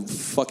had a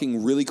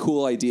fucking really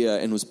cool idea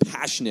and was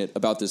passionate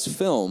about this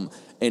film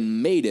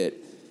and made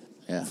it.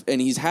 Yeah. And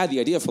he's had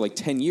the idea for like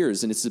 10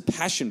 years, and it's a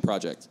passion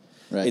project.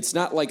 Right. It's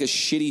not like a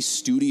shitty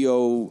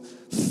studio,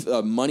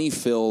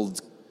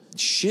 money-filled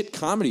shit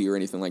comedy or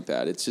anything like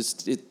that. It's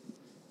just...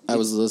 I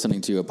was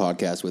listening to a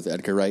podcast with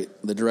Edgar Wright,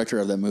 the director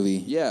of that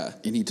movie. Yeah.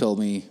 And he told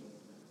me...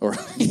 Or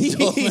he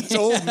told me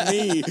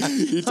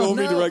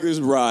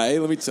directly, Rye,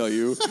 let me tell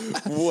you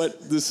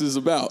what this is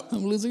about.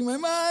 I'm losing my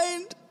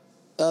mind.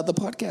 The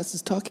podcast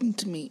is talking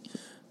to me.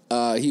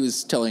 He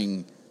was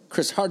telling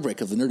Chris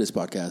Hardwick of the Nerdist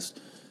podcast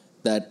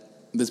that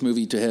this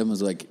movie to him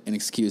was like an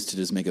excuse to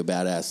just make a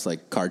badass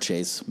like car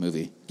chase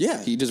movie.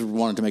 Yeah. He just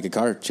wanted to make a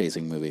car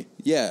chasing movie.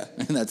 Yeah.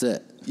 And that's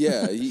it.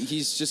 Yeah.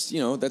 He's just,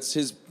 that's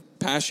his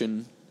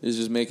passion is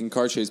just making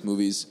car chase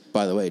movies.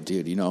 By the way,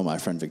 dude, you know my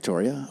friend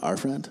Victoria, our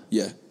friend?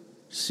 Yeah.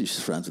 She's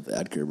friends with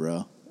Edgar,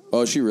 bro.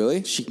 Oh, is she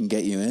really? She can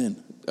get you in.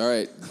 All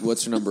right.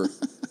 What's her number?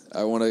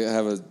 I want to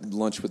have a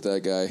lunch with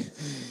that guy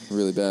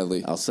really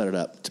badly. I'll set it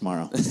up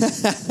tomorrow.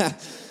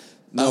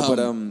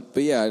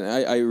 But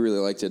yeah, I really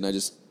liked it,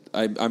 and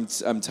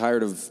I'm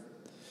tired of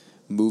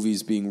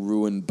movies being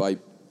ruined by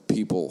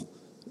people.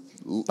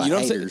 By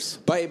haters.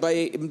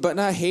 But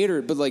not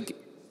hater, but like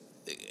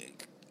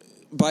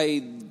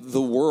by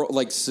the world,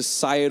 like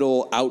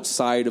societal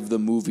outside of the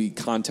movie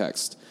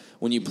context.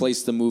 When you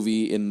place the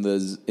movie in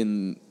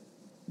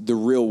the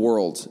real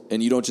world,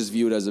 and you don't just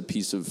view it as a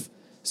piece of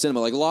cinema.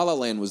 Like La La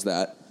Land was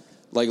that.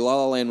 Like La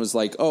La Land was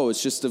like, oh,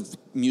 it's just a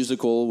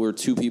musical where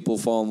two people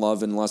fall in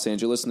love in Los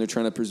Angeles and they're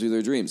trying to pursue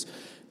their dreams.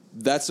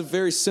 That's a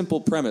very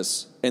simple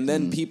premise. And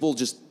then people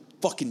just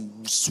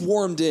fucking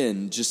swarmed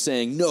in, just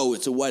saying, no,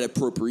 it's a white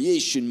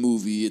appropriation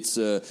movie. It's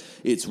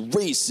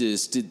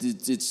racist.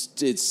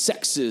 It's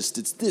sexist.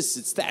 It's this.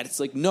 It's that. It's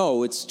like,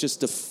 no, it's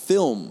just a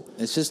film.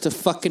 It's just a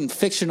fucking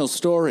fictional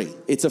story.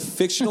 It's a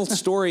fictional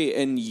story,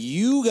 and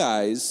you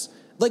guys,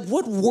 like,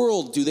 what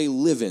world do they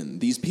live in?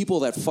 These people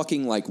that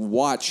fucking like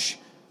watch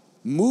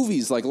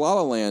movies like La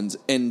La Land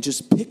and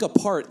just pick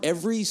apart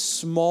every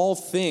small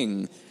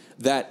thing.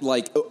 That,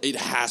 like, it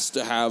has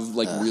to have,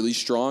 like, really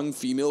strong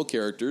female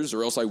characters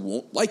or else I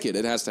won't like it.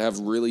 It has to have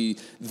really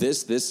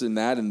this, and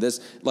that, and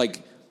this.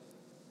 Like,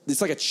 it's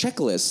like a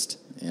checklist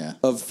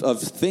of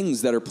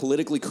things that are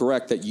politically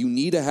correct that you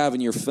need to have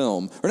in your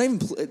film. Or not even,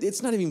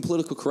 it's not even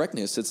political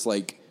correctness. It's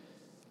like,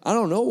 I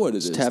don't know what it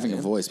is. Just having a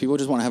voice. People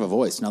just want to have a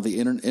voice. Now the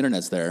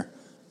internet's there.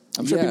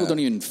 I'm sure people don't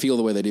even feel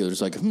the way they do. They're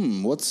just like,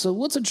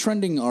 what's a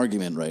trending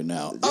argument right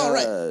now? Oh,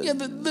 right. Yeah,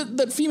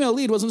 that female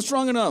lead wasn't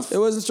strong enough. It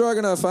wasn't strong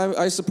enough.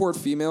 I support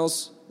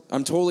females.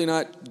 I'm totally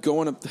not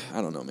going to...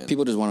 I don't know, man.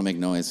 People just want to make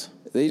noise.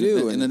 They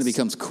do. And then it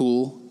becomes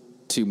cool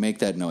to make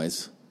that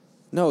noise.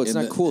 No, it's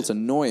not cool. It's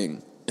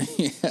annoying.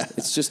 Yeah.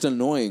 It's just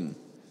annoying.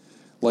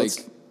 Like,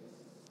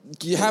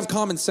 you have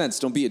common sense.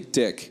 Don't be a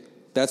dick.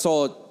 That's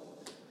all...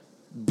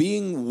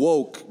 Being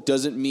woke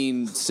doesn't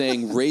mean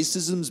saying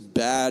racism's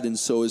bad and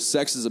so is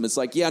sexism. It's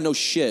like, yeah, no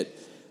shit.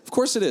 Of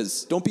course it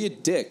is. Don't be a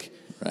dick.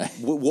 Right.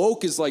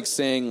 Woke is like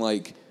saying,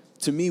 like,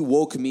 to me,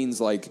 woke means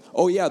like,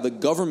 oh yeah, the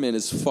government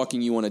is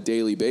fucking you on a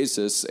daily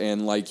basis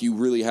and like you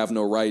really have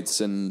no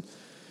rights and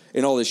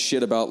all this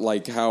shit about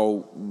like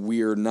how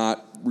we're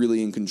not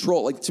really in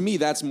control. Like, to me,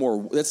 that's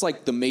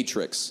like the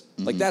Matrix.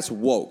 Mm-hmm. Like, that's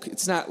woke.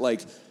 It's not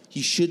like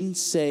you shouldn't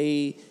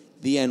say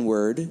the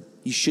N-word.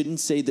 You shouldn't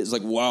say that. It's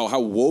like, wow,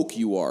 how woke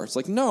you are. It's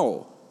like,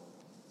 no.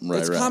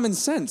 It's common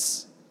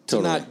sense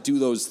to not do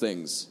those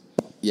things.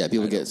 Yeah,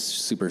 people get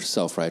super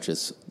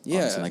self-righteous.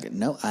 Yeah. Like,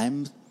 no,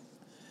 I'm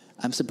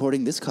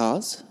supporting this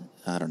cause.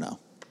 I don't know.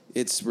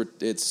 It's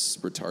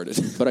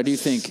retarded. But I do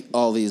think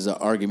all these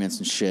arguments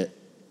and shit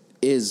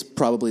is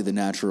probably the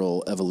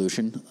natural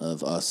evolution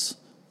of us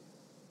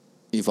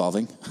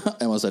evolving.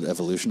 I almost said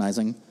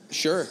evolutionizing.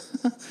 Sure.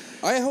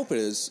 I hope it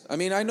is. I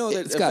mean, I know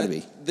that It's gotta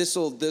be. This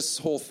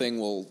whole thing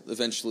will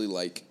eventually,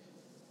 like,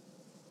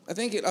 I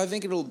think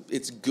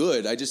it's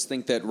good. I just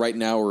think that right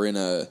now we're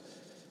in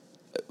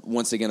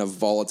once again, a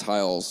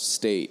volatile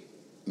state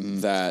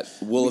that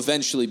will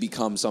eventually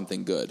become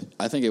something good.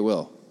 I think it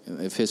will,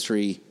 if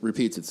history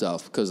repeats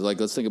itself. Because, like,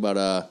 let's think about,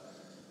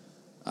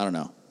 I don't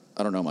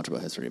know much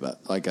about history, but,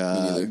 like,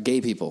 gay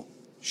people.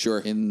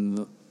 Sure.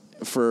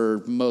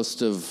 For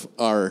most of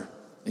our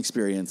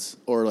experience,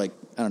 or, like,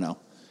 I don't know,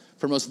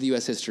 for most of the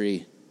U.S.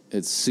 history,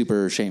 it's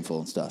super shameful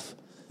and stuff.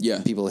 Yeah.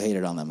 And people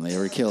hated on them, and they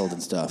were killed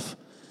and stuff.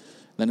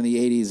 Then in the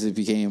 80s, it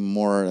became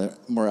more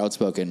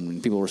outspoken,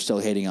 and people were still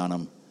hating on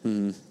them.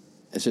 Mm-hmm.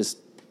 It's just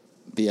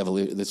the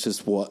evolution. That's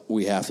just what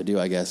we have to do,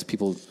 I guess.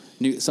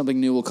 Something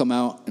new will come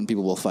out, and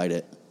people will fight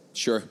it.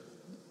 Sure.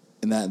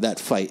 And that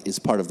fight is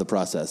part of the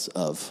process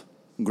of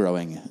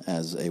growing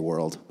as a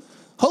world.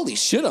 Holy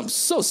shit, I'm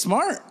so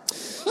smart.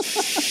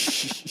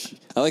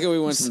 I like how we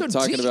went So from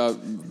talking deep.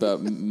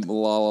 about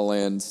La La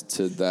Land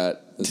to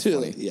that. That's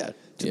funny.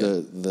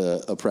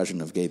 The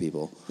oppression of gay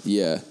people.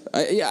 Yeah.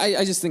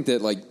 I just think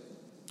that, like,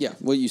 yeah,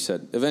 what you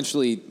said.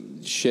 Eventually,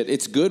 shit,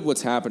 it's good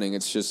what's happening.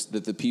 It's just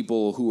that the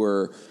people who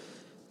are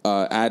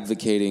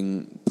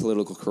advocating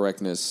political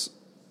correctness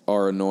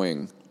are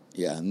annoying.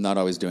 Yeah, not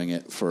always doing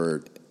it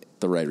for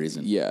the right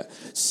reason. Yeah.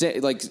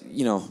 Like,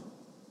 you know,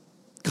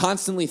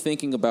 constantly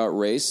thinking about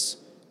race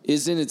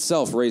is in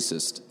itself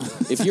racist.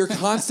 If you're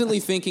constantly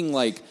thinking,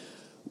 like,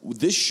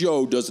 this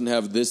show doesn't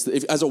have this,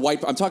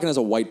 I'm talking as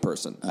a white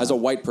person. As a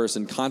white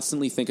person,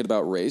 constantly thinking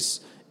about race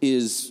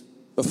is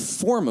a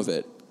form of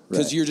it.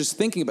 Because Right. you're just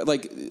thinking about,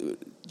 like,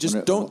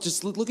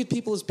 just look at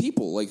people as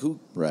people. Like, who?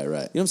 Right. You know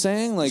what I'm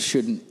saying? Like,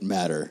 Shouldn't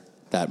matter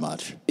that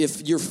much.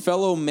 if your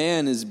fellow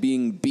man is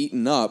being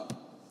beaten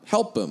up,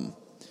 help him.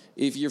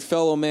 If your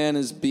fellow man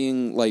is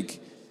being, like,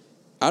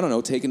 I don't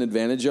know, taken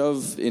advantage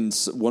of in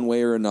one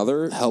way or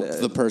another, Help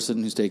the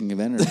person who's taking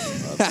advantage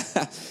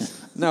of.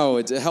 No,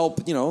 it's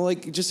help, you know,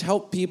 like, just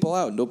help people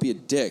out and don't be a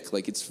dick.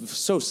 Like, it's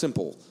so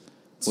simple.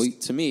 Well,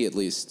 to me, at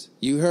least.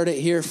 You heard it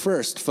here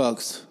first,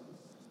 folks.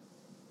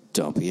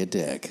 Don't be a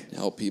dick.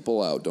 Help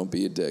people out. Don't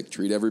be a dick.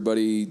 Treat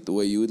everybody the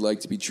way you would like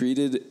to be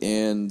treated,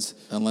 and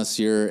Unless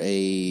you're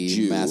a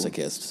Jew.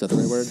 masochist. Is that the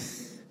right word?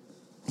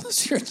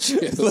 Unless you're a Jew.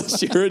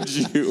 unless you're a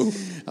Jew.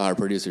 Our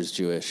producer's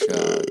Jewish.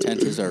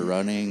 Tensions are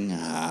running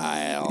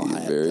high.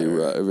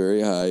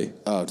 Very high.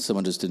 Oh,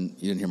 someone you didn't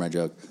hear my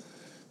joke.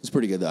 It's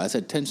pretty good, though. I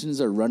said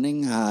tensions are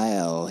running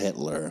high,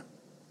 Hitler.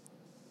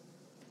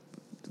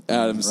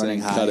 Adam's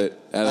saying high. cut it.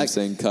 Adam's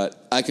saying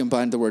cut. I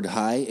combined the word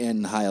high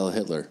and Heil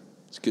Hitler.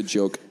 It's a good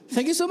joke.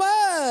 Thank you so much.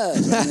 My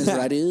name is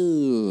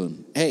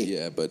Radun. Hey,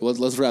 Yeah, but-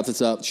 let's wrap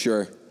this up.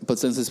 Sure. But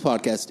since this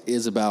podcast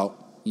is about,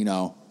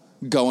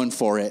 going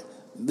for it,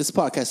 this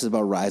podcast is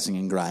about rising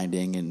and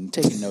grinding and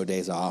taking no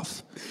days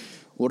off.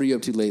 What are you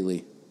up to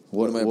lately?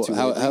 What am I up to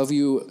how lately? have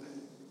you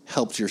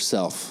helped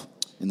yourself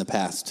in the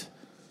past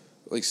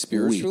Like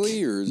spiritually,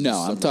 week? or is no? this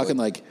I'm something talking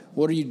like,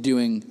 what are you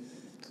doing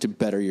to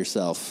better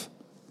yourself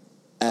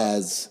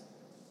as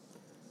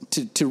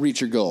to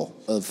reach your goal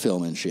of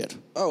film and shit?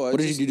 Oh, what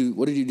did you do?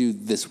 What did you do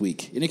this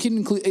week? And it can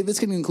include. This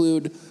can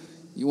include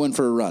you went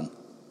for a run.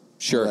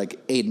 Sure. Or like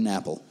ate an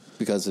apple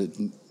because it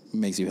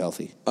makes you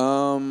healthy.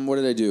 What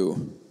did I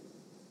do?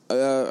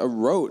 I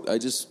wrote.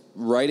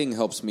 Writing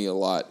helps me a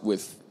lot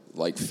with,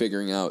 like,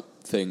 figuring out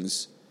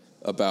things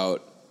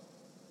about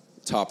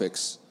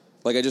topics.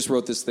 Like, I just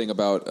wrote this thing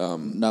about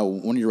Now,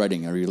 when you're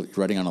writing, are you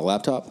writing on a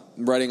laptop?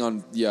 writing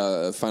on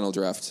Final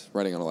Draft,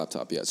 writing on a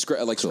laptop. Yeah,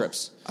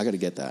 scripts. I got to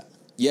get that.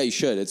 Yeah, you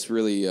should. It's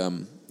really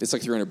it's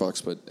like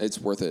 $300, but it's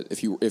worth it.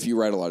 If you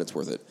write a lot, it's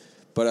worth it.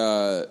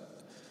 But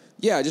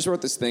yeah, I just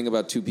wrote this thing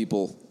about two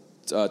people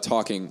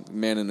talking,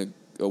 man and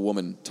a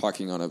woman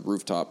talking on a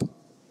rooftop,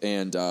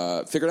 and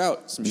figured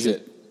out some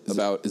shit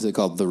about. Is it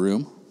called The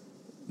Room?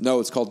 No,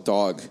 it's called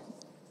Dog.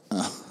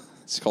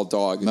 It's called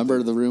Dog.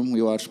 Remember The Room?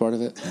 We watched part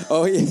of it.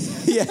 Oh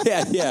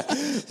yeah.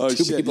 Oh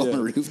Two shit, people yeah. on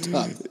a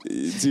rooftop.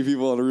 Two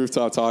people on a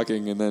rooftop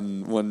talking, and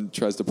then one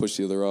tries to push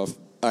the other off.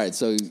 All right,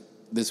 so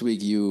this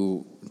week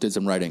you did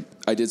some writing.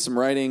 I did some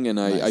writing, and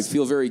I Nice.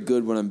 feel very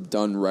good when I'm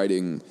done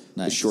writing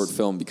the Nice. short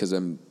film because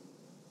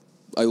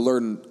I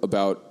learn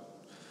about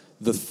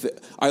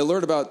I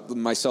learn about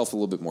myself a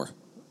little bit more,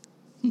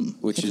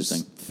 which is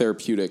Interesting.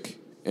 therapeutic,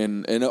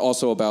 and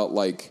also about,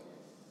 like,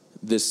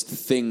 this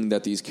thing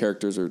that these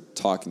characters are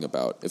talking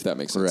about, if that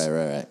makes sense.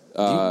 Right.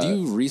 Do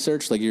you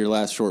research, like, your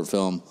last short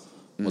film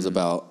was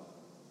about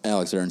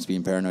Alex Ernst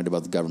being paranoid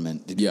about the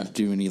government? Did you Yeah.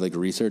 do any, like,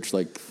 research,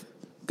 like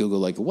Google,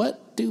 like,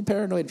 what do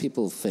paranoid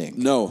people think?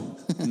 No.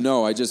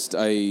 I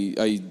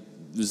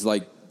was,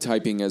 like,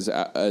 typing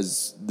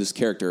as this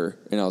character,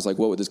 and I was like,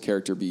 what would this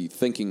character be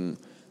thinking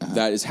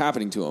that is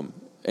happening to him?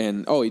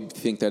 And he'd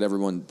think that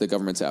the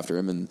government's after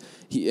him, and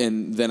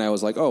then I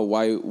was like,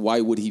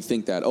 why would he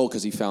think that? Oh,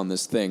 because he found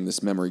this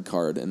memory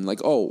card, and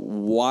like,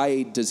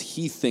 why does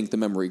he think the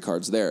memory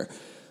card's there?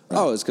 Right.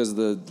 Oh, it's because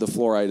the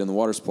fluoride in the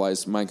water supply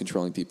is mind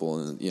controlling people,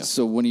 and yeah.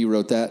 So when you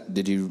wrote that,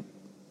 did you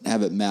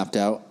have it mapped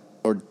out,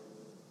 or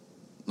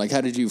like how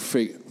did you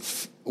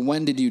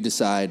when did you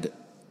decide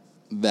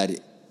that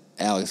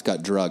Alex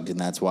got drugged and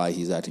that's why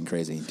he's acting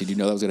crazy? Did you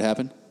know that was going to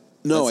happen?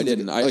 No, I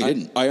didn't. I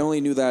didn't. I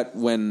only knew that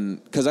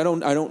because I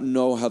don't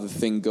know how the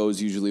thing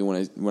goes usually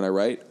when I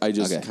write. I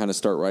just kind of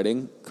start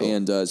writing, cool.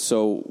 And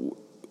so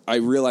I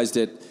realized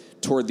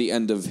it toward the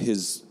end of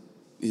his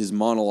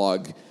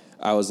monologue.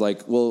 I was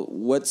like, well,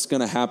 what's going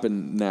to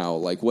happen now?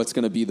 Like, what's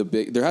going to be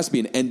there has to be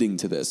an ending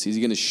to this. Is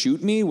he going to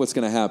shoot me? What's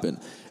going to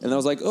happen? And I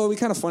was like, it'd be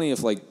kind of funny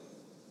if like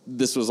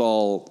this was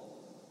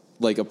all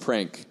like a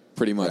prank.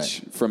 Pretty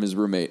much from his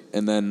roommate,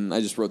 and then I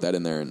just wrote that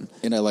in there,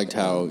 and I liked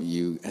how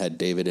you had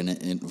David in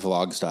it in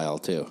vlog style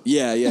too.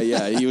 Yeah.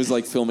 He was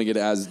like filming it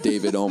as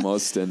David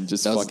almost, and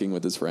just fucking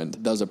with his friend.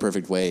 That was a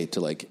perfect way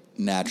to like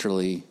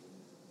naturally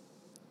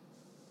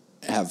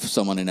have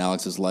someone in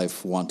Alex's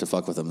life want to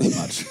fuck with him that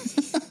much.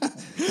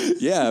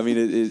 Yeah, I mean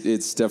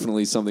it's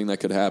definitely something that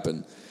could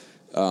happen.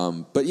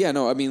 But yeah,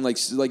 no, I mean like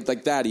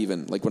that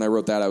even like when I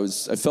wrote that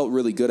I felt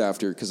really good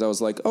after because I was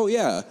like, oh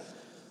yeah.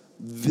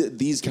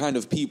 These kind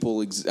of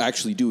people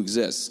actually do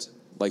exist,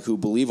 like who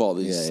believe all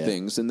these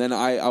things. And then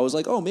I was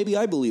like, oh, maybe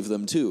I believe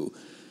them too.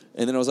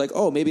 And then I was like,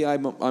 oh, maybe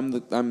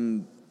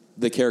I'm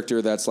the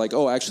character that's like,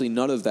 oh, actually,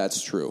 none of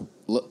that's true.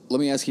 Let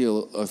me ask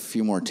you a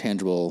few more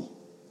tangible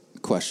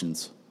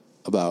questions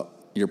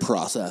about your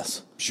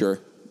process. Sure.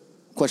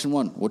 Question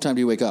 1: what time do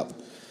you wake up?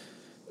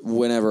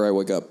 Whenever I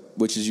wake up,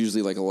 which is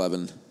usually like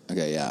 11.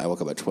 Okay, yeah, I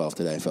woke up at 12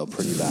 today. I felt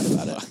pretty bad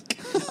about it.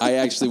 I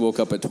actually woke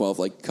up at 12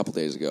 like a couple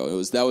days ago.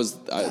 It's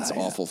an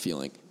awful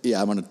feeling.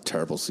 Yeah, I'm on a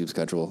terrible sleep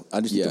schedule.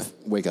 I just need to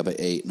wake up at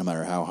 8 no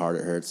matter how hard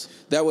it hurts.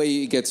 That way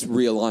it gets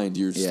realigned.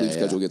 Your sleep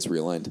schedule gets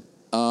realigned.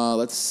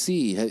 Let's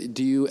see.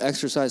 Do you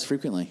exercise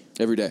frequently?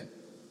 Every day.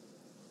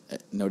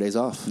 No days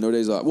off? No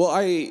days off. Well,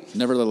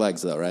 never the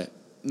legs though, right?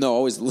 No,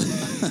 always.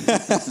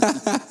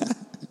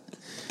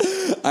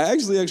 I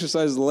actually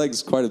exercise the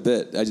legs quite a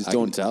bit. I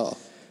don't tell.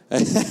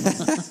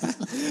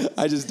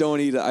 I just don't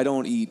eat. I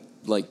don't eat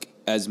like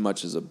as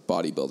much as a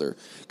bodybuilder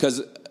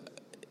because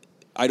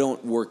I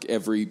don't work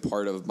every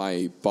part of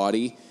my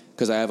body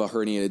because I have a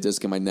herniated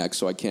disc in my neck,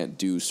 so I can't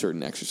do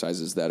certain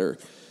exercises that are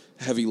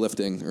heavy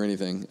lifting or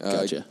anything.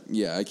 Gotcha.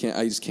 I can't.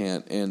 I just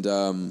can't.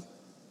 And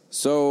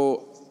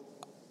so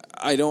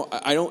I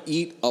don't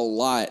eat a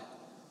lot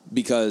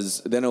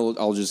because then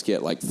I'll just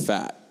get like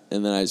fat,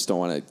 and then I just don't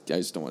want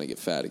to get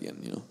fat again.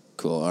 You know.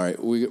 Cool. All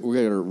right, we're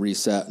gonna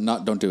reset.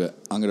 Don't do it.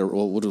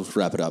 We'll just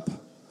wrap it up.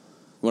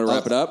 Want to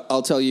wrap it up?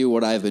 I'll tell you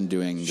what I've been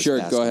doing this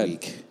past go ahead.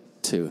 week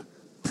to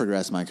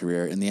progress my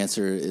career, and the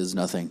answer is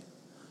nothing.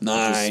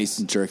 Nice.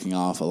 Just jerking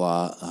off a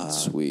lot.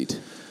 Sweet.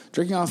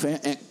 Jerking off,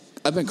 and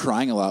I've been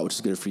crying a lot, which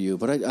is good for you.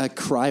 But I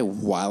cry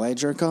while I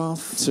jerk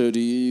off. So do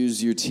you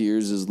use your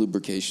tears as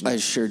lubrication? I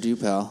sure do,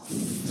 pal.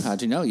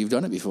 How'd you know? You've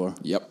done it before.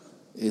 Yep.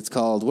 It's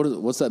called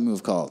what's that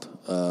move called?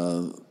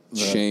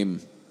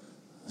 Shame.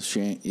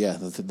 Shame. Yeah,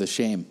 the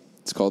shame.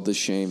 It's called the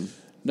shame.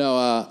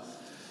 No.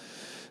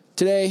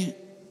 Today,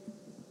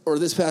 or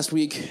this past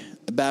week,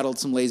 I battled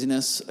some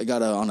laziness. I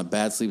got on a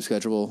bad sleep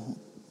schedule,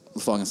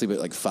 falling asleep at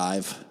like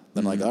 5.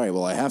 Then like, all right,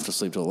 well, I have to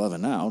sleep till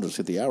 11 now. I'll just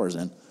get the hours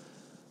in.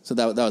 So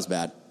that was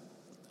bad.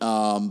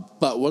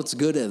 But what's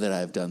good that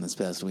I've done this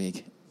past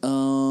week?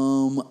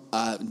 Doing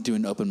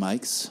open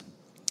mics.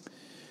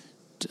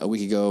 A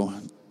week ago.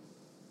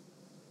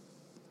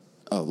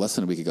 Oh, less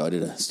than a week ago, I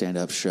did a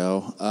stand-up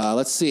show.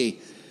 Let's see.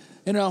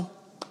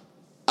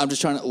 I'm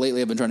just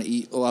lately I've been trying to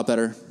eat a lot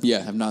better.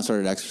 Yeah. I've not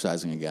started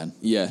exercising again.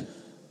 Yeah.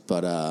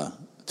 But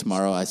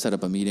tomorrow I set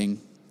up a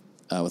meeting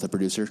with a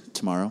producer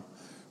tomorrow.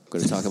 We're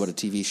going to talk about a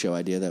TV show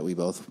idea that we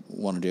both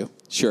want to do.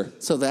 Sure.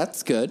 So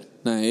that's good.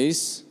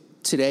 Nice.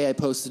 Today I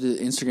posted an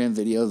Instagram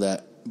video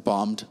that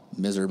bombed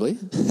miserably.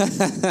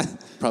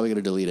 Probably going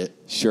to delete it.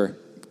 Sure.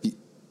 The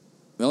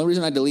only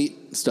reason I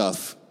delete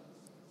stuff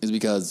is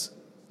because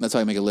that's how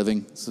I make a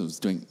living. So it's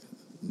doing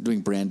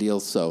brand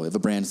deals. So if a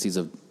brand sees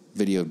a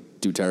video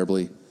do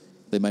terribly,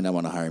 they might not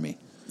want to hire me.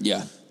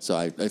 Yeah. So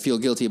I feel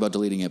guilty about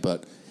deleting it,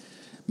 but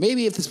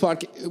maybe if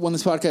when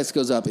this podcast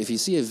goes up, if you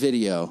see a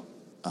video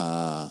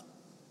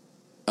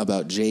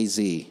about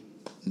Jay-Z,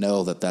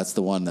 know that that's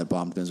the one that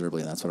bombed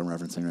miserably, and that's what I'm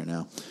referencing right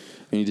now.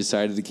 And you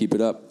decided to keep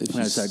it up. I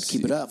decided to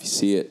keep it up. If you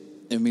see it.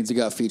 It means it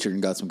got featured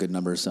and got some good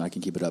numbers, so I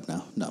can keep it up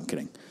now. No, I'm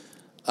kidding.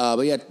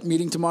 But yeah,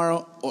 meeting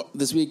tomorrow,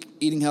 this week,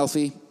 eating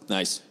healthy.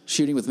 Nice.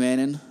 Shooting with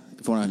Manon.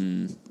 If you want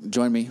to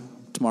join me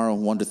tomorrow,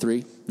 1 to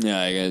 3. Yeah,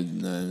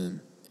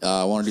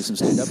 I want to do some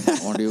stand-up.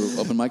 I want to do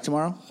open mic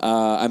tomorrow.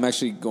 I'm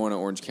actually going to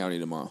Orange County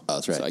tomorrow. Oh,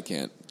 that's right. So I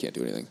can't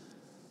do anything.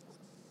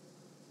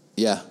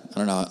 Yeah, I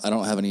don't know. I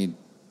don't have any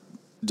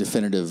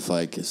definitive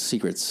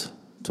secrets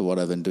to what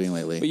I've been doing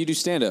lately. But you do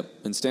stand-up,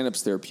 and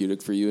stand-up's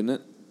therapeutic for you, isn't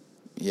it?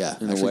 Yeah,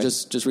 in a actually, way.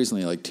 just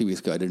recently, like 2 weeks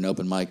ago, I did an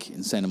open mic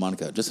in Santa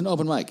Monica. Just an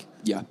open mic.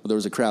 Yeah. Well, there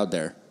was a crowd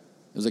there.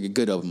 It was like a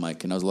good open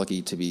mic, and I was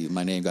lucky to be.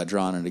 My name got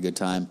drawn at a good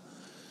time.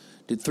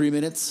 Did 3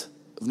 minutes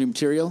of new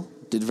material.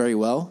 Did very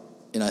well,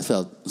 and I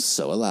felt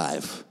so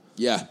alive.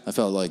 Yeah. I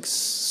felt like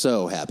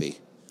so happy.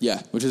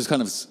 Yeah. Which is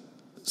kind of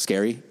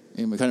scary.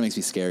 It kind of makes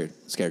me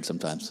scared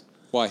sometimes.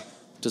 Why?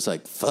 Just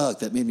like, fuck,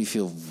 that made me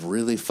feel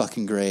really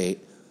fucking great.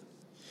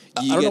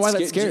 I You don't know get why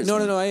scared- that scares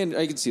me. No,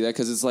 I can see that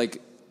because it's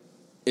like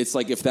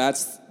if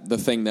that's the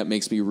thing that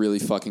makes me really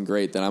fucking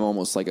great, then I'm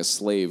almost like a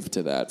slave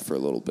to that for a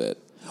little bit.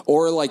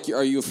 Or like,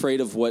 are you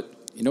afraid of what?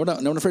 You know what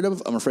I'm afraid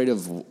of? I'm afraid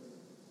of,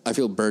 I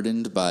feel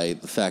burdened by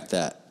the fact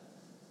that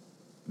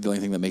the only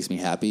thing that makes me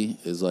happy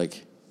is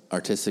like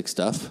artistic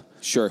stuff.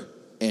 Sure.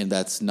 And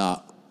that's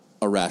not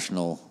a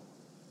rational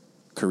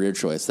career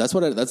choice. That's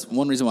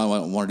one reason why I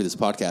want to do this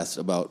podcast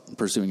about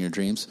pursuing your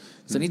dreams.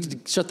 Because I need to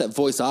shut that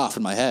voice off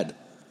in my head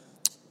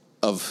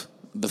of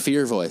the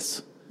fear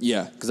voice.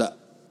 Yeah. Because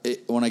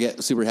when I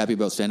get super happy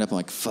about stand-up, I'm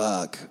like,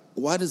 fuck,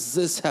 why does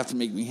this have to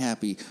make me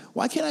happy?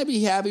 Why can't I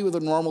be happy with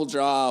a normal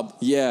job?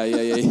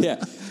 Yeah.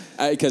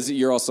 Because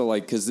you're also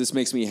like, because this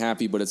makes me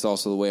happy, but it's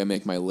also the way I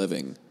make my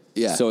living.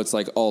 Yeah. So it's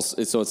like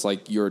it's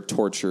like you're a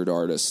tortured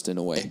artist in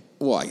a way.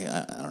 Well,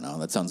 I don't know.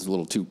 That sounds a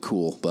little too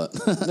cool, but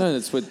No,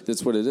 that's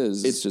what it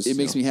is. It's just it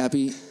makes me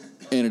happy,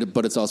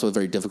 but it's also a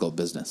very difficult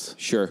business.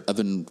 Sure. I've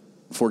been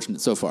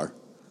fortunate so far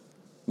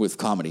with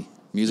comedy.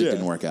 Music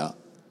didn't work out,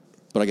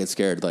 but I get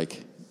scared.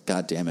 Like,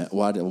 God damn it!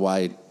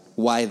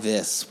 Why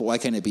this? Why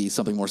can't it be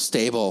something more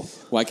stable?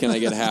 Why can't I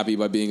get happy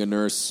by being a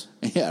nurse?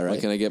 Yeah, right. Why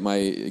can't I get my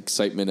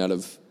excitement out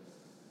of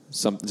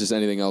just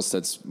anything else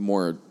that's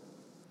more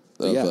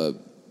of a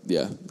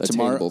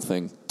attainable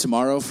thing?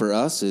 Tomorrow for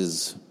us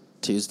is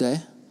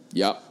Tuesday.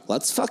 Yep.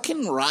 Let's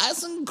fucking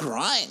rise and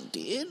grind,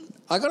 dude.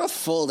 I got a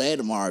full day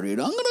tomorrow, dude.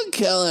 I'm gonna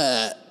kill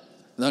it.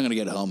 Then I'm gonna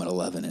get home at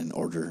 11 and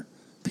order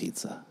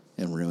pizza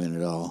and ruin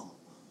it all.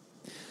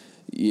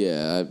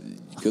 Yeah.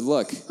 Good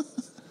luck.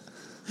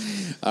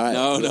 All right.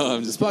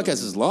 No. This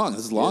podcast is long.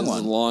 This is a long This one.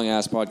 is a long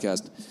ass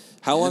podcast.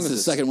 How long This is is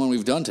this? the second one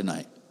we've done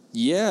tonight.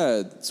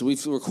 Yeah. So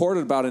we've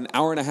recorded about an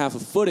hour and a half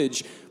of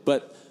footage,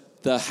 but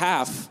the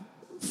half.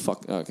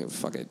 Fuck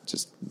it.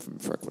 Just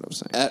fuck what I was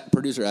saying. At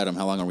producer Adam,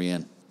 how long are we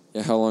in?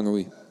 Yeah. How long are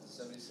we?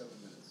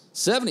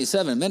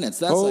 77 minutes.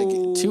 That's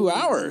like 2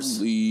 hours.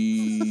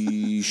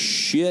 Holy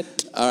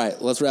shit. All right,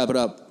 let's wrap it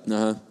up.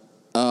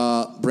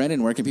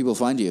 Brandon, where can people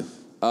find you?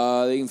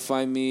 They can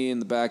find me in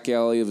the back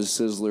alley of a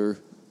Sizzler.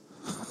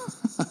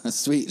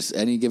 Sweet. Just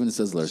any given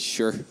Sizzler.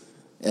 Sure.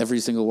 Every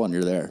single one,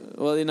 you're there.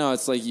 Well,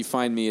 it's like you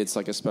find me, it's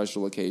like a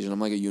special occasion. I'm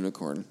like a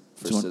unicorn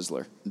for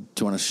Sizzler. Do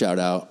you want to shout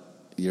out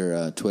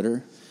your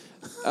Twitter?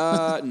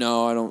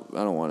 No, I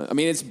don't want to. I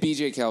mean, it's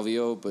BJ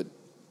Calvillo, but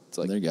it's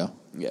like... There you go.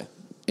 Yeah.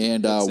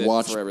 And That's it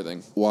watch for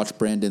everything. Watch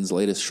Brandon's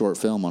latest short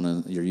film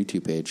on your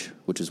YouTube page,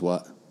 which is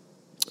what?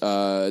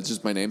 It's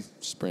just my name.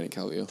 Just Brandon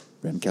Calvillo.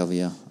 Brandon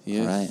Calvillo.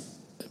 Yeah. All right.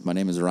 My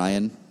name is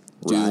Ryan.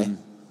 Dune.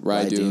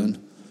 Rye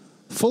Dune.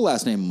 Full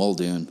last name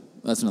Muldoon.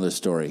 That's another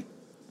story.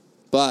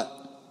 But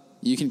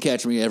you can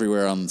catch me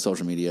everywhere on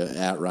social media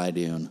at Rye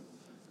Dune.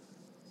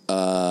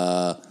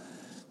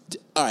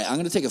 All right, I'm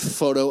going to take a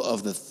photo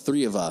of the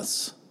three of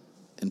us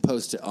and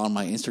post it on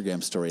my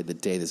Instagram story the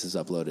day this is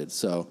uploaded.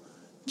 So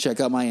check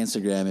out my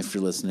Instagram if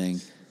you're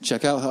listening.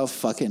 Check out how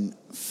fucking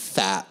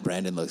fat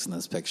Brandon looks in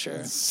this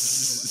picture.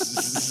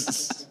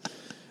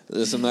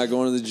 I'm not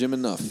going to the gym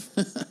enough.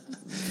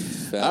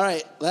 All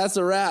right, that's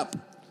a wrap.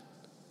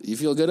 You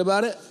feel good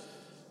about it?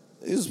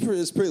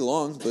 It's pretty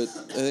long, but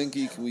I think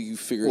we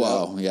figured it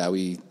out. Well, yeah, I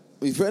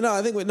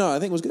think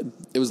it was good.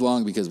 it was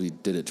long because we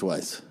did it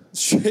twice.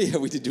 Sure, yeah,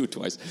 we did do it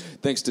twice.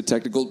 Thanks to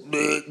technical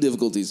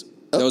difficulties.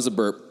 That was a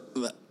burp.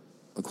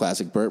 A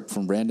classic burp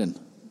from Brandon.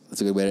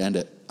 That's a good way to end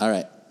it. All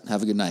right,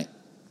 have a good night.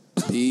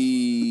 Peace.